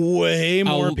say in way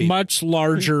more a people. much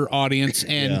larger audience,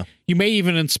 and Yeah. you may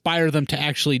even inspire them to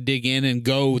actually dig in and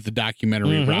go the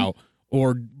documentary route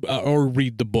or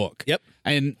read the book. Yep.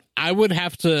 And I would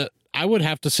have to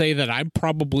say that I'm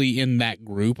probably in that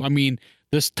group. I mean,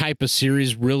 this type of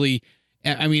series really,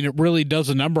 I mean, it really does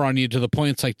a number on you to the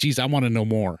point it's like, geez, I want to know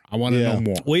more. I want to Yeah. know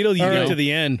more. Wait till you All get right. to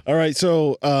the end. All right,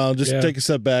 so just Yeah. take a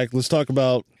step back. Let's talk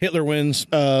about Hitler wins.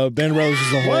 Band of Brothers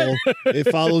as a whole. It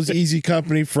follows Easy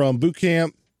Company from boot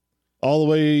camp all the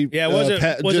way. Yeah, was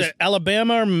it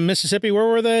Alabama or Mississippi? Where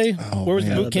were they? Oh, Where was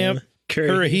man. the boot camp?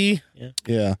 Currahee. Currahee.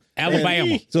 Yeah,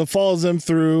 Alabama. so it follows them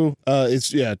through.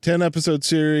 It's 10 episode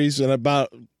series and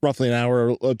about roughly an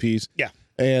hour a piece. Yeah.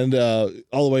 And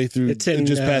all the way through It's in,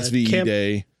 just past VE Camp-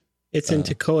 Day. It's in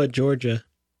Toccoa, Georgia.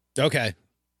 Okay.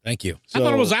 Thank you. I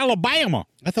thought it was So, Alabama.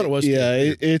 I thought it was. Yeah,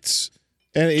 it's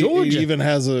and it Georgia. even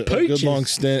has a good Peaches. long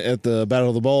stint at the Battle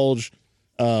of the Bulge.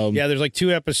 Yeah, there's like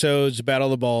 2 episodes, Battle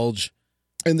of the Bulge.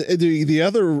 And the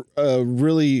other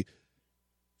really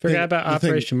Forgot about the thing-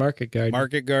 Operation Market Garden.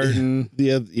 Market Garden. but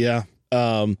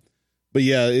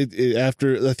yeah, it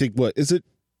after I think what is it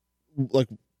like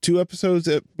 2 episodes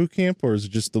at boot camp or is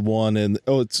it just the one? And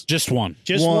it's Just one.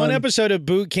 Just One. one episode of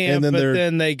boot camp, And then but they're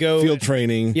then they go field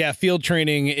training. Yeah, field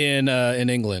training in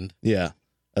England. Yeah,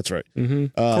 that's right. Mm-hmm.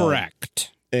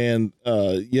 Correct. And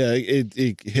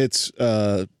it hits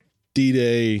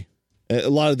D-Day. A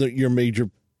lot of your major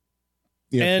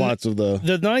And plots of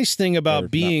the nice thing Or about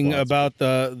not being plots, about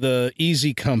the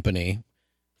Easy Company,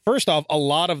 first off, a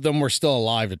lot of them were still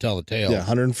alive to tell the tale.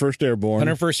 101st Airborne.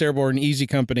 101st Airborne, Easy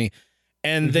Company,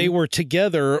 and they were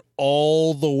together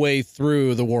all the way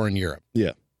through the war in Europe.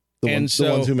 the and ones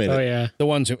so- who made Oh it. yeah. The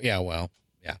ones who, yeah.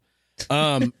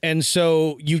 And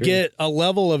so you get a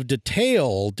level of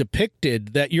detail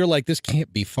depicted that you're like, this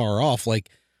can't be far off. Like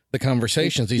the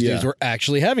conversations these dudes were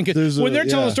actually having. 'Cause There's when a- they're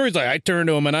telling yeah. stories, like I turn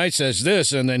to him and I says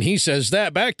this, and then he says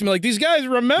that back to me. Like these guys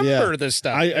remember this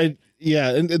stuff.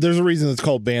 Yeah, and there's a reason it's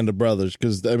called Band of Brothers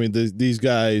because I mean these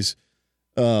guys,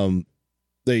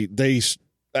 they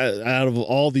out of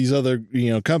all these other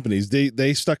companies,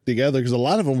 they stuck together because a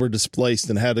lot of them were displaced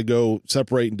and had to go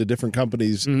separate into different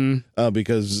companies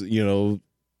because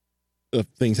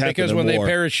things happened. Because in when war.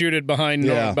 they parachuted behind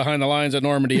behind the lines of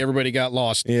Normandy, everybody got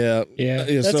lost. yeah,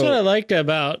 That's so- what I liked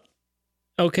about.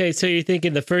 Okay, so you're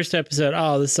thinking the first episode,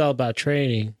 oh, this is all about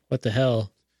training. What the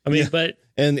hell? I mean, Yeah. but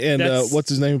and That's- what's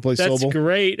his name who plays that's Sobel?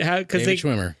 great. How because David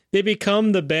Schwimmer. they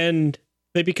become the band,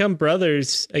 they become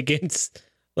brothers against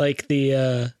like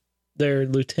the their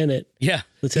lieutenant. Yeah,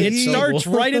 Lieutenant it Sobel. starts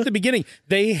right at the beginning.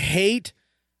 They hate.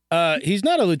 He's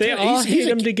not a They lieutenant. all he's hate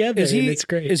a- him together, Is he? and it's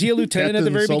great. Is he a lieutenant at the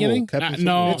very Captain Sobel. beginning? Captain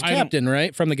No, Sobel. It's I don't- captain,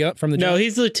 right? From the No, jump?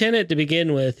 he's lieutenant to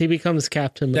begin with. He becomes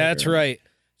captain. later. That's right.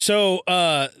 So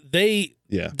they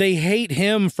hate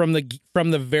him from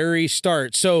the very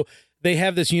start. So they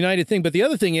have this united thing. But the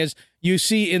other thing is, you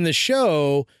see in the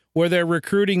show where they're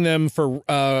recruiting them for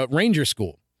Ranger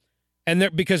School, and they're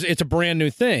because it's a brand new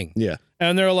thing. Yeah.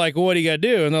 And they're like, well, "What do you got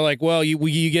to do?" And they're like, "Well,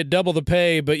 you get double the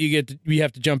pay, but you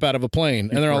have to jump out of a plane."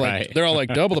 And they're all Right.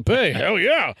 like, "Double the pay? Hell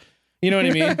yeah!" You know what I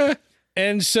mean?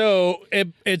 And so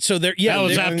so they're that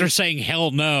was they're- after saying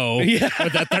hell no. Yeah.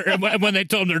 But when they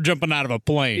told them they're jumping out of a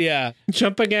plane. yeah.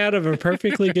 jumping out of a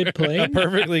perfectly good A plane.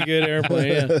 perfectly good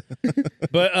airplane. Yeah.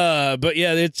 But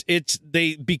yeah, it's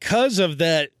they because of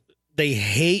that they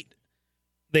hate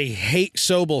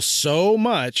Sobel so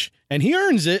much, and he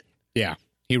earns it. Yeah,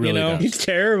 he really know, does. He's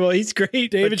terrible. He's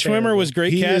great. David but Schwimmer terrible. was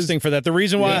great He casting for that. The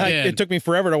reason why Yeah. it took me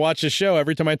forever to watch this show,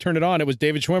 every time I turned it on, it was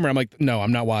David Schwimmer. I'm like, no,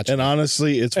 I'm not watching. And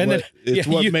honestly, it's And what then- it's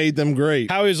yeah, what you- made them great.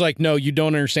 How he's like, no, you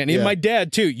don't understand. And Yeah. my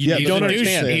dad too. You Yeah, don't he's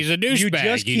a understand. douchebag. He's a douchebag. You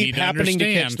just You keep need to happening to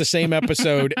catch understand. the same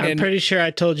episode, I'm and pretty sure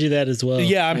I told you that as well.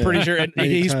 yeah, I'm pretty sure. And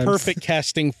Many he's times. perfect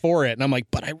casting for it. And I'm like,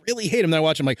 but I really hate him. Then I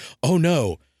watch him like, oh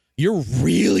no, you're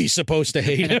really supposed to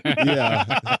hate him.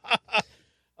 Yeah,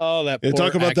 Oh, that and poor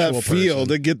talk about that actual feel person.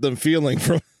 to get them feeling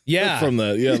from Yeah. from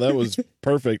that. Yeah, that was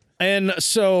perfect. And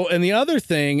so, and the other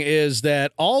thing is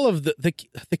that all of the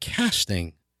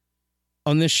casting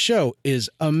on this show is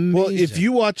amazing. Well, if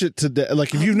you watch it today,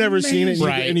 like if you've never seen it,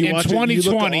 Right. and you In watch it, you look at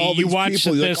 2020, all you these watch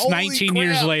people, you're this like, "Holy 19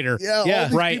 years crap." later. Yeah, all Yeah.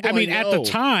 these Right. people I mean, at the know.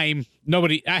 time,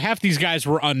 half these guys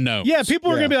were unknown. yeah,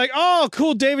 people were Yeah. gonna be like, "Oh,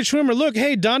 cool, David Schwimmer. Look,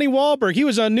 hey, Donnie Wahlberg. He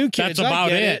was on New Kids. That's I about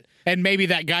get it. And maybe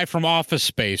that guy from Office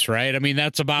Space, right? I mean,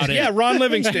 that's about it. Yeah, Ron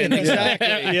Livingston. Exactly.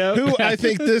 Yep. Who I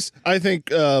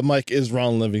think Mike is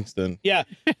Ron Livingston. Yeah.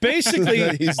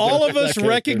 Basically, He's all of that us character.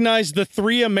 recognize the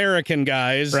three American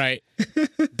guys, Right.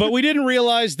 but we didn't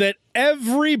realize that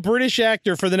every British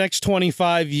actor for the next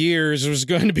 25 years was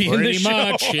going to be in Pretty the show.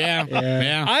 much. Yeah. Yeah.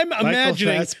 Yeah. I'm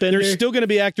imagining Fassbender. there's still going to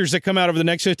be actors that come out over the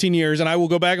next 15 years, and I will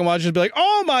go back and watch it and be like,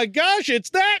 oh my gosh, it's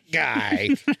that guy.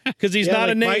 Because he's Yeah, not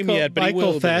like a name Michael, yet, but he Michael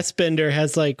will be. Fassbender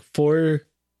has like 4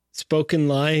 spoken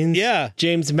lines. Yeah.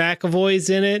 James McAvoy's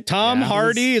in it. Tom Yeah.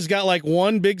 Hardy has got like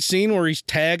one big scene where he's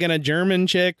tagging a German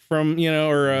chick from,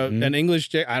 or an English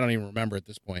chick. I don't even remember at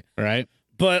this point. Right.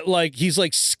 But like he's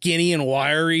like skinny and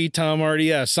wiry, Tom Hardy.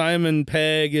 Yeah, Simon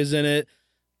Pegg is in it.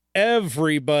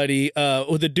 Everybody,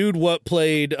 the dude what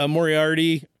played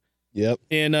Moriarty Yep.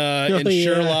 in yeah.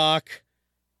 Sherlock.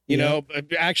 You know,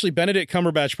 actually Benedict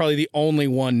Cumberbatch probably the only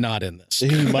one not in this. He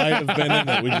might have been in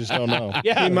it. We just don't know.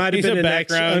 Yeah, He might have he's been a an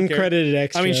extra, background character. uncredited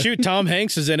extra. I mean, shoot, Tom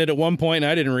Hanks is in it at one point,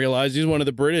 and I didn't realize he's one of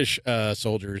the British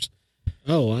soldiers.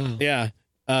 Oh, wow. Yeah,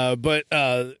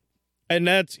 and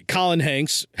that's Colin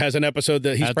Hanks has an episode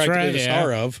that he's That's practically right, the yeah.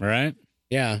 star of. Right.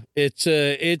 Yeah,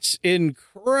 it's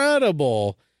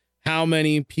incredible how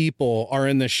many people are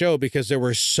in the show because there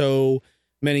were so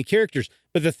many characters.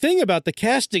 But the thing about the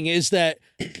casting is that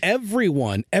every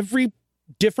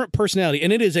different personality,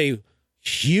 and it is a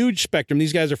huge spectrum.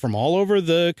 These guys are from all over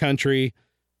the country,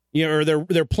 or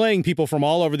they're playing people from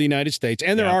all over the United States,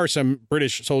 and there Yeah. are some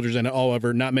British soldiers in it all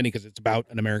over. Not many because it's about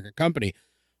an American company,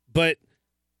 but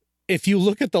if you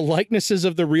look at the likenesses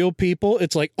of the real people,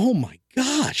 it's like, oh my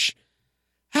gosh.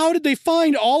 How did they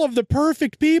find all of the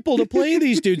perfect people to play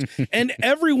these dudes? And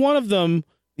every one of them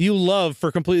you love for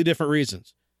completely different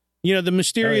reasons. The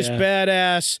mysterious Oh, yeah.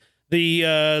 badass,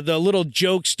 the little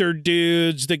jokester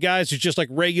dudes, the guys who's just like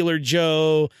regular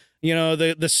Joe, you know,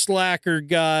 the slacker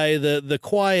guy, the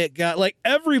quiet guy, like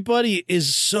everybody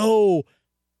is so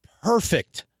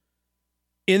perfect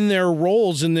in their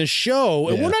roles in this show.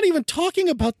 And Yeah. we're not even talking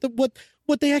about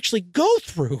what they actually go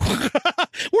through.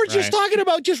 We're just talking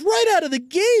about just right out of the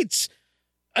gates.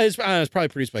 It's probably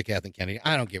produced by Kathleen Kennedy.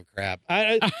 I don't give a crap.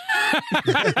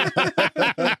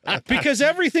 Because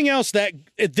everything else that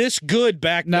this good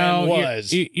back then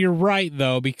was. You're right,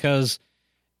 though, because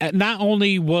not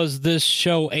only was this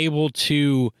show able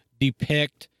to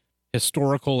depict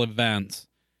historical events,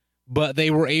 but they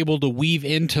were able to weave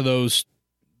into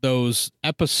those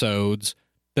episodes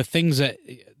the things that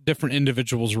different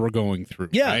individuals were going through.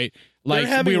 Yeah. Right? They're Like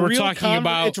having we were real talking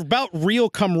about. it's about real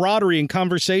camaraderie and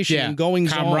conversation and going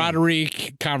camaraderie,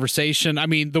 conversation. I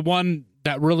mean, the one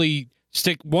that really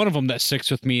one of them that sticks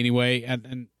with me anyway,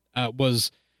 and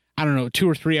was, I don't know, 2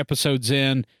 or 3 episodes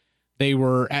in. They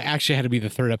were actually had to be the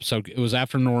 3rd episode. It was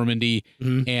after Normandy,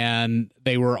 and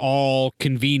they were all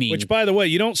convening. Which, by the way,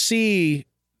 you don't see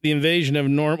the invasion of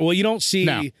Well, you don't see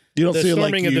No. You don't the see it like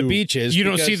storming of the beaches. you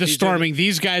don't see because the these storming.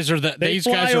 These guys are They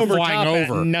fly guys are over flying top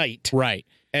over at night right.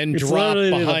 and It's drop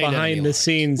literally the behind behind enemy the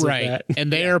scenes Right. of that.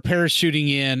 And they are parachuting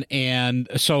in, and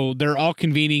so they're all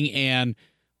convening, and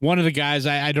one of the guys,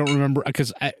 I don't remember,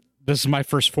 because this is my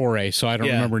first foray, so I don't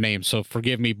remember names, so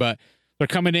forgive me, but they're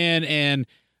coming in, and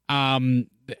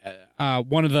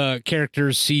one of the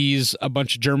characters sees a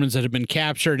bunch of Germans that have been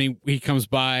captured, and he comes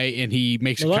by, and he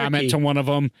makes a comment to one of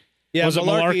them. Yeah, Was it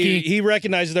Malarkey? He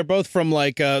recognizes they're both from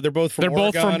They're both from or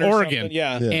Oregon. something.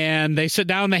 Yeah. And they sit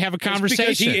down, and they have a It's conversation.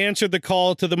 because he answered the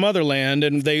call to the motherland,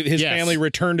 and his Yes. family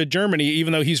returned to Germany,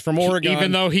 even though he's from Oregon.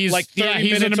 Even though he's like 30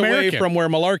 he's minutes an away American. from where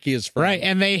Malarkey is from. Right,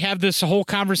 and they have this whole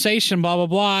conversation, blah blah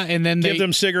blah, and then Give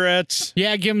them cigarettes.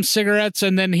 give him cigarettes,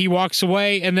 and then he walks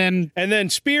away, and then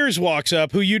Spears walks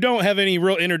up, who you don't have any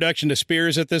real introduction to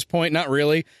Spears at this point, not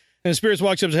really. And Spears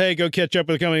walks up and says, hey, go catch up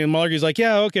with the company. And Malarkey's like,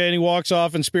 yeah, okay. And he walks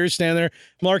off, and Spears standing there.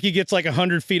 Malarkey gets like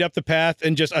 100 feet up the path,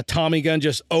 and just a Tommy gun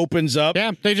just opens up. yeah,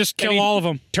 they just kill And he all of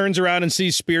them. Turns around and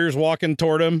sees Spears walking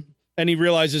toward him. And he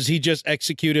realizes he just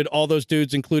executed all those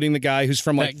dudes, including the guy who's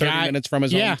from like That 30 guy- minutes from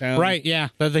his yeah, hometown. right, yeah,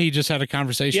 that he just had a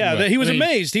conversation. Yeah, with. he was I mean,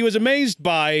 amazed. He was amazed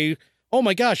by, oh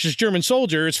my gosh, this German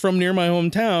soldier is from near my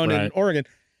hometown in Right. Oregon.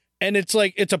 And it's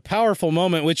like, it's a powerful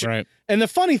moment, which, Right. and the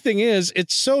funny thing is,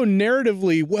 it's so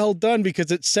narratively well done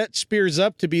because it sets Spears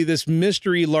up to be this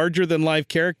mystery, larger than life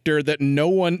character that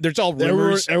there's all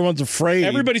rumors. Everyone's afraid.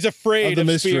 Everybody's afraid of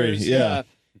the mystery, Spears. yeah.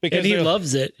 Because And he they're-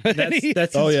 loves it.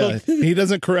 That's Oh his yeah, whole- he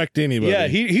doesn't correct anybody. Yeah,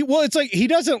 he well, it's like he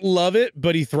doesn't love it,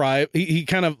 but he thrives. He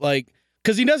kind of like,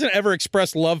 because he doesn't ever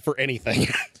express love for anything.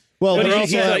 Well, But they're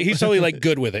he's, also he's totally like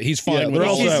good with it. He's fine Yeah, with they're it.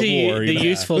 also He's at the, war, the you know.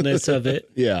 usefulness of it.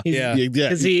 yeah, Yeah.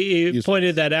 Because he useful.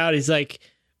 pointed that out. He's like,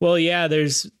 well, yeah,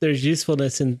 there's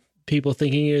usefulness in people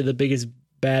thinking you're the biggest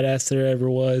badass there ever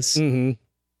was. Mm-hmm.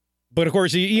 But of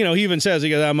course, he even says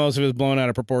most of it is blown out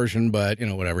of proportion, but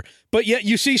whatever. But yet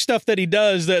you see stuff that he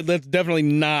does that's definitely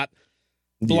not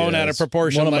blown out of Yes.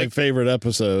 proportion. One of my like, favorite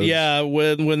episodes. yeah,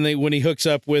 when he hooks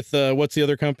up with what's the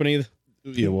other company?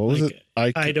 Yeah, what was Like,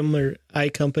 it? Item or I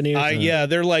company or something. Yeah,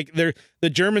 the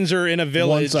Germans are in a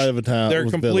village. One side of a town. They're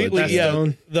was completely village.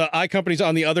 Stone. the I company's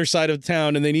on the other side of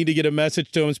town, and they need to get a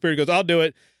message to him. Spirit goes, "I'll do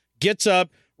it." Gets up,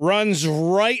 runs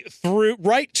right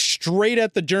straight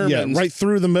at the Germans. Yeah, right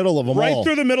through the middle of them right all.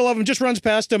 through the middle of them, just runs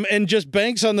past them, and just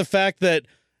banks on the fact that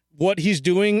what he's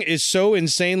doing is so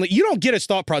insanely. You don't get his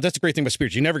thought process. That's the great thing about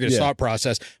Spirit. You never get his Yeah. thought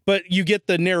process, but you get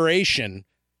the narration,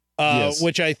 Yes.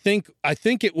 which I think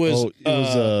it was. it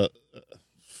was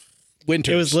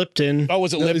Winters. It was Lipton. Oh,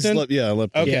 was it no, it's Lipton? Yeah,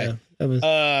 Lipton. Okay. Yeah, that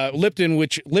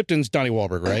was, Lipton's Donnie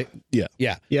Wahlberg, right? Yeah.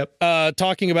 Yeah. yep.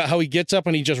 Talking about how he gets up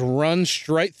and he just runs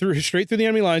straight through the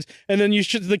enemy lines, and then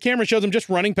the camera shows him just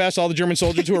running past all the German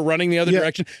soldiers who are running the other Yeah.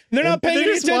 direction. And they're not paying they're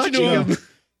any just attention to watching him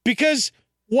because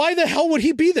why the hell would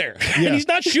he be there? Yeah. And he's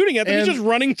not shooting at them; he's And- just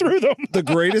running through them. The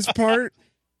greatest part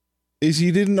is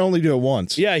he didn't only do it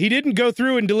once. Yeah, he didn't go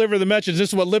through and deliver the message. This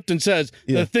is what Lipton says.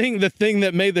 Yeah. The thing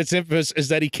that made this infamous is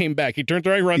that he came back. He turned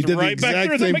around, he runs He did right the back exact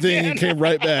through same them thing again. and came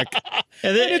right back.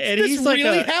 And, then, And and this he's like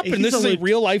really a, happened. he's This is a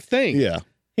real life thing. Yeah.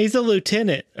 He's a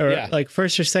lieutenant or Yeah. like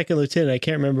first or second lieutenant. I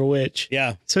can't remember which.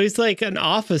 Yeah. So he's like an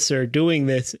officer doing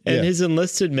this, and Yeah. his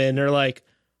enlisted men are like,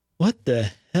 "What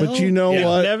the hell?" But you know Yeah.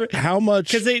 what? Never- How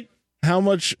much Because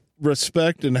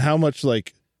respect and how much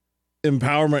like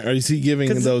empowerment is he giving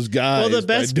 'Cause- those guys? well, the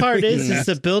by best part doing is that?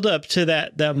 the build up to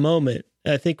that moment.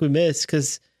 I think we missed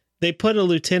because they put a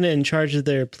lieutenant in charge of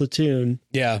their platoon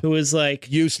Yeah. who was like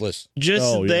Useless. just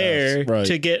Oh, yes, there right.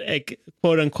 to get a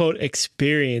quote unquote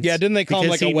experience. Yeah, didn't they call him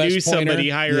because like a he West knew Pointer? somebody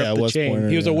higher Yeah, up the West chain. Pointer.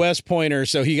 He was a Yeah. West Pointer,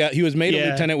 so he was made a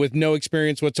Yeah. lieutenant with no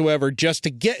experience whatsoever just to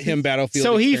get him battlefield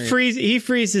So experience. he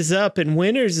freezes up, and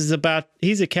Winters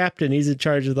he's a captain. He's in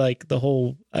charge of like the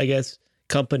whole, I guess,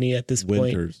 company at this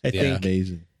Winters. point. I Yeah. think.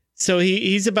 Amazing. So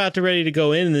he's about to ready to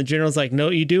go in, and the general's like, "No,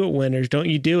 you do it, Winters. Don't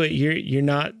you do it? You're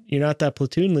not that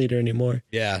platoon leader anymore."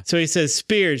 Yeah. So he says,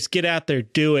 "Spears, get out there,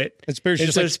 do it." And Spears And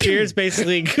just so like Spears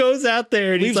basically goes out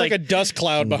there, and leaves he's like, like, a dust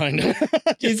cloud behind him.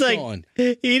 he's Just like, going.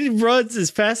 he runs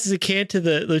as fast as he can to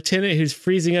the lieutenant who's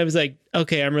freezing up. He's like,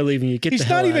 "Okay, I'm relieving you. Get He's the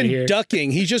hell not out of even here." ducking.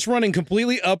 He's just running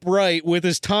completely upright with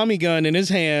his Tommy gun in his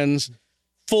hands,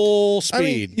 full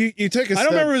speed. I mean, you take a I step,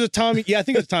 don't remember if it was a Tommy. Yeah, I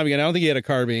think it was a Tommy gun. I don't think he had a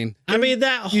carbine. I mean,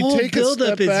 that You whole take a buildup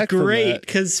step is back from great that.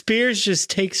 because Spears just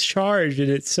takes charge, and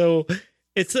it's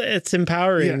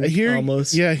empowering. Yeah, here,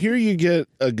 almost. yeah, here you get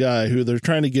a guy who they're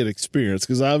trying to get experience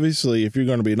because obviously, if you're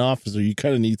going to be an officer, you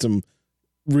kind of need some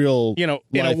real, You know,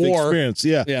 in a life war. experience.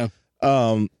 Yeah. Yeah.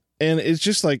 And it's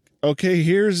just like, okay,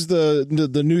 here's the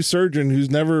new surgeon who's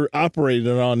never operated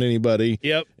on anybody,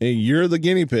 Yep. and you're the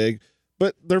guinea pig.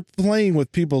 But they're playing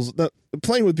with people's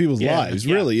Yeah, lives,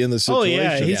 yeah. really, in this Oh situation.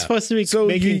 yeah, he's Yeah. supposed to be So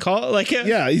making you- call like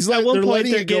Yeah, he's like at one they're point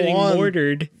letting they're it go getting on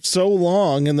mortared. so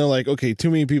long, and they're like, okay, too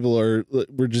many people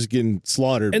we're just getting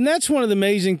slaughtered. And that's one of the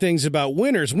amazing things about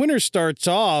Winters. Winters starts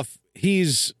off,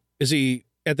 is he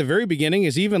at the very beginning,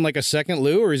 is he even like a second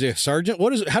Lou or is he a sergeant?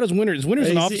 How does Winters, is Winters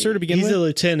an officer to begin he's with? a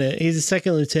lieutenant. He's a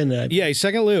second lieutenant. Yeah, he's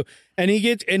second Lou. And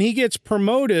he gets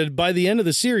promoted by the end of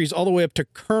the series all the way up to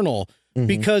colonel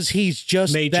because he's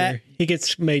just Major. that. He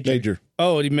gets major. Major.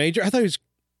 Oh, he major? I thought he was.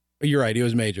 You're right. He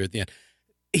was major at the end.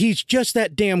 He's just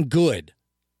that damn good,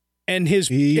 and his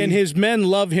men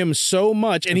love him so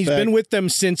much, and In he's fact, been with them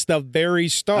since the very I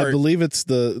start. believe it's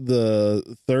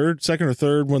the second or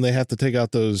third when they have to take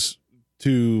out those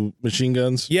 2 machine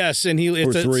guns. Yes, and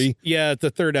it's 3. Yeah, it's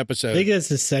the third I episode. think that's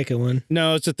the second one.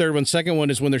 No, it's the third one. Second one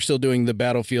is when they're still doing the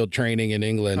battlefield training in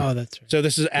England. Oh, that's right. So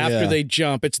this is after Yeah. they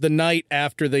jump. It's the night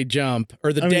after they jump,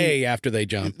 or the I mean, day after they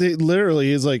jump. They literally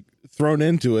is like thrown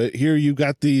into it. Here you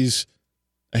got a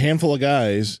handful of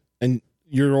guys, and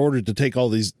you're ordered to take all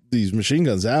these machine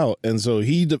guns out. And so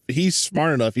he's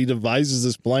smart enough. He devises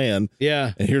this plan,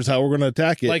 Yeah. and here's how we're going to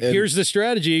attack it. Like, and, here's the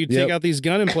strategy. You take Yep. out these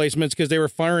gun emplacements because they were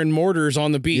firing mortars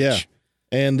on the beach. Yeah.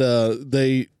 and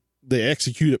they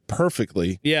execute it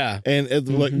perfectly, Yeah. and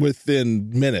like within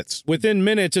minutes. Within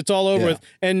minutes, it's all over Yeah. with.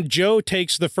 And Joe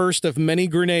takes the first of many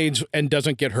grenades and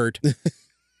doesn't get hurt.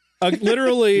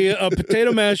 Literally, a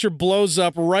potato masher blows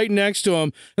up right next to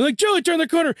him, and like, Joey, turn the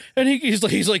corner, and he's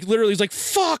like,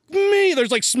 fuck me.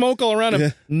 There's like smoke all around him.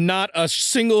 Yeah. Not a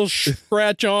single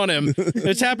scratch on him.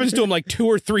 This happens to him like 2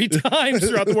 or 3 times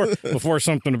throughout the war before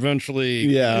something eventually.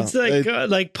 Yeah, It's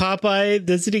like Popeye.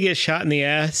 Doesn't he get shot in the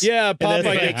ass? Yeah, And that's Popeye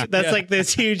like, gets- that's yeah. like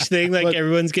this huge thing. Like But-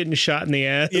 everyone's getting shot in the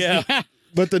ass. Yeah.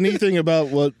 But the neat thing about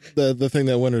what the thing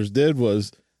that Winters did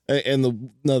was, and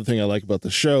another thing I like about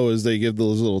the show is they give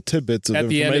those little tidbits of At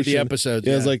the information. end of the episode.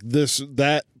 Yeah, it's like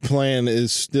that plan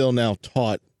is still now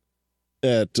taught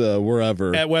at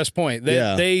wherever. At West Point.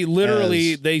 Yeah. They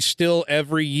literally, As- they still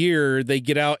every year they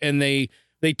get out and they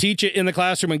teach it in the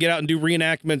classroom and get out and do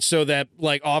reenactments so that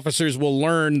like officers will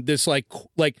learn this like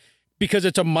because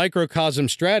it's a microcosm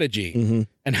strategy. Mhm.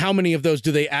 And how many of those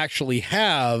do they actually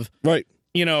have? Right.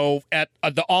 You know, at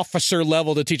the officer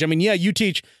level to teach. I mean, yeah, you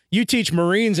teach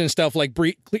Marines and stuff like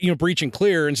breach and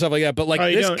clear and stuff like that. But like Oh,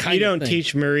 this you kind don't of thing.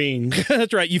 teach Marines.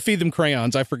 That's right. You feed them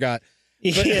crayons. I forgot.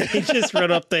 Yeah, he just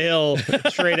run up the hill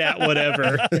straight at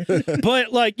whatever.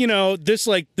 But like,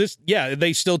 this, yeah,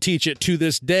 they still teach it to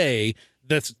this day.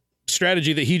 That's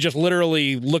strategy that he just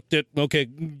literally looked at. Okay,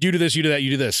 you do this, you do that,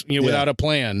 you do this, without a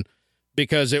plan,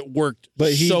 because it worked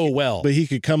so well. But he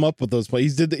could come up with those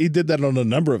plans. He did that on a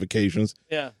number of occasions.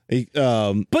 Yeah.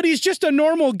 But he's just a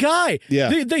normal guy. Yeah.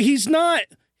 He's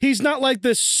not like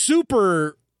this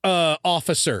super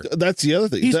officer. that's the other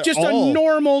thing. He's They're just all- a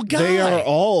normal guy. They are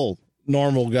all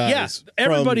normal guys. Yeah,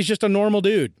 everybody's just a normal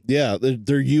dude.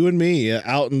 They're you and me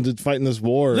out and fighting this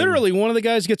war. Literally, one of the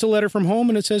guys gets a letter from home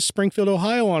and it says Springfield,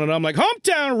 Ohio on it. I'm like,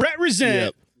 hometown represent.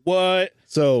 Yep. What?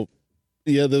 So,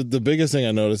 yeah, the biggest thing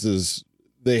I noticed is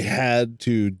they had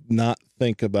to not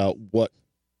think about what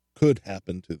could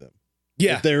happen to them.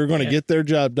 Yeah. If they were going to get their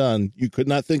job done, you could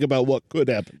not think about what could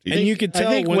happen to you. And you could tell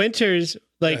I think when- Winters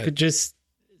ahead. just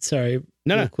sorry,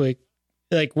 No, real no. quick.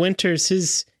 Like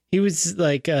Winters, he was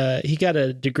like he got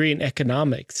a degree in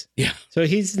economics. Yeah. So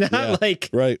he's not Yeah. like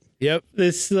Right. Yep.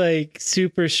 this like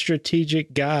super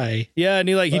strategic guy. Yeah, and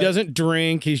he But doesn't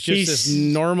drink. He's just this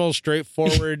he's- normal,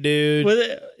 straightforward dude.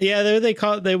 Yeah, they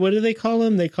call what do they call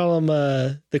him? They call him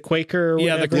the Quaker or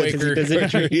Yeah, the whatever, 'cause he Quaker. doesn't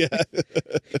drink. Yeah.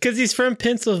 Because he's from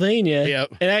Pennsylvania.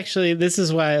 Yep. And actually, this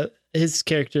is why his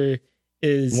character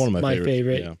is One of my favorite.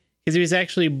 favorites, yeah. Because he was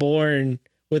actually born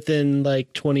within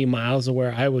like 20 miles of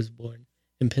where I was born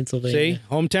in Pennsylvania. See,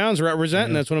 hometowns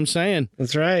representing. That's what I'm saying.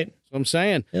 That's right. That's what I'm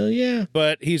saying. Hell yeah.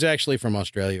 But he's actually from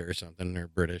Australia or something, or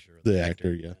British. Or The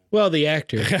actor, yeah. Well, the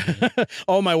actor.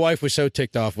 Oh, my wife was so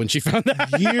ticked off when she found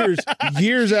that.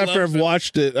 Years after loves I've it.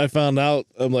 watched it, I found out.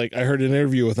 I'm like, I heard an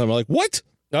interview with him. I'm like, what?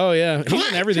 Oh yeah, he's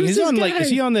on everything. Who's He's this on like, guy? is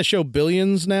he on the show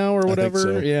Billions now or think whatever?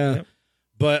 so. Yeah. Yep.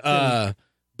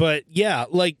 But yeah,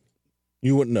 like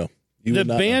You wouldn't know. You the would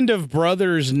not know. Band of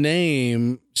Brothers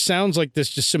name sounds like this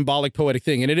just symbolic poetic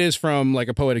thing, and it is from like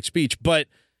a poetic speech, but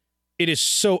it is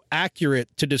so accurate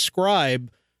to describe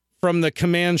from the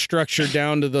command structure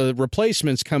down to the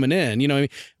replacements coming in. You know what I mean?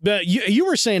 But you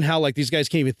were saying how like these guys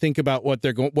can't even think about what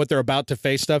they're about to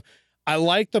face stuff. I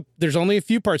like there's only a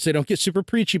few parts. They don't get super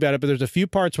preachy about it, but there's a few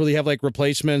parts where they have like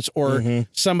replacements or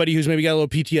somebody who's maybe got a little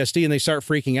PTSD and they start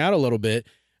freaking out a little bit.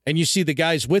 And you see the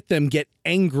guys with them get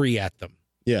angry at them.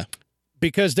 Yeah.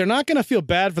 Because they're not going to feel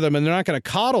bad for them and they're not going to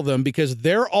coddle them because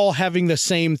they're all having the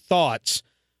same thoughts,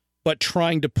 but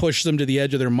trying to push them to the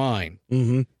edge of their mind.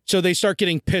 Mm-hmm. So they start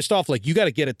getting pissed off. Like, you got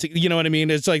to get it. You know what I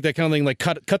mean? It's like that kind of thing, like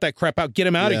cut that crap out, get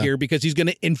him out of Yeah. here because he's going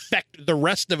to infect the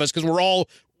rest of us because we're all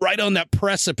right on that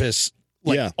precipice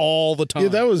like Yeah. all the time. Yeah,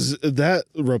 that was that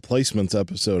Replacements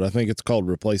episode. I think it's called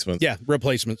Replacements. Yeah,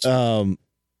 replacements.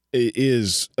 It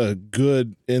is a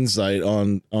good insight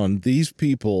on these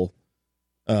people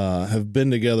have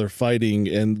been together fighting,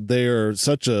 and they're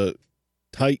such a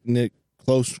tight knit,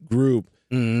 close group.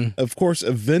 Mhm. Of course,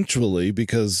 eventually,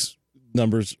 because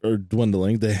numbers are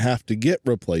dwindling, they have to get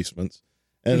replacements.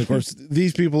 And of course,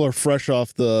 these people are fresh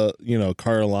off the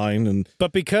car line, and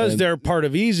But because and- they're part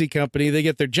of Easy Company, they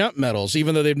get their jump medals,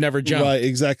 even though they've never jumped. right,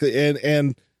 exactly,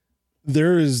 and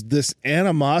there is this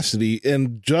animosity,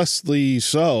 and justly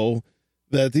so,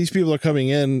 that these people are coming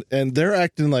in and they're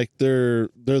acting like they're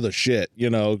the shit,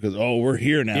 because we're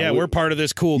here now. Yeah, we're part of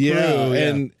this cool crew.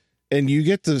 yeah, and you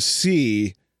get to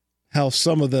see how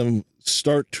some of them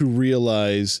start to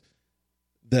realize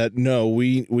that no,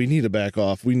 we need to back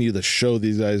off. We need to show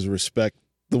these guys respect,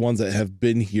 the ones that have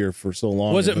been here for so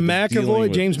long. Was it and have been dealing McAvoy?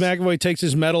 with James this. McAvoy takes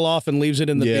his medal off and leaves it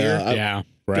in the beer. Yeah.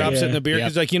 Drops it in the beer. Yep.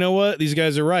 He's like, you know what? These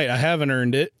guys are right. I haven't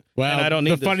earned it. Well, and I don't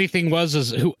need the this. funny thing was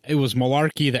it was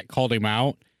Malarkey that called him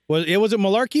out. Was it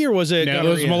Malarkey or was it? No, it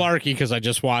was Gonorrhea? Malarkey because I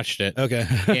just watched it. Okay.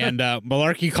 And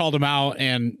Malarkey called him out,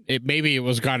 and maybe it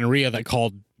was Gonorrhea that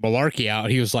called Malarkey out.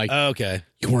 He was like, Okay.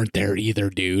 "You weren't there either,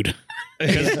 dude,"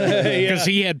 Yeah. because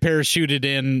he had parachuted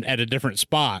in at a different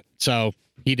spot, so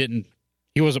he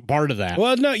wasn't part of that.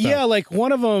 Well, no, yeah, like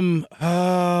one of them.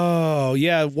 Oh,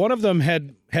 yeah, one of them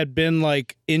had been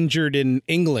like injured in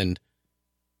England.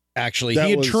 Actually, That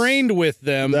he had was- trained with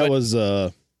them. That but was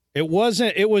it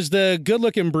wasn't. It was the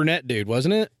good-looking brunette dude,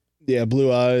 wasn't it?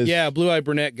 blue eyes. Yeah, blue-eyed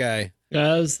brunette guy.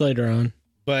 That was later on.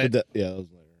 But That was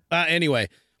later. anyway.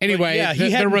 Anyway, But yeah, he there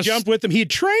hadn't was jumped with them. He had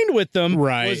trained with them.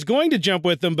 Right. Was going to jump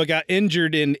with them, but got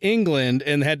injured in England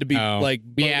and had to be like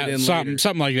boated in later.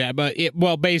 something like that.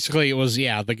 But basically, it was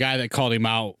the guy that called him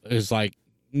out is like,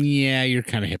 yeah, you're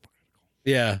kind of hypocritical.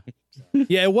 Yeah.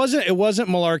 Yeah, it wasn't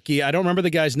Malarkey. I don't remember the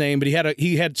guy's name, but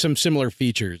he had some similar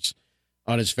features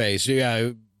on his face.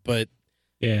 Yeah, but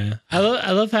Yeah. I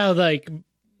love how like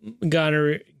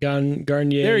Garnier.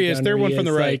 There he is. Third one from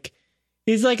the right. Like,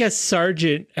 he's like a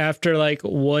sergeant after like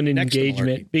one Next to Malarkey.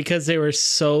 engagement because they were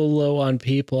so low on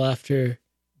people after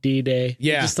D-Day. They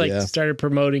Yeah. just like Yeah. started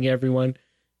promoting everyone.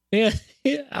 Yeah,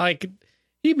 like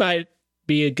he might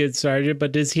be a good sergeant,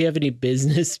 but does he have any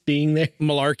business being there?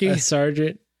 Malarkey. A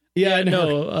sergeant? Yeah, I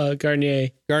know. no, Garnier.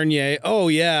 Garnier. Oh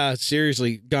yeah,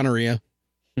 seriously, gonorrhea.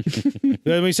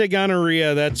 When we say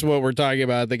gonorrhea, that's what we're talking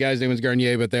about. The guy's name was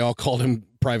Garnier, but they all called him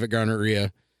Private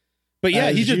Gonorrhea. But yeah,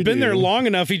 As he's just you been there do. long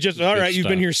enough. He just all right. You've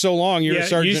been stuff. here so long. You're a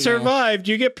sergeant. you now. survived.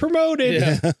 You get promoted.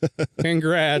 Yeah.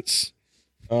 Congrats.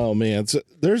 Oh man, so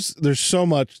there's so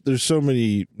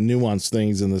many nuanced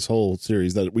things in this whole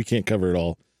series that we can't cover it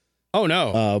all. Oh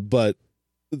no. But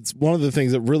it's one of the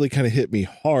things that really kind of hit me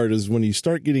hard is when you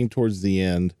start getting towards the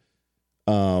end,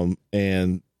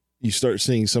 and you start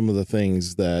seeing some of the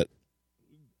things that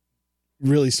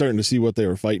really starting to see what they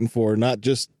were fighting for, not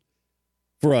just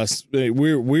for us.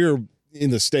 We're in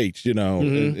the States,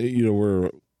 Mhm. and, we're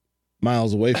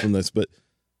miles away from this, but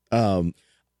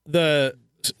the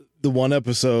the one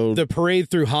episode. the parade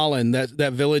through Holland,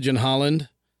 that village in Holland.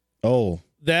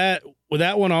 That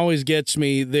one always gets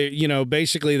me.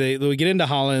 Basically they get into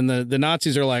Holland. The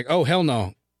Nazis are like, oh hell no,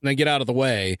 and they get out of the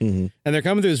way, and they're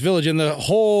coming through this village, and the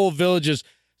whole village is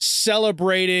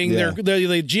celebrating. Yeah.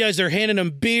 They're GIs. They're handing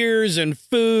them beers and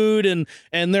food,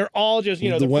 and they're all just the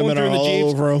they're women going are through the all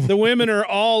Jeeps. over them. The women are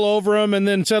all over him, and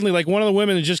then suddenly, like one of the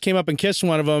women that just came up and kissed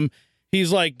one of them.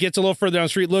 He's like gets a little further down the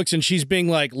street, looks, and she's being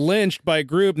like lynched by a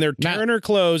group, and they're tearing her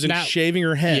clothes and shaving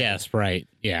her head. Yes, right.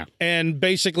 Yeah. And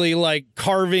basically like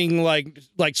carving like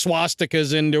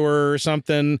swastikas into her or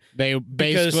something. They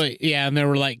basically, and they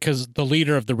were like, because the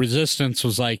leader of the resistance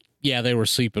was like, yeah, they were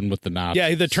sleeping with the Nazis.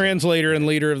 Yeah, the translator and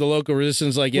leader of the local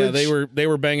resistance, like, yeah, they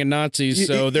were banging Nazis,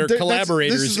 so they're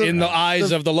collaborators in the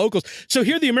eyes of the locals. So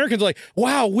here the Americans are like,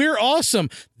 wow, we're awesome.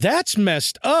 That's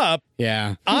messed up.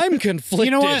 Yeah. I'm conflicted.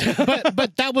 You know what?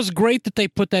 But that was great that they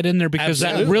put that in there because that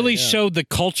Absolutely, really yeah. showed the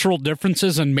cultural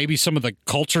differences and maybe some of the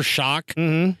culture shock,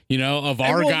 of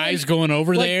our guys going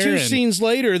over like there. Two scenes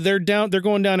later, they're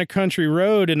going down a country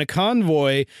road in a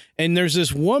convoy, and there's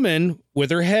this woman with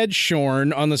her head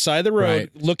shorn on the side of the road, Right.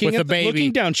 looking With at the baby.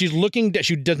 looking down. She's looking.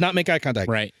 She does not make eye contact.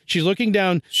 Right. She's looking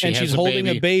down, and has she's holding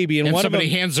a baby, and one of somebody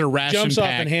them hands her ration jumps off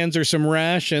pack. and hands her some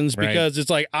rations Right. because it's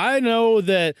like, I know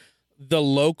that the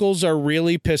locals are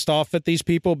really pissed off at these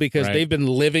people because Right. they've been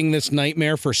living this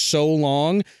nightmare for so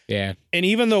long. Yeah. And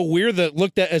even though we're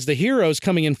looked at as the heroes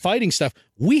coming in fighting stuff,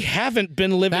 we haven't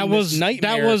been living this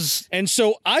nightmare. And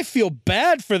so I feel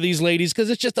bad for these ladies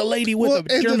because it's just a lady with a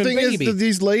and German the thing baby. is that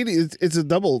these ladies, it's a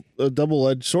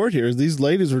double-edged sword here. These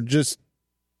ladies were just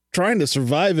trying to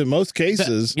survive in most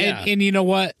cases. And you know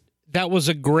what? That was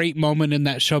a great moment in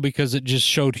that show because it just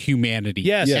showed humanity.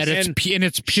 Yes. At its, in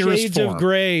its purest Shades form. of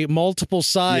gray, multiple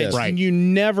sides. Yes. Right. And you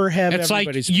never have It's like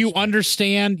everybody's you perspective.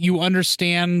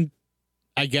 understand,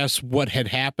 I guess, what had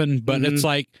happened, but it's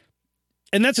like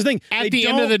And that's the thing. At They the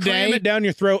don't end of the cram day- it down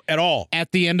your throat at all.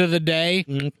 at the end of the day,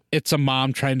 it's a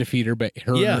mom trying to feed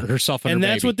herself and her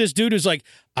that's baby. what this dude is like.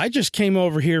 I just came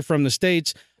over here from the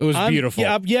States. It was beautiful.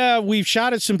 Yeah, we've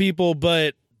shot at some people,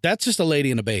 but that's just a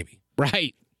lady and a baby.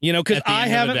 Right. Because At the I end of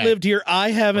the haven't day. lived here. I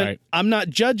haven't. Right. I'm not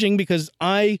judging because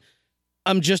I'm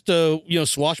just a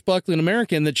swashbuckling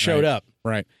American that showed up.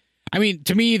 Right. I mean,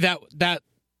 to me, that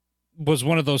was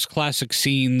one of those classic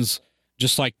scenes,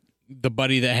 just like the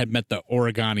buddy that had met the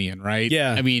Oregonian, right?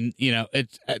 Yeah. I mean,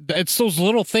 it's those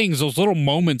little things, those little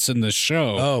moments in the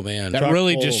show Oh man, that Chock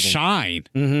really full just of 'em. shine,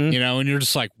 Mhm. and you're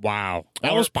just like, wow,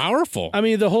 that was powerful. I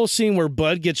mean, the whole scene where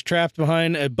Bud gets trapped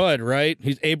behind Bud, right?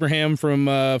 He's Abraham from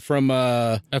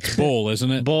That's Bull,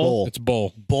 isn't it? Bull. It's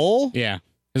Bull. Bull. Yeah.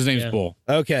 His name's Bull.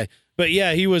 Okay, but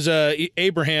yeah, he was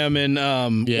Abraham in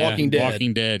Yeah. Walking Dead.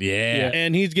 Walking Dead. Yeah.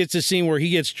 And he gets a scene where he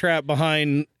gets trapped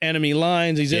behind enemy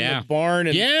lines. He's in Yeah. the barn,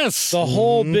 and Yes. the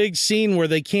whole big scene where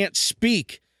they can't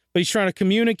speak, but he's trying to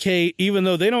communicate, even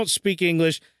though they don't speak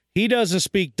English. He doesn't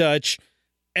speak Dutch,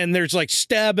 and there's like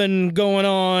stabbing going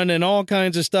on and all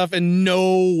kinds of stuff, and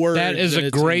no words. That is and a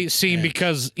it's great scene intense.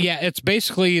 because it's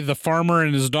basically the farmer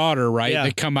and his daughter, right? Yeah.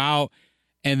 They come out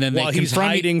and then while they he's confront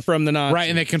hiding from the Nazis, right,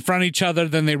 and they confront each other.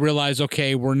 Then they realize,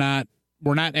 okay, we're not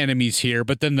enemies here.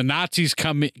 But then the Nazis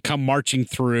come marching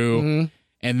through, Mm-hmm.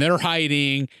 and they're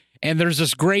hiding. And there's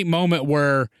this great moment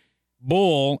where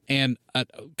Bull and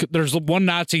there's one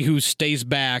Nazi who stays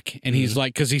back, and he's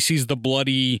like, because he sees the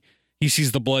bloody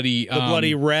the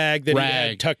bloody rag that he had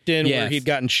rag. tucked in where Yes. he'd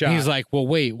gotten shot. He's like, well,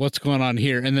 wait, what's going on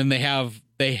here? And then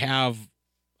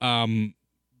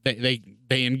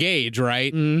they engage,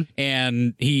 right? Mhm.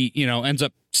 And he, ends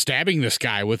up stabbing this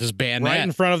guy with his bayonet. right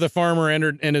in front of the farmer and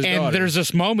his And daughter. there's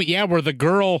this moment, where the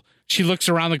girl, she looks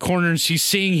around the corner and she's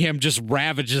seeing him just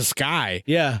ravage this guy.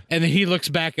 yeah. And then he looks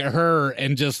back at her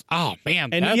and just, oh man.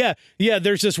 And that-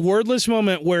 there's this wordless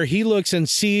moment where he looks and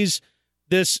sees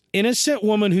this innocent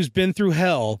woman who's been through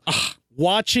hell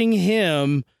watching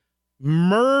him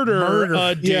murder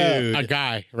a dude. Yeah. a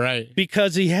guy, right?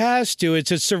 Because he has to.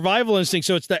 It's his survival instinct.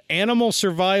 So it's the animal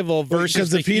survival versus Because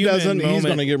the if he human doesn't, he's moment.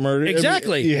 going to get murdered.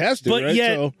 Exactly. He has to, but right?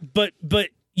 yet, So- but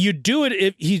you do it.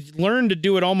 If he's learned to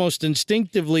do it almost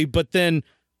instinctively, but then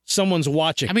someone's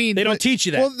watching. I mean, they don't but- teach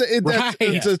you that. Well, Right.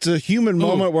 it's a human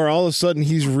moment where all of a sudden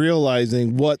he's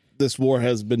realizing what this war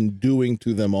has been doing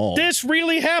to them all. this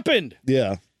really happened.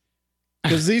 Yeah.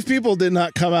 Because these people did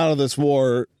not come out of this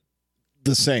war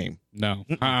the same. No.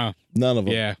 None of them.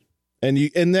 Yeah.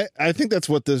 And I think that's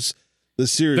what the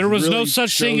series There was no really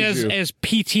such thing shows you. as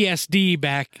PTSD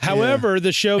back. However,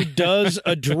 the show does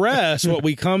address what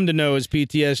we come to know as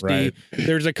PTSD. Right.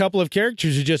 There's a couple of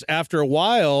characters who just after a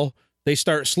while they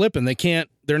start slipping.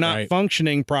 They're not Right.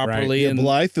 functioning properly. Yeah, And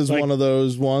Blythe is like- one of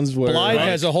those ones where Blythe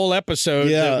has a whole episode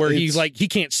Yeah, where he's it's- like, he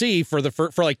can't see for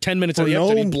like 10 minutes for of the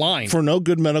episode. He's no blind. for no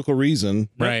good medical reason.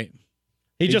 Right.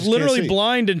 He He just just can't literally see.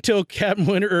 blind until Captain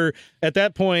Winter, or at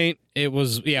that point, It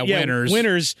was Winners.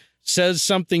 Winters says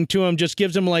something to him, just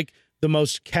gives him like the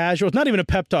most casual, not even a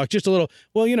pep talk, just a little,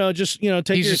 well, take He's just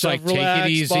yourself, like, take it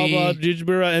relax, blah, easy.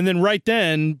 blah, and then right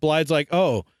then, Blythe's like,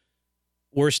 oh,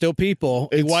 we're still people.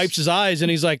 He It's- wipes his eyes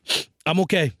and he's like, I'm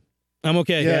okay. I'm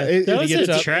okay. Yeah, That And was he gets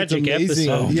a up. tragic it's amazing.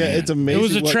 episode. Yeah, man. it's amazing. It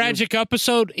was a what you're- tragic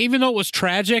episode, even though it was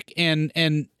tragic and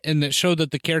that showed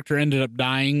that the character ended up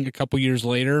dying a couple years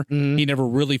later. Mhm. He never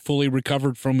really fully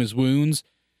recovered from his wounds.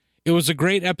 It was a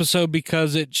great episode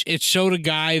because it showed a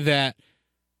guy that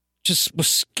just was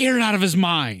scared out of his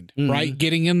mind, Mhm. right?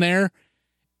 Getting in there.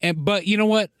 But you know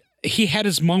what? He had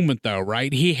his moment though,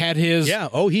 right? He had his Yeah.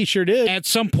 Oh, he sure did. at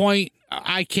some point,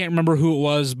 I can't remember who it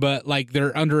was, but like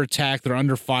they're under attack, they're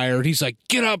under fire. And he's like,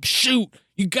 "Get up, shoot!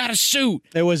 You gotta shoot!"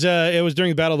 It was during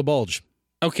the Battle of the Bulge.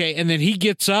 Okay, and then he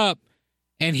gets up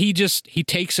and he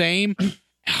takes aim.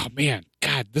 Oh man,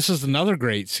 God, this is another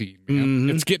great scene, man.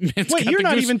 Mhm. It's getting. It's Wait, got you're the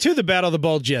not goose- even to the Battle of the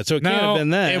Bulge yet, so it can't have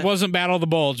been that. It wasn't Battle of the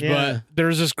Bulge, Yeah. but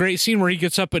there's this great scene where he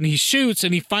gets up and he shoots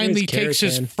and he finally takes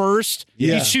his Keratin. first.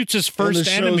 Yeah. He shoots his and first it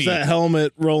shows enemy. that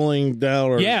helmet rolling down.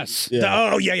 Or, Yes.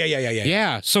 Yeah. Oh, yeah.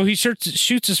 Yeah, so he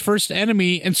shoots his first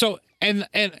enemy, and so and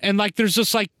like there's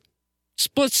this like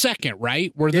split second,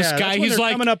 right, where this Yeah, guy that's when he's they're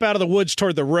like coming up out of the woods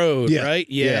toward the road, Yeah. right?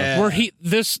 Yeah.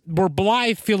 where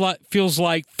Blythe feels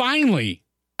like finally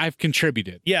I've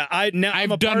contributed. Yeah, I'm I've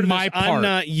a done part of my this. part. I'm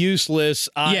not useless.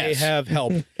 I Yes. have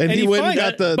help. And he went and finds-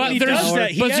 got the. but he there's- does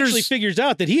that. He but actually there's- figures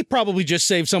out that he probably just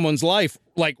saved someone's life,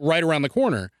 like right around the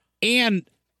corner. And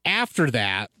after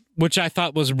that, which I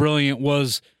thought was brilliant,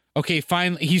 was okay.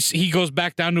 Finally, he goes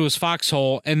back down to his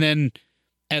foxhole, and then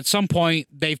at some point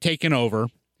they've taken over,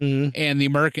 Mm-hmm. and the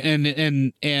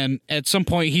American and at some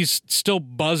point he's still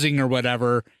buzzing or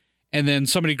whatever, and then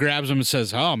somebody grabs him and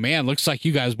says, "Oh man, looks like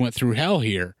you guys went through hell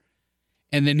here."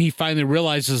 And then he finally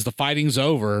realizes the fighting's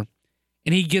over,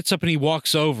 and he gets up and he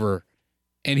walks over,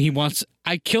 and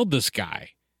I killed this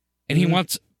guy, and he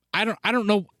wants. I don't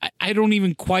know. I don't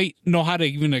even quite know how to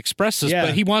even express this, Yeah.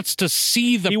 but he wants to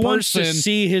see the He wants person, to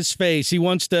see his face. He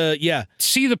wants to,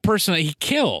 see the person that he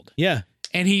killed, yeah.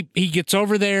 and he gets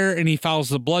over there and he follows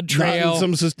the blood not trail. in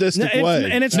some sadistic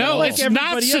way. And it's no, not like it's not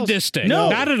everybody else. sadistic. No,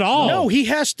 not at all. No, he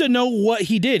has to know what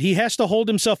he did. He has to hold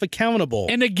himself accountable.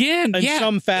 And again, In yeah,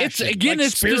 some fashion, It's again, like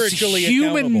it's this spiritually human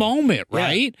accountable. moment, Yeah.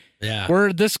 right? Yeah.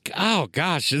 Where this, oh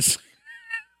gosh, it's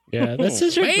Yeah, that's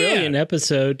such a Man. brilliant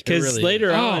episode because really later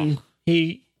is. on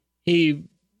he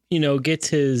gets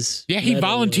his yeah. He medal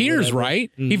or volunteers, whatever.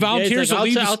 right? He Yeah, he's volunteers like, to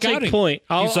lead the I'll scouting. take point.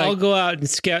 I'll He's like- I'll go out and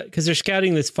scout because they're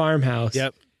scouting this farmhouse.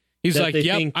 Yep. He's that like, they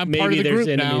 "Yep, think I'm maybe part of the there's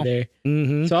group enemy now." there.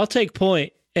 Mm-hmm. So I'll take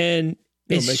point, and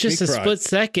it's make just me a cry. split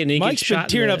second. And he Mike's gets been shot in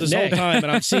tearing the up this whole neck. time,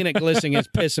 and I'm seeing it glistening. It's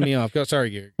pissing me off. Go, sorry,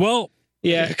 Gary. Well,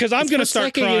 Yeah, Because I'm a going to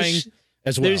split start second crying is-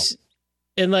 as well. There's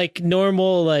in like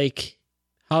normal like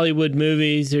Hollywood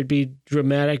movies, there'd be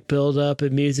dramatic build up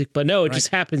and music, but no, it just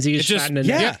happens. He it's gets just shot in the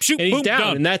yeah, neck, yep, shoot, and he's boom, down,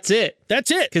 done. and that's it. That's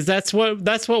it. Because that's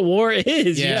what war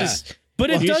is. Yeah. You just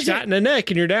But it you doesn't. shot in the neck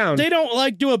and you're down. They don't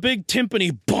like do a big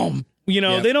timpani boom.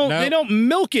 Yeah. They don't. No. They don't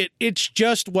milk it. It's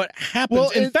just what happens. Well,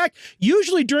 In fact,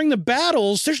 usually during the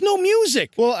battles, there's no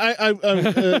music. Well,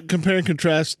 I'm compare and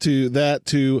contrast to that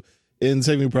to in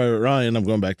Saving Private Ryan. I'm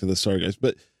going back to this, sorry guys,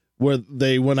 but where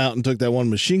they went out and took that one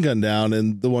machine gun down,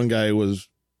 and the one guy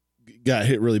got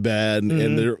hit really bad,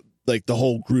 and they're like the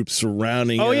whole group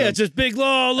surrounding. Oh him. yeah, it's this big.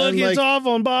 Oh look, And, it's like,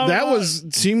 awful and blah. that blah.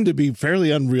 seemed to be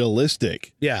fairly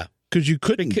unrealistic yeah. because you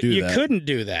couldn't do You that. couldn't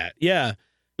do that. Yeah.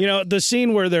 The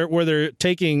scene where they're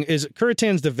taking is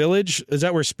Kuratan's the village. Is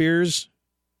that where Spears?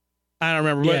 I don't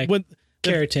remember. Yeah. When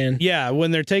Keratin. yeah, when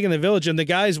they're taking the village and the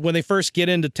guys when they first get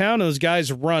into town, those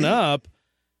guys run up,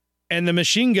 and the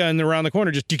machine gun around the corner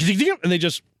just and they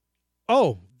just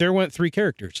there went 3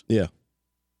 characters. Yeah.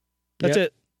 That's Yep.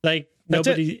 it. Like That's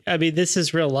nobody. I mean, this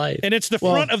is real life. And it's the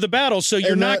Well, front of the battle, so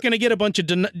you're and not that- going to get a bunch of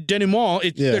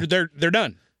denouement. Yeah. They're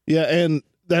done. Yeah, and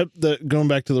that going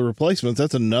back to the replacements,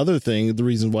 that's another thing. The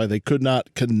reason why they could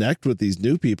not connect with these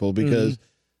new people because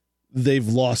they've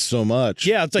lost so much.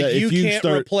 Yeah, it's like that you if can't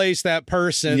start- replace that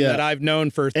person Yeah. that I've known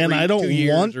for 2 and I don't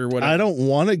years want or whatever. I don't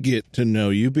want to get to know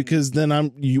you because then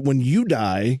when you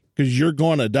die because you're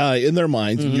going to die in their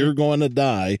minds you're going to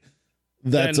die.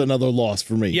 That's Then- another loss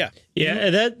for me. Yeah. Yeah,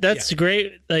 and that's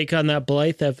great. Like on that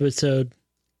Blythe episode,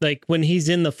 like when he's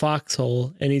in the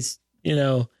foxhole and he's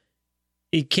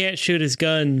he can't shoot his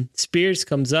gun. Spears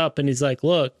comes up and he's like,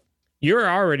 "Look, you're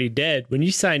already dead. When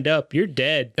you signed up, you're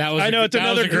dead. That was I know, it's that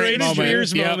was another a great great moment.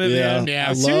 Spears Yep. moment, Yeah. man. Yeah.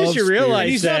 I As soon as you love realize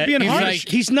He's that, not being He's harsh. like-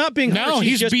 He's not being harsh. No,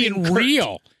 he's just being curt.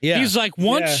 real. Yeah. He's like,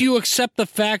 once Yeah. you accept the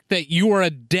fact that you are a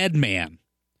dead man,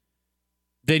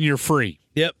 then you're free.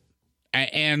 Yep.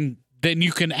 And then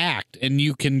you can act and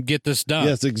you can get this done.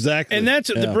 Yes, exactly. And that's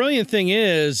the Yeah. brilliant thing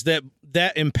is that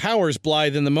empowers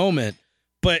Blythe in the moment.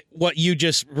 But what you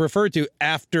just referred to,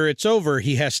 after it's over,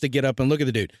 he has to get up and look at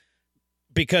the dude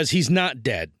because he's not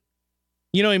dead.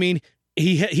 You know what I mean?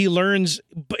 He learns,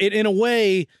 but in a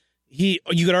way, you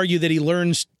could argue that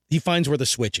he finds where the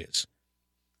switch is.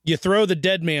 You throw the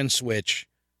dead man switch.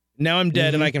 Now I'm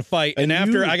dead and I can fight. And, And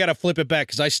after you- I got to flip it back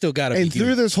because I still got to. And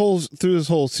through this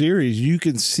whole series, you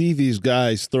can see these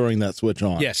guys throwing that switch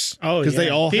on. yes. oh, because they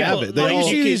all have it. They you all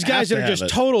see these have guys to that are have just it.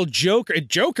 total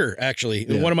Joker, actually,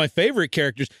 Yeah. one of my favorite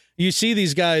characters. You see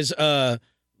these guys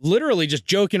literally just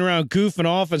joking around, goofing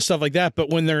off and stuff like that. But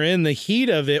when they're in the heat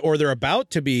of it or they're about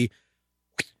to be,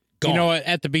 gone. You know,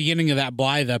 at the beginning of that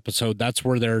Blythe episode, that's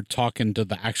where they're talking to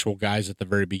the actual guys at the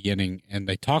very beginning, and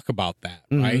they talk about that,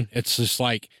 right? It's just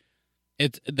like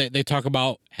they talk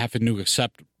about having to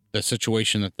accept the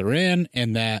situation that they're in,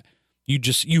 and that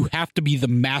you have to be the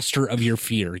master of your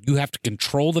fear. You have to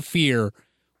control the fear.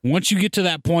 Once you get to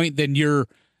that point, then you're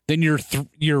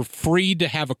free to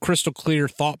have a crystal clear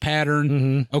thought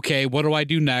pattern. Okay, what do I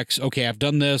do next? Okay, I've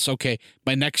done this. Okay,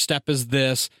 my next step is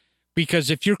this. Because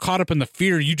if you're caught up in the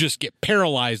fear, you just get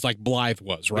paralyzed like Blythe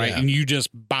was, right? Yeah. And you just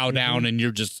bow down and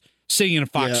you're just sitting in a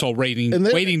foxhole waiting And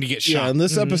waiting to get Yeah, shot. and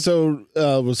this episode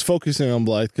was focusing on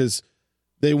Blythe because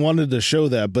they wanted to show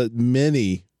that, but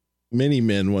many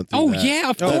men went through Oh, that. yeah,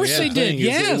 of That's course the they did, thing, is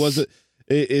yes. It wasn't,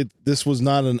 this was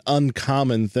not an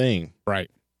uncommon thing.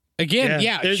 Right. Again,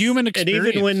 yeah, there's- human And experience.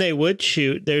 even when they would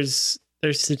shoot, there's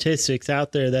statistics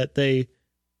out there that they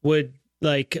would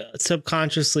like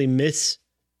subconsciously miss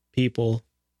people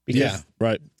because Yeah.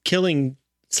 Right. killing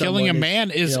killing a someone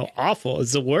man is is awful.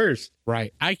 It's the worst.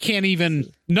 right. I can't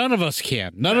even. None of us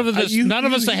can. None of us. you- none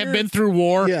of you us that have hear- been through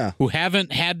war, Yeah. who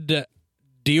haven't had to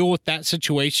deal with that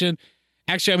situation.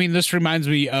 Actually, I mean, this reminds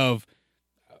me of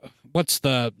what's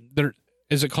the there?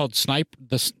 Is it called Snipe?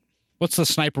 What's the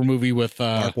sniper movie with?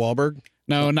 Mark Wahlberg.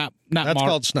 No, not That's Mark.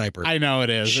 called Sniper. I know it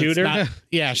is. It's Shooter? not-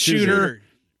 yeah, shooter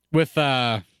with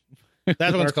That's what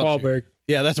Mark it's called. Wahlberg.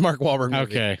 Yeah, that's Mark Wahlberg. movie.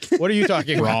 Okay, What are you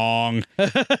talking about? wrong.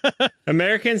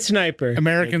 American Sniper.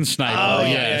 American Sniper. Oh,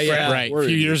 yes, yeah. right. A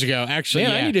few years ago, actually.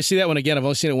 Man, yeah. I need to see that one again. I've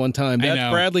only seen it one time. I That's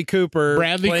know. Bradley Cooper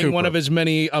playing one Cooper. of his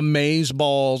many amaze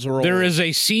balls. Roles. There is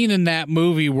a scene in that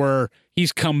movie where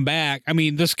he's come back. I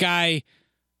mean, this guy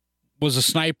was a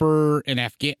sniper in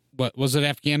what was it,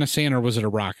 Afghanistan or was it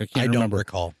Iraq? I I can't don't remember.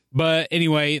 recall. But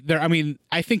anyway, I mean,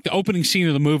 I think the opening scene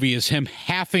of the movie is him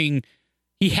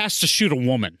he has to shoot a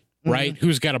woman, right?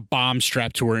 Who's got a bomb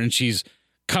strapped to her and she's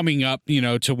coming up,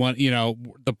 to one,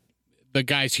 the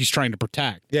guys he's trying to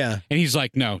protect. Yeah. And he's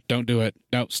like, no, don't do it.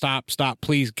 No, stop,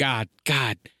 please, God.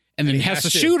 And then he has to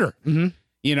has to. shoot her, Mhm.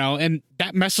 and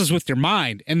that messes with your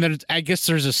mind. And then I guess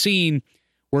there's a scene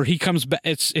where he comes back.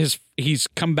 He's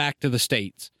come back to the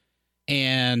States,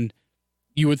 and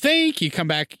you would think you come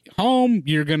back home,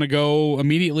 you're going to go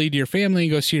immediately to your family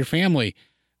and go see your family.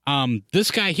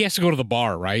 This guy, he has to go to the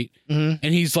bar, right? Mhm.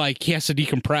 And he's like, he has to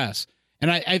decompress. And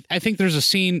I think there's a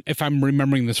scene, if I'm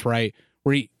remembering this right,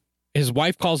 where his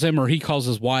wife calls him or he calls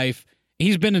his wife.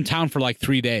 He's been in town for like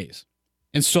 3 days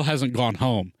and still hasn't gone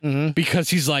home Mhm. because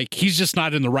he's just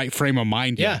not in the right frame of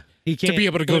mind Yeah. yet He to can't be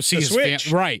able to go flip see the his switch.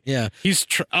 family. Right. Yeah. He's,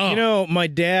 My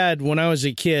dad, when I was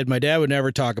a kid, my dad would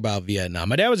never talk about Vietnam.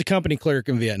 My dad was a company clerk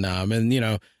in Vietnam. And,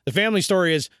 the family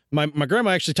story is my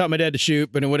grandma actually taught my dad to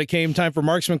shoot, but when it came time for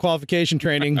marksman qualification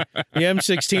training, the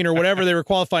M16 or whatever they were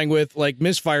qualifying with,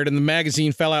 misfired and the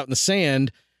magazine fell out in the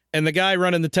sand. And the guy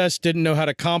running the test didn't know how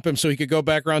to comp him so he could go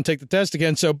back around and take the test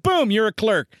again. So, boom, you're a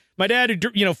clerk. My dad,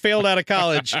 who failed out of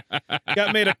college,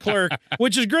 got made a clerk,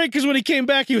 which is great because when he came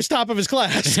back, he was top of his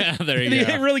class. there you He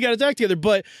go. really got his act together.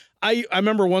 But I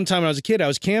remember one time when I was a kid, I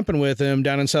was camping with him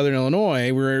down in Southern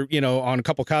Illinois. We were, on a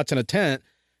couple cots in a tent.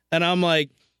 And I'm like,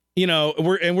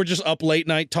 we're just up late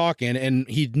night talking. And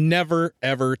he'd never,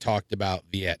 ever talked about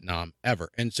Vietnam, ever.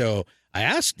 And so I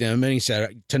asked him and he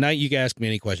said, tonight you can ask me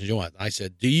any questions you want. I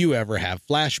said, do you ever have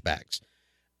flashbacks?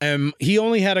 He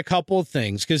only had a couple of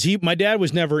things because my dad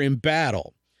was never in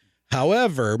battle.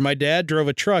 However, my dad drove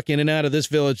a truck in and out of this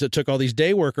village that took all these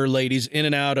day worker ladies in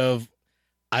and out of,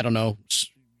 I don't know,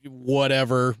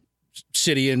 whatever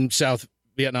city in South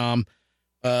Vietnam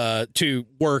to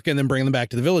work and then bring them back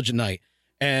to the village at night.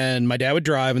 And my dad would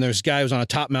drive, and there's a guy who was on a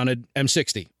top-mounted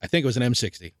M60. I think it was an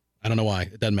M60. I don't know why.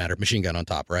 It doesn't matter. Machine gun on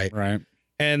top, right? Right.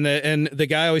 And the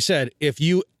guy always said, if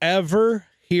you ever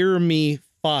hear me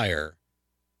fire,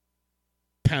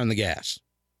 pound the gas.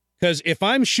 Because if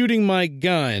I'm shooting my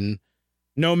gun,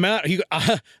 no matter,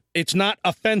 it's not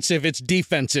offensive, it's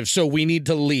defensive. So we need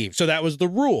to leave. So that was the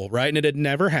rule, right? And it had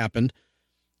never happened.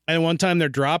 And one time they're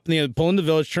pulling the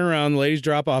village, turn around, the ladies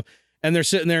drop off, and they're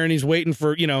sitting there and he's waiting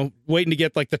to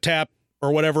get like the tap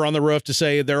or whatever on the roof to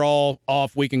say they're all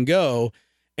off, we can go.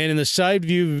 And in the side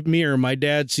view mirror, my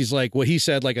dad sees like what he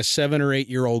said, like a 7 or 8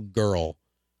 year old girl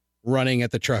running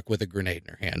at the truck with a grenade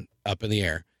in her hand up in the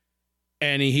air.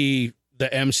 And the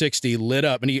M60 lit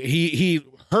up and he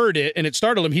heard it and it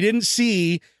startled him. He didn't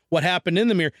see what happened in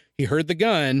the mirror. He heard the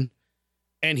gun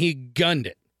and he gunned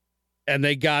it and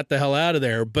they got the hell out of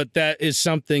there. But that is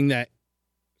something that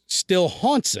still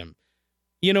haunts him.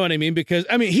 You know what I mean? Because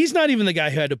he's not even the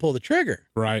guy who had to pull the trigger.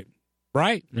 Right.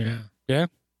 Yeah.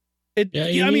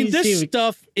 This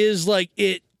stuff is like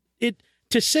it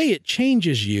to say it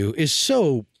changes you is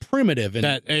so primitive. And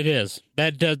That it is.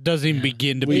 That doesn't even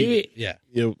begin to be.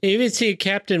 You even see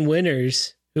Captain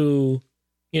Winters, who,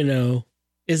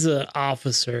 is an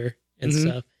officer and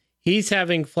stuff. He's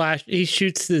having he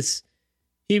shoots this.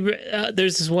 There's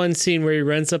this one scene where he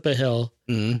runs up a hill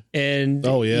and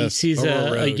he sees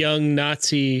a young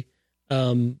Nazi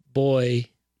boy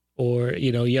or,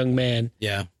 young man.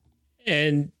 Yeah.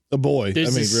 And A boy.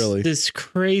 there's Really. this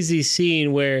crazy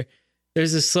scene where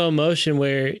there's a slow motion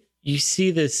where you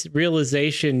see this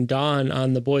realization dawn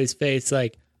on the boy's face,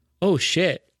 like, oh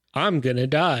shit, I'm gonna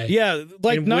die. Yeah,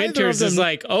 like and neither Winters of them is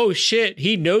like, oh shit,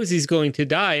 he knows he's going to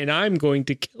die, and I'm going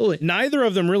to kill it. neither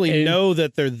of them really know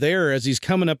that they're there as he's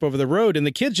coming up over the road, and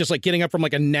the kid's just like getting up from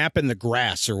like a nap in the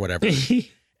grass or whatever. And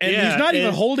he's not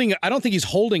even holding. I don't think he's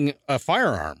holding a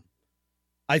firearm.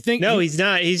 I think he's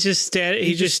not. He's just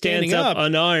he just stands up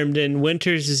unarmed, and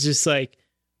Winters is just like,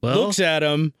 well, looks at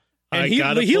him. And I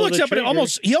gotta he pull looks the up and trigger.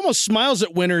 he almost smiles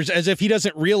at Winters as if he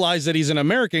doesn't realize that he's an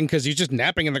American because he's just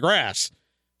napping in the grass.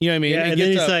 You know what I mean? Yeah, He and then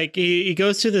gets he's up- like, he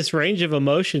goes through this range of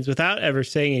emotions without ever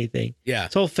saying anything. yeah.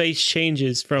 His whole face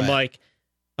changes from Right. like,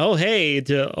 oh, hey,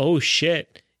 to, oh,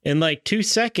 shit, in like 2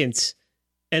 seconds.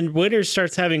 And Winters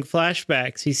starts having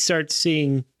flashbacks. He starts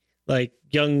seeing like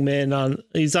young men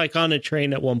he's like on a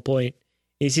train at one point.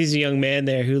 He sees a young man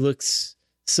there who looks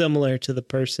similar to the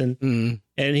person. Mhm.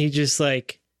 And he just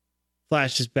like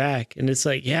flashes back. And it's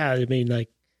like, yeah, I mean, like,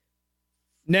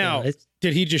 Now, it's,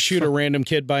 did he just shoot a random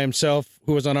kid by himself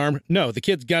who was unarmed? No, the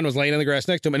kid's gun was laying in the grass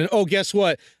next to him. And guess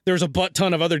what? There was a butt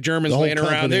ton of other Germans The whole laying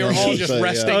around. They were company, I all should just say,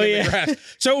 resting yeah. in the grass.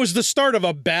 So it was the start of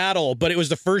a battle, but it was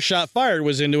the first shot fired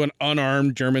was into an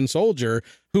unarmed German soldier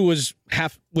who was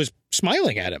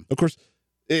smiling at him. Of course,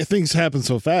 things happen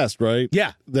so fast, right?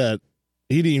 Yeah. That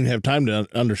he didn't even have time to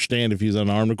understand if he's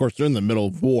unarmed. Of course, they're in the middle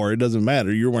of war. It doesn't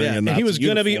matter. You're wearing Yeah. a And Nazi he was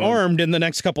going to be uniform. armed in the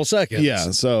next couple seconds.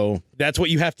 Yeah. So, That's what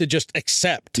you have to just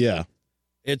accept. yeah.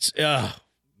 It's,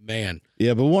 man,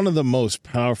 Yeah. But one of the most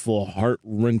powerful, heart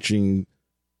wrenching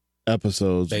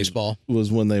episodes baseball.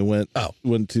 was when they went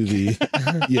to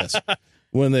the, yes,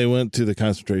 when they went to the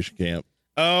concentration camp.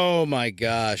 Oh my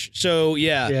gosh. So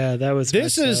yeah, that was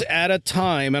this messed is up. at a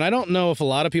time, and I don't know if a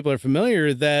lot of people are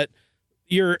familiar, that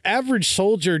your average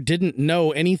soldier didn't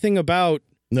know anything about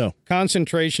No.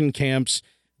 concentration camps.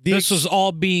 This was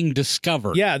all being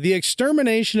discovered. Yeah, the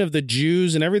extermination of the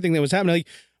Jews and everything that was happening. Like,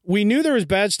 we knew there was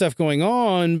bad stuff going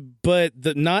on, but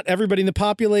not everybody in the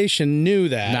population knew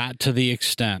that. Not to the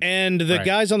extent. And the Right.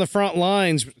 guys on the front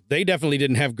lines, they definitely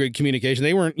didn't have good communication.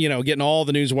 They weren't, getting all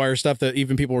the newswire stuff that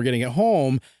even people were getting at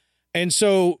home. And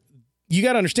so you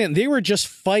got to understand, they were just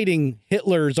fighting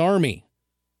Hitler's army.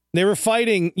 They were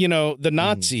fighting, the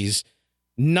Nazis,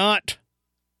 not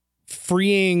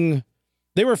freeing.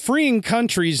 They were freeing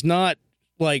countries, not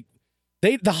like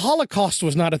the Holocaust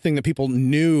was not a thing that people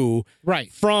knew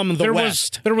Right. from the there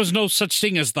West. there was no such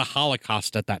thing as the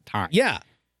Holocaust at that time. Yeah. Are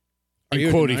I'm you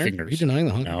quoting denying- fingers. Are you denying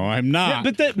the Holocaust? No, I'm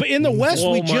not. Yeah, but in the West,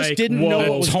 we Whoa, just Mike, didn't know whoa.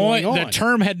 what was going on. The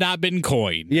term had not been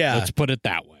coined. Yeah. Let's put it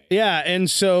that way. Yeah, and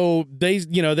so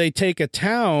they take a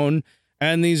town,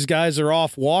 and these guys are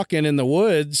off walking in the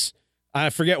woods. I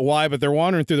forget why, but they're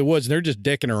wandering through the woods, and they're just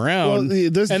dicking around.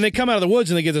 And they come out of the woods,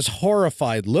 and they get this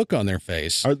horrified look on their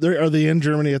face. Are they in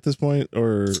Germany at this point,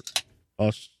 or? I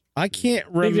can't I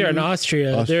think they're in remember.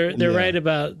 Austria. They're yeah. right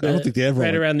about I don't think they ever right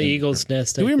went around the in Eagle's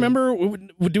Nest. Do we remember?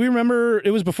 Do we remember?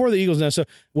 It was before the Eagles Nest. So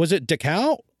was it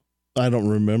Dachau? I don't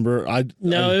remember.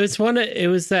 No, it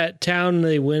was that town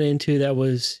they went into that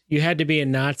was you had to be a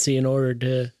Nazi in order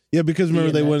to. Yeah, because remember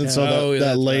Yeah, they that went and saw town. Oh, that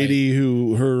that's lady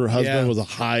who her husband Yeah. was a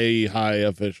high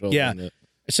official. Yeah. in it.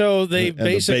 So they And the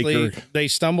basically baker. they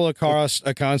stumble across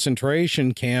a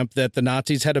concentration camp that the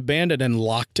Nazis had abandoned and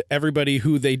locked everybody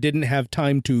who they didn't have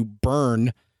time to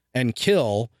burn and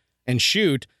kill and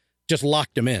shoot, just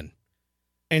locked them in.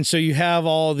 And so you have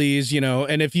all these,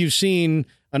 and if you've seen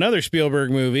another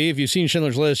Spielberg movie, if you've seen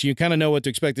Schindler's List, you kind of know what to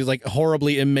expect. These like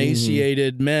horribly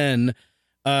emaciated men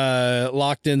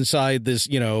locked inside this,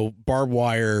 barbed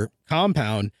wire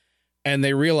compound. And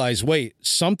they realize, wait,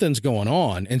 something's going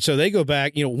on. And so they go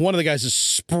back. One of the guys is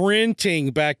sprinting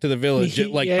back to the village.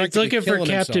 Like, yeah, it's practically looking for killing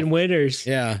Captain himself. Winters.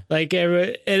 Yeah. Like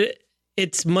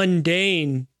it's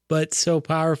mundane, but so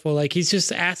powerful. Like he's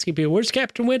just asking people, "Where's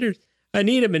Captain Winters? I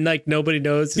need him." And like nobody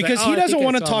knows. He's Because like, he "Oh, I doesn't think I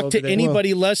want to saw him talk to over there."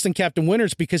 anybody less than Captain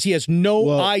Winters because he has no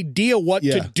Well, idea what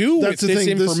yeah. to do with That's the this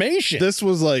thing. information. This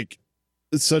was like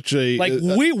such a like,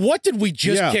 what did we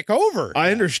just yeah. kick over?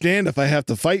 I understand if I have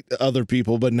to fight other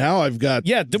people, but now I've got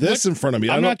this in front of me.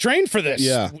 I'm not trained for this.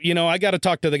 Yeah. I got to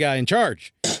talk to the guy in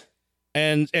charge.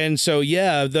 And so,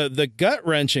 yeah, the gut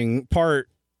wrenching part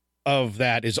of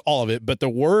that is all of it. But the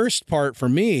worst part for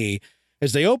me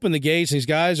is they open the gates and these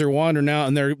guys are wandering out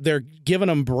and they're giving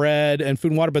them bread and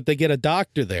food and water, but they get a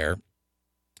doctor there.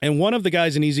 And one of the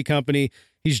guys in Easy Company,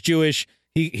 he's Jewish.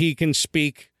 He can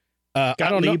speak. I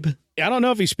don't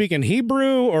know if he's speaking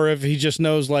Hebrew or if he just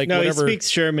knows whatever. He speaks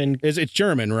German. It's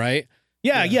German, right?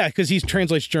 Yeah, because he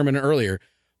translates German earlier.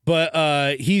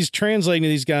 But he's translating to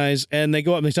these guys, and they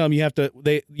go up and they tell him you have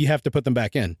to put them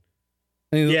back in.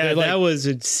 And Yeah, that was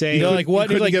insane. they're like, what?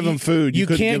 You couldn't give them food. You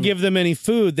couldn't can't give them any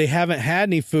food. They haven't had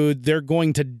any food. They're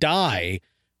going to die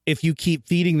if you keep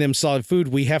feeding them solid food.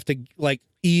 We have to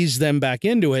ease them back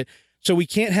into it. So we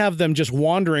can't have them just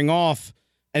wandering off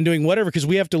and doing whatever, because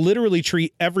we have to literally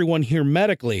treat everyone here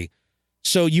medically.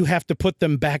 So you have to put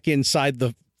them back inside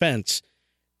the fence.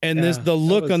 And the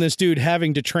look on this dude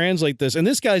having to translate this, and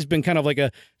this guy's been kind of like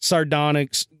a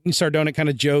sardonic kind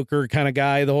of joker kind of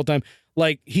guy the whole time.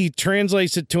 Like he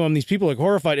translates it to him. These people are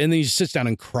horrified, and then he sits down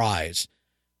and cries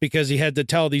because he had to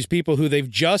tell these people who they've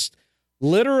just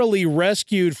literally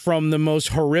rescued from the most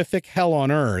horrific hell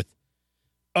on earth.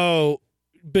 Oh,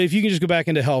 but if you can just go back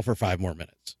into hell for 5 more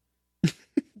minutes.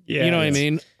 Yeah, You know what I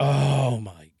mean? Oh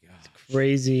my God.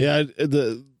 Crazy. Yeah,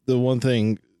 the one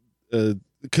thing,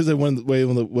 because they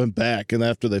went back, and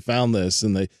after they found this,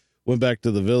 and they went back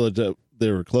to the village that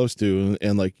they were close to,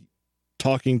 and like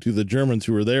talking to the Germans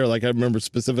who were there. Like I remember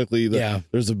specifically that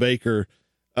there's a baker,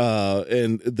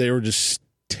 and they were just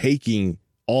taking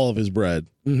all of his bread,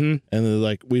 and they're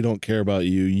like, "We don't care about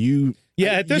you.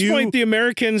 Yeah, at this point, the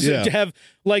Americans have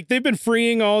they've been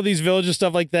freeing all these villages,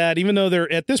 stuff like that. Even though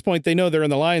they're at this point, they know they're in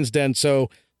the lion's den, so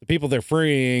the people they're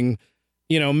freeing,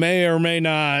 may or may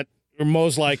not, or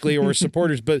most likely, or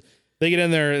supporters. But they get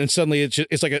in there, and suddenly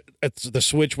it's like the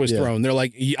switch was thrown. They're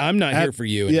like, "I'm not here for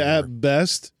you." Yeah, anymore. at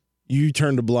best, you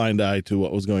turned a blind eye to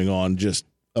what was going on just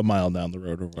a mile down the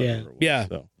road, or whatever it was. Yeah.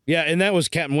 So, Yeah, and that was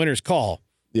Captain Winter's call.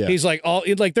 yeah, He's like,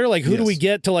 they're like, who do we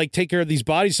get to take care of these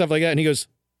bodies, stuff like that? And he goes,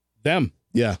 them.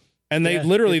 yeah. And they Yeah,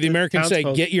 literally, the it's Americans say,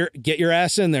 townsfolk. get your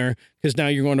ass in there because now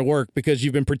you're going to work because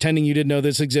you've been pretending you didn't know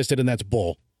this existed, and that's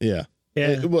bull. Yeah.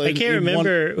 Yeah. Well, I can't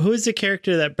remember who's the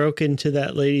character that broke into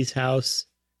that lady's house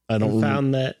I don't and remember.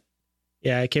 found that.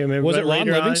 Yeah, I can't remember. Was but it Ron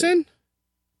later on- Livingston?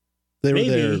 They were Maybe.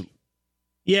 there.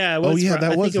 Yeah, it was. Oh, yeah, Ron-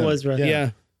 that I was think it him. was Ron. Yeah.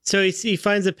 So he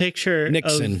finds a picture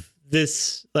Nixon. of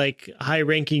this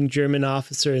high-ranking German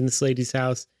officer in this lady's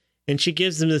house, and she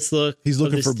gives him this look. He's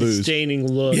looking this for booze.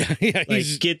 disdaining look. Yeah.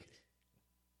 He's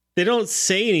They don't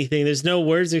say anything. There's no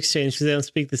words exchanged because they don't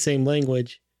speak the same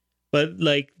language. But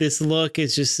this look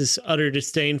is just this utter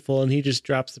disdainful, and he just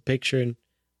drops the picture and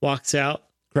walks out.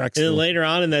 Cracks. And then the- later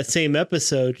on in that same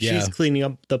episode, she's cleaning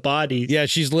up the bodies. Yeah,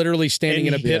 she's literally standing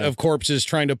And in a pit Yeah. of corpses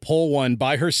trying to pull one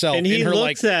by herself And he in her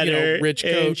looks at her, rich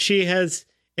and coat. she has,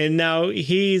 and now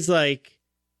he's like,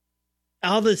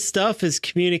 all this stuff is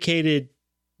communicated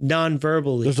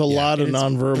non-verbally. There's a lot of And it's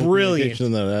nonverbal brilliant.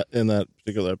 communication in that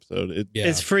particular episode. Yeah.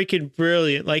 It's freaking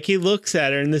brilliant. Like he looks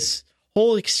at her, and this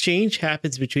whole exchange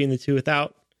happens between the two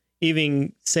without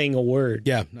even saying a word.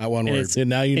 Yeah, not one And word. it's And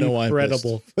now you know why.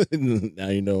 incredible. Now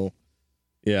you know.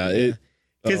 Yeah. It.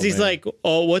 Because oh, he's man. like,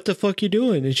 "Oh, what the fuck you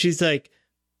doing?" And she's like,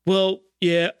 "Well,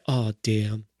 yeah. Oh,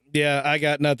 damn." Yeah, I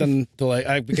got nothing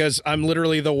to because I'm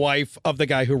literally the wife of the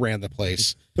guy who ran the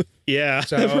place. Yeah,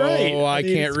 So right. I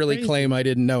mean, can't it's really crazy. claim I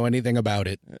didn't know anything about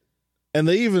it. And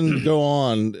they even go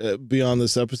on beyond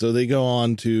this episode. They go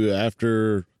on to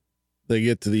after they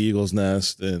get to the Eagle's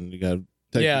Nest, and you got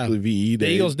technically VE The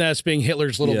Day. Eagle's Nest being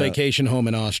Hitler's little Yeah. vacation home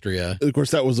in Austria. Of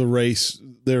course, that was a race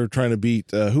they were trying to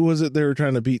beat. Who was it they were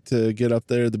trying to beat to get up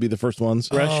there to be the first ones?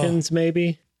 Russians,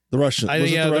 maybe. The Russians. I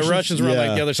think the Russians were on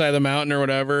like the other side of the mountain or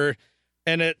whatever,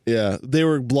 and they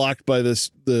were blocked by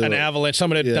an avalanche.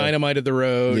 Someone had dynamited the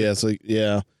road. Yeah, it's like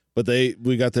but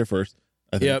we got there first.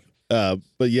 I think. Yep.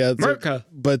 But yeah, Merca.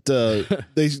 But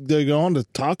they go on to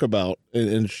talk about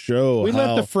and show We how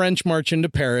let the French march into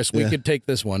Paris. We could take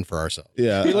this one for ourselves.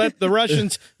 Yeah. We let the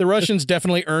Russians. The Russians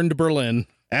definitely earned Berlin.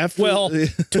 after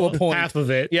To a point. Half of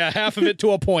it. Yeah, half of it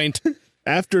to a point.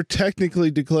 after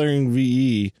technically declaring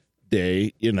VE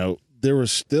Day, there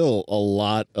was still a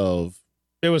lot of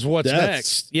It was what's That's-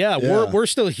 next. Yeah, yeah. we're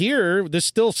still there. There's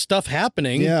still stuff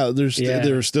happening. there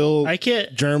were still I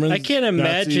can't Germans. I can't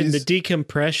imagine Nazis. the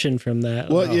decompression from that.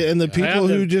 Well, yeah, and the people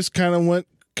who just kind of went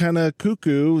kind of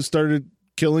cuckoo started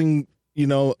killing,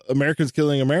 Americans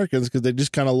killing Americans because they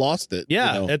just kind of lost it.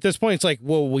 Yeah, at this point, it's like,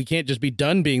 well, we can't just be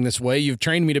done being this way. You've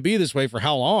trained me to be this way for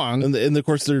how long? and of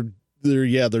course they're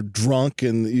drunk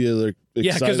and they're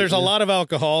Yeah, because there's a lot of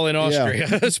alcohol in Austria,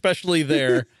 especially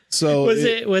there. So was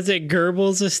it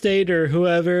Goebbels' estate or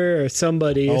whoever or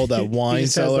somebody? Oh, that He wine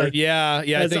just has, cellar? like, Yeah, I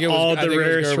has think it was all I the think it was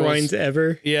rarest Goebbels. wines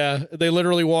ever. Yeah, they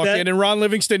literally walk That- in, and Ron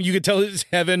Livingston, you could tell it's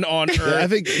heaven on earth. I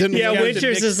think didn't Yeah, we-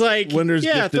 Winters is like, Winters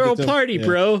yeah, gifted throw it a to him. party, Yeah.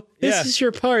 bro. This Yeah. is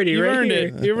your party You've right earned here.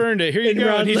 it. You've earned it. Here you And go.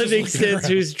 Ron And he's just Livingston, looking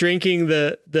who's drinking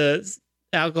the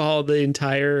alcohol the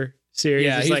entire series,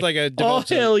 Yeah, is he's like a oh devout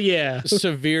to- hell yeah, around.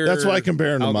 Severe. That's why I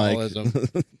compare him to Mike. alcoholism.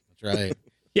 That's right.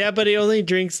 yeah. But he only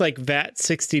drinks like VAT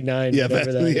 69. Yeah,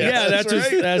 whatever that- that is. yeah. Yeah,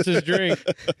 that's that's his drink.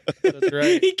 That's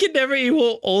right. He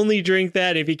will only drink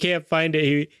that if he can't find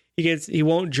it. He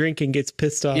won't drink and gets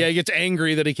pissed off. Yeah, he gets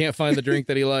angry that he can't find the drink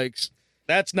that he likes.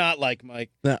 That's not like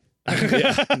Mike. Now,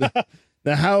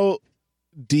 now how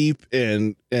deep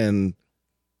and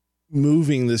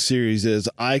moving this series is,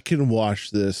 I can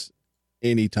watch this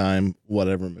anytime,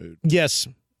 whatever mood. Yes.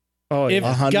 Oh, If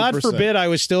yeah. 100%. God forbid I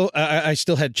was still I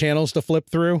still had channels to flip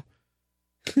through,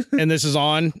 and this is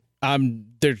on,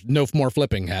 there's no more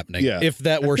flipping happening. Yeah. If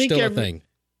that I were think still a thing.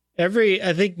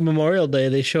 I think Memorial Day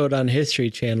they show it on History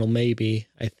Channel. Maybe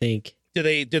I think. Do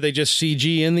they just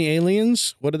CG in the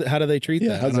aliens? How do they treat Yeah,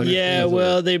 that? how's I don't that- know. Yeah,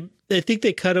 well, I think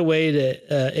they cut away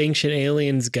to Ancient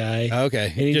Aliens guy, Okay.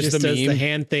 and he just the does the meme.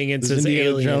 hand thing and Does says Indiana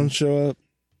alien. Jones show up?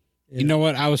 You know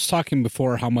what? I was talking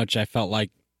before how much I felt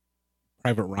like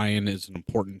Private Ryan is an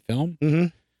important film,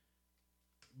 Mhm.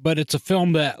 but it's a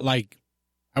film that like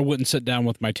I wouldn't sit down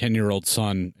with my 10-year-old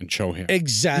son and show him.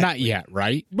 Exactly. Not yet,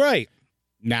 right? Right.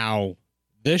 Now,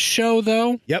 this show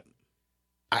though, Yep.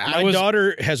 I My was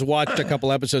daughter has watched a couple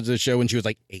episodes of the show when she was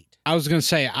like 8. I was gonna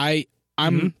say I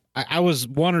was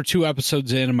 1 or 2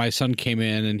 episodes in, and my son came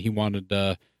in and he wanted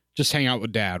to just hang out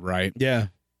with dad, right? Yeah.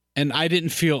 And I didn't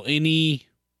feel any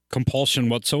compulsion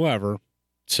whatsoever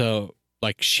to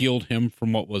like shield him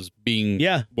from what was being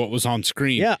Yeah. what was on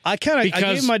screen. Yeah. I gave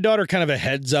Because- my daughter kind of a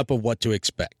heads up of what to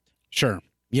expect. Sure.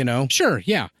 You know? Sure,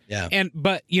 yeah. Yeah.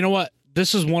 But you know what?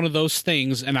 This is one of those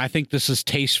things, and I think this is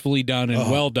tastefully done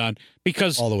and well done.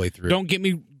 Because All the way through. don't get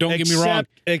me wrong.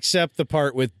 Except the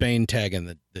part with Bane tagging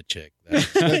the chick. Yeah,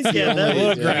 that only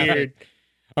looked graphic. weird.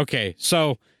 Okay,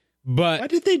 so Why but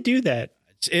did they do that?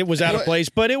 It was out of place,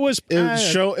 but it was It was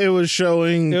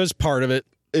showing. it was part of it.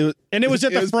 It, And it was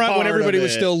at the front when part everybody of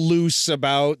was it. still loose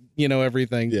about,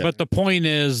 everything. Yeah. but the point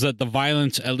is that the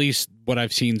violence, at least what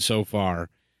I've seen so far,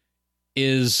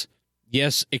 is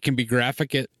yes, it can be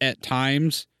graphic at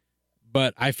times,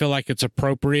 but I feel like it's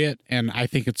appropriate, and I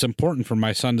think it's important for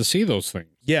my son to see those things.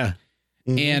 Yeah.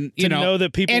 And To know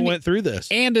that people and- went through this.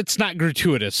 and it's not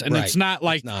gratuitous, and Right. it's not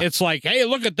like It's not. it's like, hey,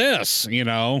 look at this,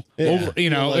 Yeah. over, Like,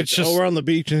 it's just we're on the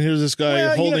beach and here's this guy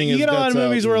Well, holding you his get a lot of guts out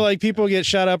movies where and- like people get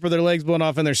shot up or their legs blown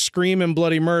off and they're screaming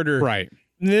bloody murder. right.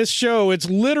 In this show, it's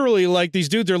literally like these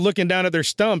dudes are looking down at their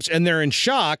stumps and they're in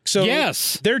shock. So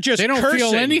Yes, they're just they don't cursing.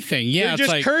 feel anything. Yeah, they're it's just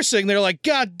like, cursing. They're like,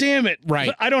 God damn it.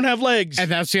 Right. I don't have legs. and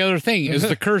that's the other thing is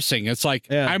the cursing. It's like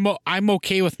Yeah. I'm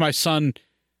okay with my son,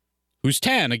 who's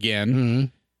 10 again,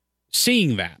 Mhm.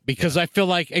 seeing that because I feel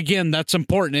like again that's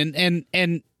important.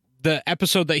 And the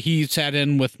episode that he sat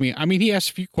in with me, I mean, he asked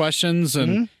a few questions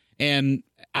and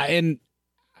I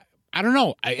don't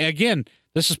know. Again,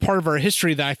 this is part of our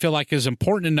history that I feel like is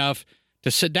important enough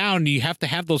to sit down. You have to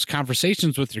have those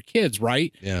conversations with your kids,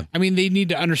 right? Yeah. I mean, they need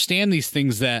to understand these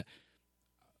things that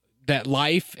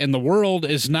life and the world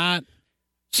is not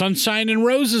sunshine and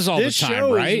roses all This the time,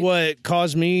 show right? is what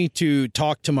caused me to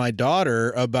talk to my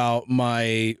daughter about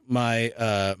my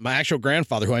actual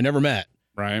grandfather, who I never met.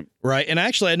 Right. Right. And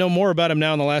actually, I know more about him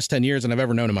now in the last 10 years than I've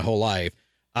ever known in my whole life.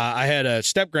 I had a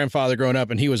step grandfather growing up,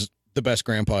 and he was the best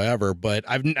grandpa ever. But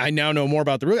I now know more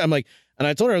about the root. I'm like, and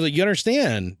I told her, I was like, you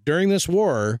understand, during this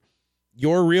war,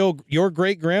 your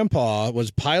great grandpa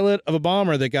was pilot of a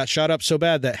bomber that got shot up so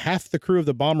bad that half the crew of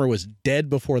the bomber was dead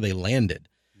before they landed,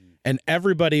 and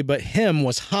everybody but him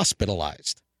was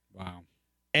hospitalized. Wow.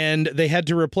 And they had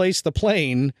to replace the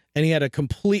plane, and he had a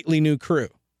completely new crew.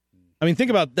 I mean, think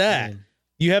about that.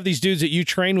 You have these dudes that you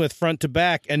train with front to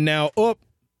back, and now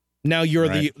you're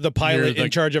Right. the pilot You're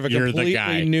in charge of a you're the completely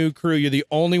guy. new crew. You're the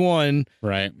only one.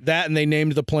 Right. That, and they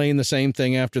named the plane the same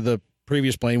thing after the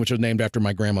previous plane, which was named after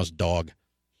my grandma's dog,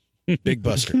 Big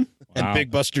Buster, Wow. and Big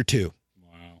Buster 2.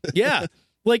 Wow. Yeah.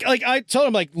 Like I told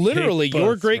him, like, literally, Big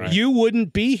you're Bus, great. right. You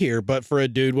wouldn't be here but for a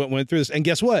dude what went through this. And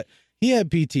guess what? He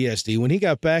had PTSD. When he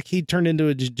got back, he turned into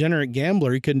a degenerate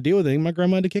gambler. He couldn't deal with it. My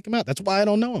grandma had to kick him out. That's why I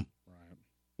don't know him. Right.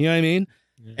 You know what I mean?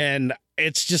 Yeah. And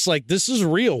it's just like, this is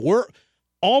real. We're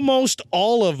almost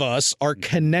all of us are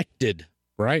connected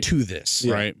Right. to this.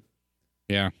 Right.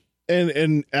 Yeah.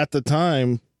 And at the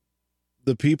time,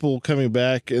 the people coming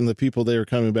back and the people they were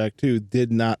coming back to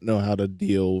did not know how to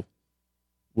deal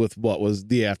with what was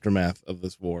the aftermath of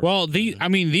this war. Well, these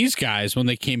guys, when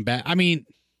they came back, I mean,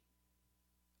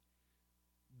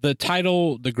 the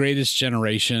title, The Greatest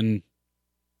Generation,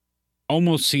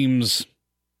 almost seems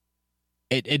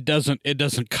it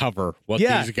doesn't cover what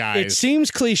Yeah, these guys. it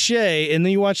seems cliche, and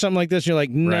then you watch something like this, and you're like,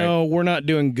 no, we're not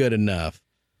doing good enough.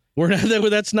 We're not.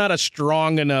 That's not a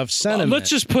strong enough sentiment. Let's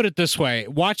just put it this way: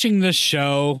 watching this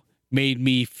show made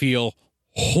me feel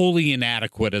wholly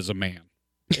inadequate as a man.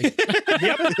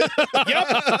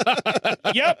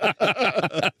 Yep.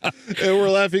 And we're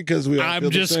laughing because we all I'm feel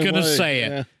the just same gonna way. say it.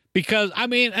 Yeah. Because I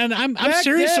mean, and I'm Back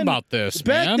serious then- about this,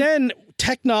 Back man. then,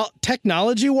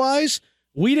 technology wise,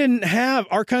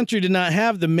 our country did not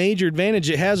have the major advantage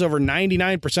it has over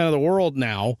 99% of the world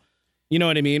now. You know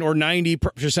what I mean? Or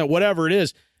 90%, whatever it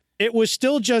is. It was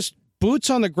still just boots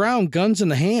on the ground, guns in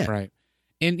the hand. Right.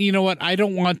 And you know what? I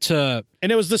don't want to.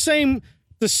 And it was the same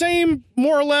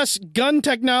more or less gun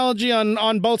technology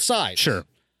on both sides. Sure.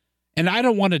 And I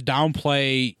don't want to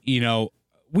downplay,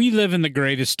 we live in the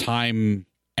greatest time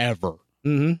ever,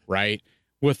 Mm-hmm. right?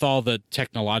 With all the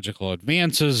technological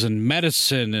advances and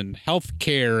medicine and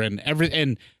healthcare and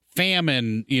and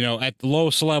famine, at the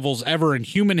lowest levels ever in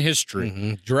human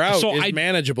history. Drought So is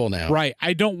manageable now. Right.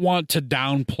 I don't want to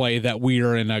downplay that we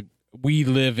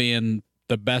live in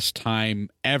the best time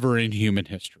ever in human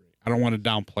history. I don't want to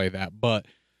downplay that, but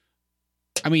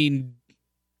I mean,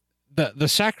 the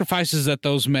sacrifices that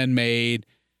those men made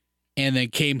and then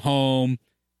came home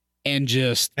and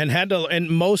just And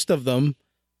most of them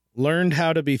learned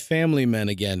how to be family men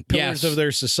again, pillars Yes. of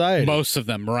their society. most of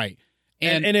them, right.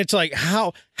 And it's like,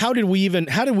 how did we even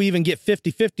get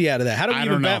 50-50 out of that? How did we I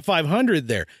even don't know. bat 500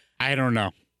 there? I don't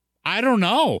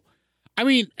know. I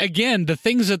mean, again, the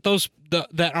things that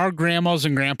that our grandmas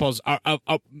and grandpas are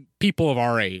people of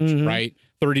our age, Mhm. right?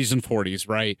 30s and 40s,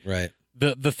 right? Right.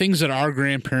 The things that our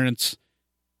grandparents,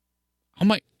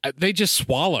 they just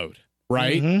swallowed,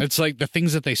 right? Mhm. It's like the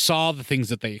things that they saw, the things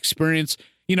that they experienced.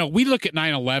 We look at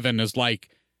 9/11 as like,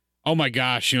 oh my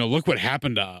gosh, look what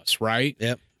happened to us, right?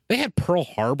 Yep. They had Pearl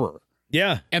Harbor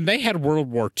Yeah. and they had World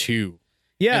War II.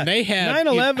 Yeah. And they had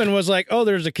 9/11 was like, oh,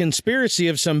 there's a conspiracy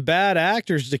of some bad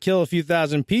actors to kill a few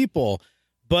thousand people.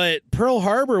 But Pearl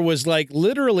Harbor was like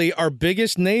literally our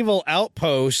biggest naval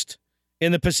outpost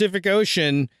in the Pacific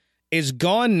Ocean is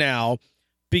gone now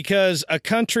because a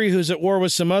country who's at war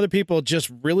with some other people just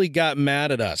really got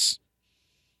mad at us.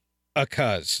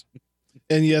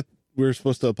 And yet we're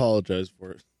supposed to apologize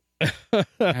for it.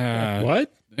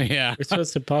 What? Yeah. We're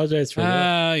supposed to apologize for what?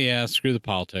 Yeah, screw the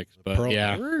politics, but Pearl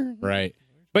yeah, Harbor? right.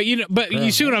 But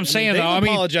you see what I'm saying, They though. I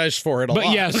mean, apologize for it a but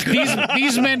lot. yes,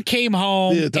 these men came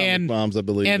home The atomic and bombs, I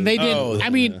believe. they didn't. Oh, I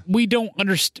mean, we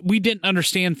didn't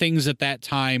understand things at that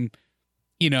time,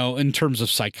 in terms of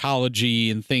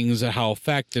psychology and things that how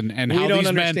affect and we how don't these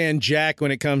understand jack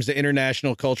when it comes to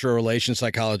international cultural relations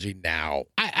psychology now.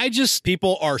 men. I just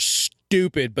People are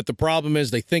stupid, but the problem is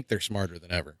they think they're smarter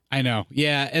than ever. I know,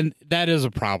 yeah, and that is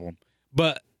a problem.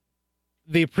 But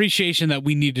the appreciation that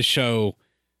we need to show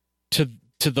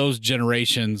to those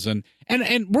generations and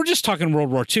we're just talking World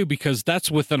War II because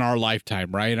that's within our lifetime,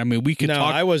 right? I mean, we could No,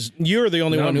 talk. you're the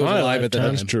only Not one who was my alive at the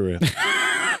lifetime. time. That's true.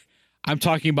 Yeah. I'm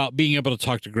talking about being able to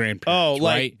talk to Oh, grandparents,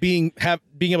 like right? being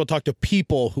able to talk to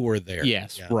people who were there.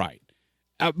 Yes, Yeah. right.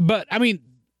 But I mean,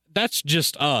 that's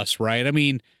just us, right? I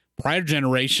mean, prior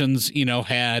generations,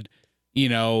 had,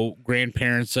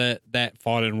 grandparents that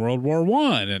fought in World War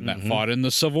I and that fought in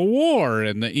the Civil War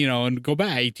and and go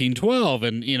back 1812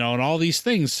 and and all these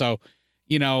things. So,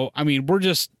 I mean, we're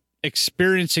just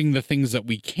experiencing the things that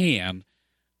we can,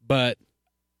 but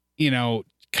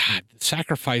God, the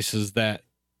sacrifices that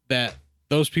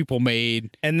those people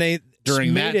made. And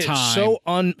during made that it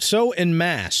time. so en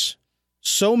masse.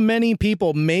 So many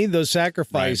people made those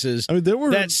sacrifices I mean, there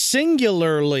were that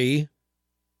singularly,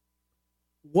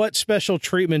 what special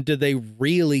treatment did they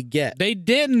really get? They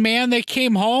didn't, man. They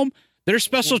came home. Their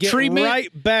special Get treatment. right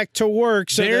back to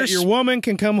work so that There's- your woman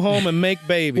can come home and make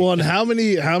babies. well, and how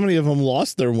many of them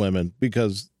lost their women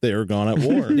because they were gone at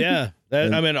war? Yeah,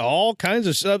 I mean, all kinds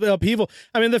of stuff, upheaval.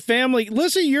 I mean, the family.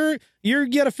 Listen, you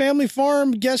get a family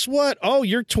farm. Guess what? Oh,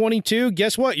 you're 22.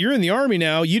 Guess what? You're in the army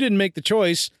now. You didn't make the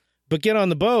choice, but get on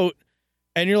the boat,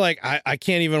 and you're like, I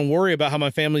can't even worry about how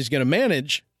my family's going to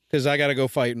manage because I got to go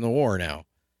fight in the war now.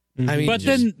 I mean, but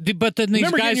then these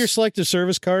remember guys. getting your selective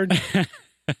service card?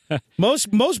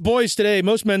 most boys today,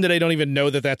 most men today don't even know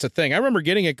that that's a thing. I remember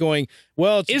getting it going,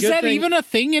 well, it's a Is good that thing. even a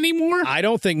thing anymore? I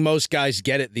don't think most guys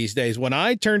get it these days. When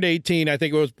I turned 18, I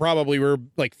think it was probably we were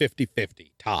like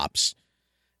 50-50 tops.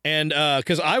 And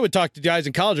because I would talk to guys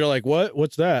in college, they're like,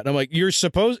 what's that? And I'm like,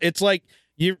 it's like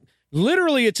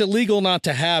literally it's illegal not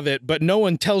to have it, but no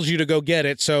one tells you to go get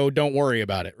it, so don't worry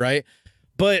about it, right?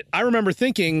 But I remember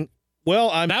thinking,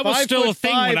 well, I'm That was still a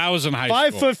thing when I was in high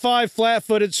school. 5'5",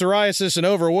 flat-footed, psoriasis, and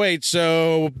overweight.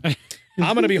 So I'm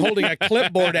going to be holding a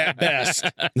clipboard at best.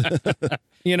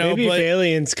 You know, Maybe but if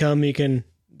aliens come,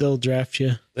 they'll draft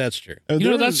you. that's true.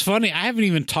 That's funny. I haven't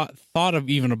even thought of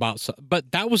even about,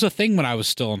 but that was a thing when I was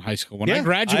still in high school. When I I had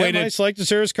graduated, my selective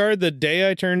service card the day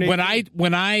I turned 18.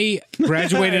 when I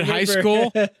graduated high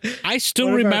school, I still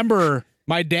One of our- remember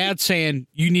my dad saying,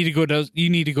 "You need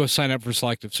to go sign up for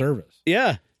selective service."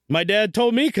 Yeah, my dad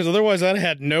told me because otherwise I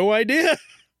had no idea.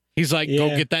 He's like, "Go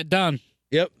Yeah. get that done."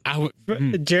 Yep.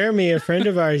 Jeremy, a friend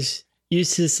of ours,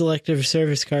 used his selective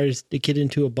service cards to get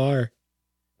into a bar.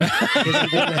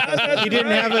 'Cause he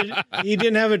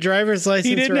didn't have a driver's license.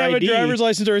 He didn't or have ID. a driver's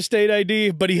license or a state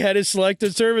ID, but he had his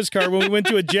selective service card. When we went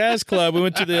to a jazz club, we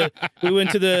went to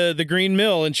the Green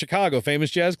Mill in Chicago, famous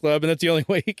jazz club, and that's the only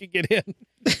way he could get in.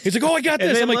 He's like, "Oh, I got And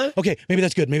this." they I'm like, let- "Okay, maybe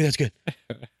that's good. Maybe that's good."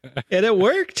 and it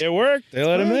worked. It worked. They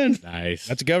let him in. Nice.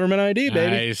 That's a government ID,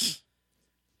 baby. Nice.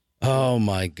 Oh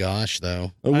my gosh,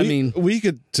 though. we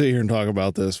could sit here and talk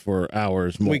about this for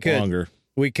hours We could. longer.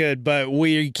 We could, but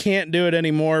we can't do it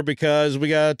anymore because we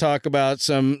got to talk about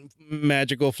some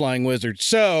magical flying wizards.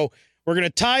 So we're going to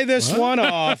tie this one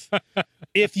off.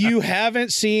 If you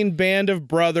haven't seen Band of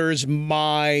Brothers,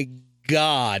 my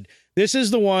God, this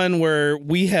is the one where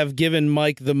we have given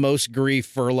Mike the most grief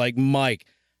for, like, Mike,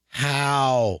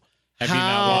 how? Have you not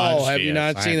How watched have you it?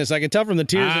 not seen this? I can tell from the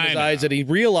tears in I his know. eyes that he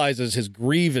realizes his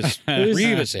grievous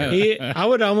error. I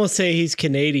would almost say he's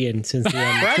Canadian since the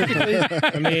end. Practically.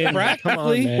 I mean, come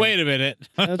Practically. on, man. Wait a minute.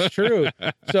 That's true.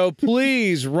 So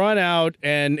please run out,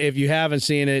 and if you haven't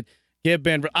seen it, get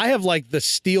Ben. I have like the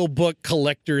Steelbook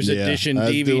Collector's Yeah, Edition as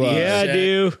do DVD. I. Yeah, I set.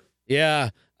 do. Yeah.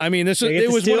 I mean, Get it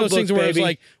the was one of those Steelbook, things where I was baby.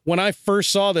 like, when I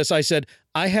first saw this, I said,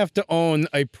 I have to own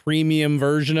a premium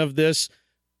version of this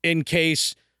in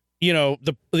case, you know,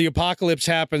 the apocalypse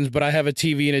happens, but I have a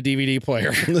TV and a DVD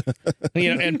player,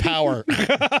 you know, and power.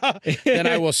 Then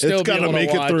I will still It's be gotta able to make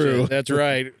it watch through. That's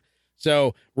right.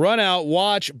 So run out,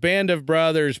 watch Band of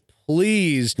Brothers,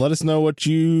 please. Let us know what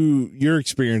your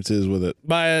experience is with it.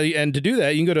 And to do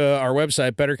that, you can go to our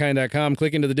website, betterkind.com,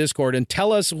 click into the Discord, and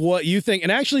tell us what you think.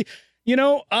 And actually, you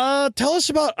know, tell us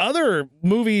about other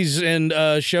movies and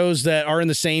shows that are in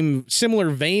the similar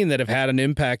vein that have had an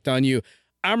impact on you.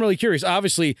 I'm really curious.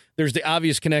 Obviously, there's the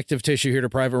obvious connective tissue here to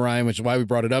Private Ryan, which is why we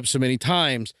brought it up so many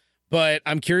times. But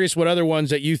I'm curious what other ones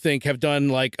that you think have done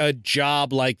like a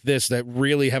job like this that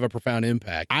really have a profound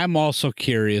impact. I'm also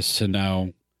curious to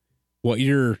know what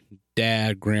your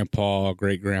dad, grandpa,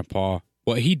 great grandpa,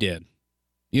 what he did.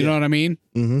 You know what I mean?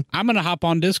 Mm-hmm. I'm going to hop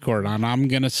on Discord and I'm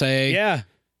going to say, Yeah.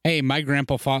 hey, my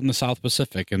grandpa fought in the South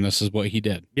Pacific and this is what he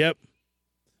did. Yep.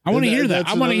 I want to And hear that. that's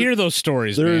I want to another- hear those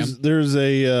stories, man. There's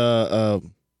a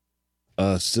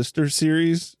sister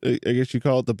series, I guess you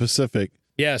call it, The Pacific,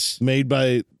 Yes. made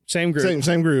by Same group.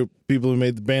 same group, people who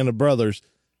made the Band of Brothers.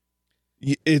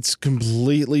 It's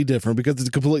completely different because it's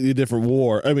a completely different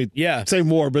war. I mean, Yeah. same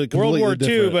war, but World completely War II,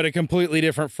 different. but a completely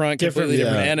different front, completely Different,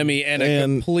 different yeah. enemy, and a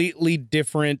And completely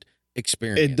different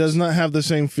experience. It does not have the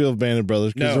same feel of Band of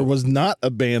Brothers because No. there was not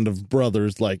a Band of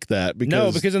Brothers like that.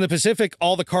 No, because in the Pacific,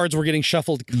 all the cards were getting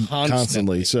shuffled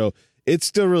constantly. So it's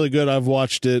still really good. I've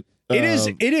watched it. It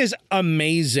is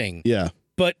amazing, Yeah.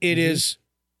 but it is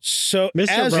so Mr.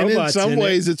 as And in Robots some in it.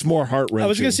 ways, it's more heart wrenching. I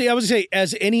was gonna say,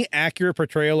 as any accurate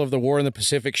portrayal of the war in the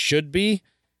Pacific should be,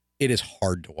 it is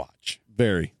hard to watch.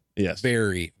 Very. Yes.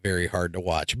 Very, very hard to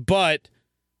watch. But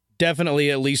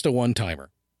definitely at least a one-timer.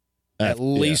 At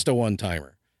least a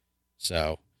one-timer.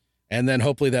 So, And then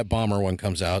hopefully that bomber one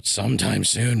comes out sometime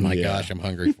soon. My Yeah. gosh, I'm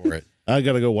hungry for it. I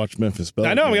gotta go watch Memphis Belle.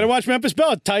 I know, I'm again. going to watch Memphis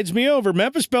Belle. It tides me over.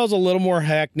 Memphis Belle's a little more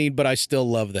hackneyed, but I still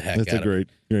love the heck That's out a of it.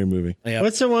 great movie. Yep.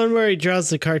 What's the one where he draws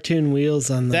the cartoon wheels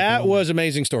on the That ball? was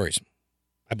Amazing Stories,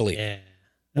 I believe, Yeah.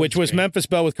 which was great. Memphis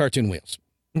Belle with cartoon wheels.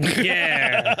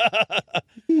 Yeah.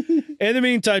 In the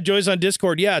meantime, join us on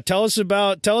Discord. Yeah, tell us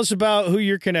about who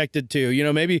you're connected to. You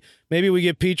know, maybe we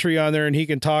get Petrie on there and he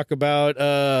can talk about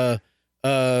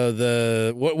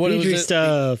the what was Petrie it?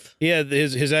 stuff. Yeah,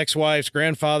 his ex-wife's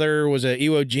grandfather was at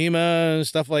Iwo Jima and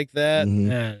stuff like that.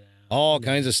 Mhm. All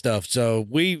kinds of stuff. So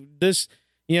this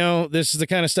is the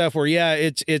kind of stuff where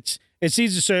it's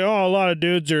easy to say, oh, a lot of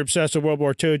dudes are obsessed with World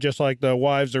War II, just like the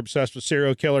wives are obsessed with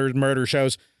serial killers, murder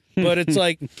shows. But it's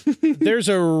like there's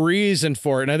a reason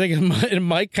for it. And I think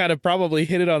Mike kind of probably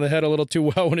hit it on the head a little too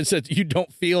well when it said you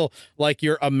don't feel like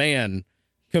you're a man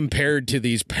compared to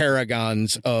these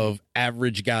paragons of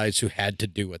average guys who had to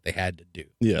do what they had to do.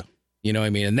 Yeah. You know what I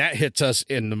mean? And that hits us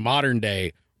in the modern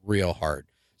day real hard.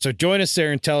 So join us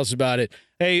there and tell us about it.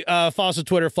 Hey, follow us on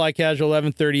Twitter,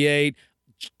 FlyCasual1138.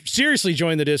 Seriously,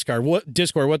 join the Discord. What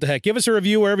the heck? Give us a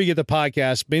review wherever you get the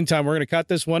podcast. Meantime, we're going to cut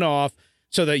this one off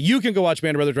so that you can go watch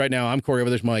Band of Brothers right now. I'm Corey. Over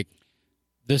there's Mike.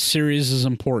 This series is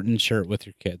important. Share it with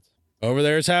your kids. Over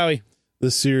there is Howie.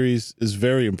 This series is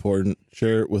very important.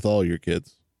 Share it with all your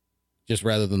kids. Just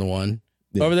rather than the one.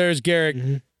 Yeah. Over there is Garrick.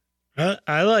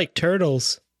 I like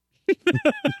turtles.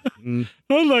 I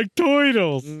like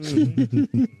turtles.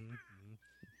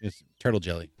 It's turtle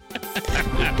jelly.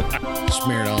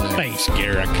 Smear it on there. Thanks,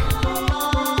 Garrick.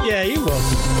 Yeah, you're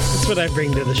welcome. That's what I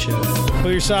bring to the show.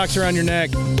 Put your socks around your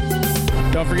neck.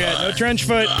 Don't forget, no trench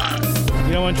foot.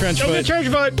 You don't want trench Don't foot. get church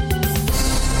foot.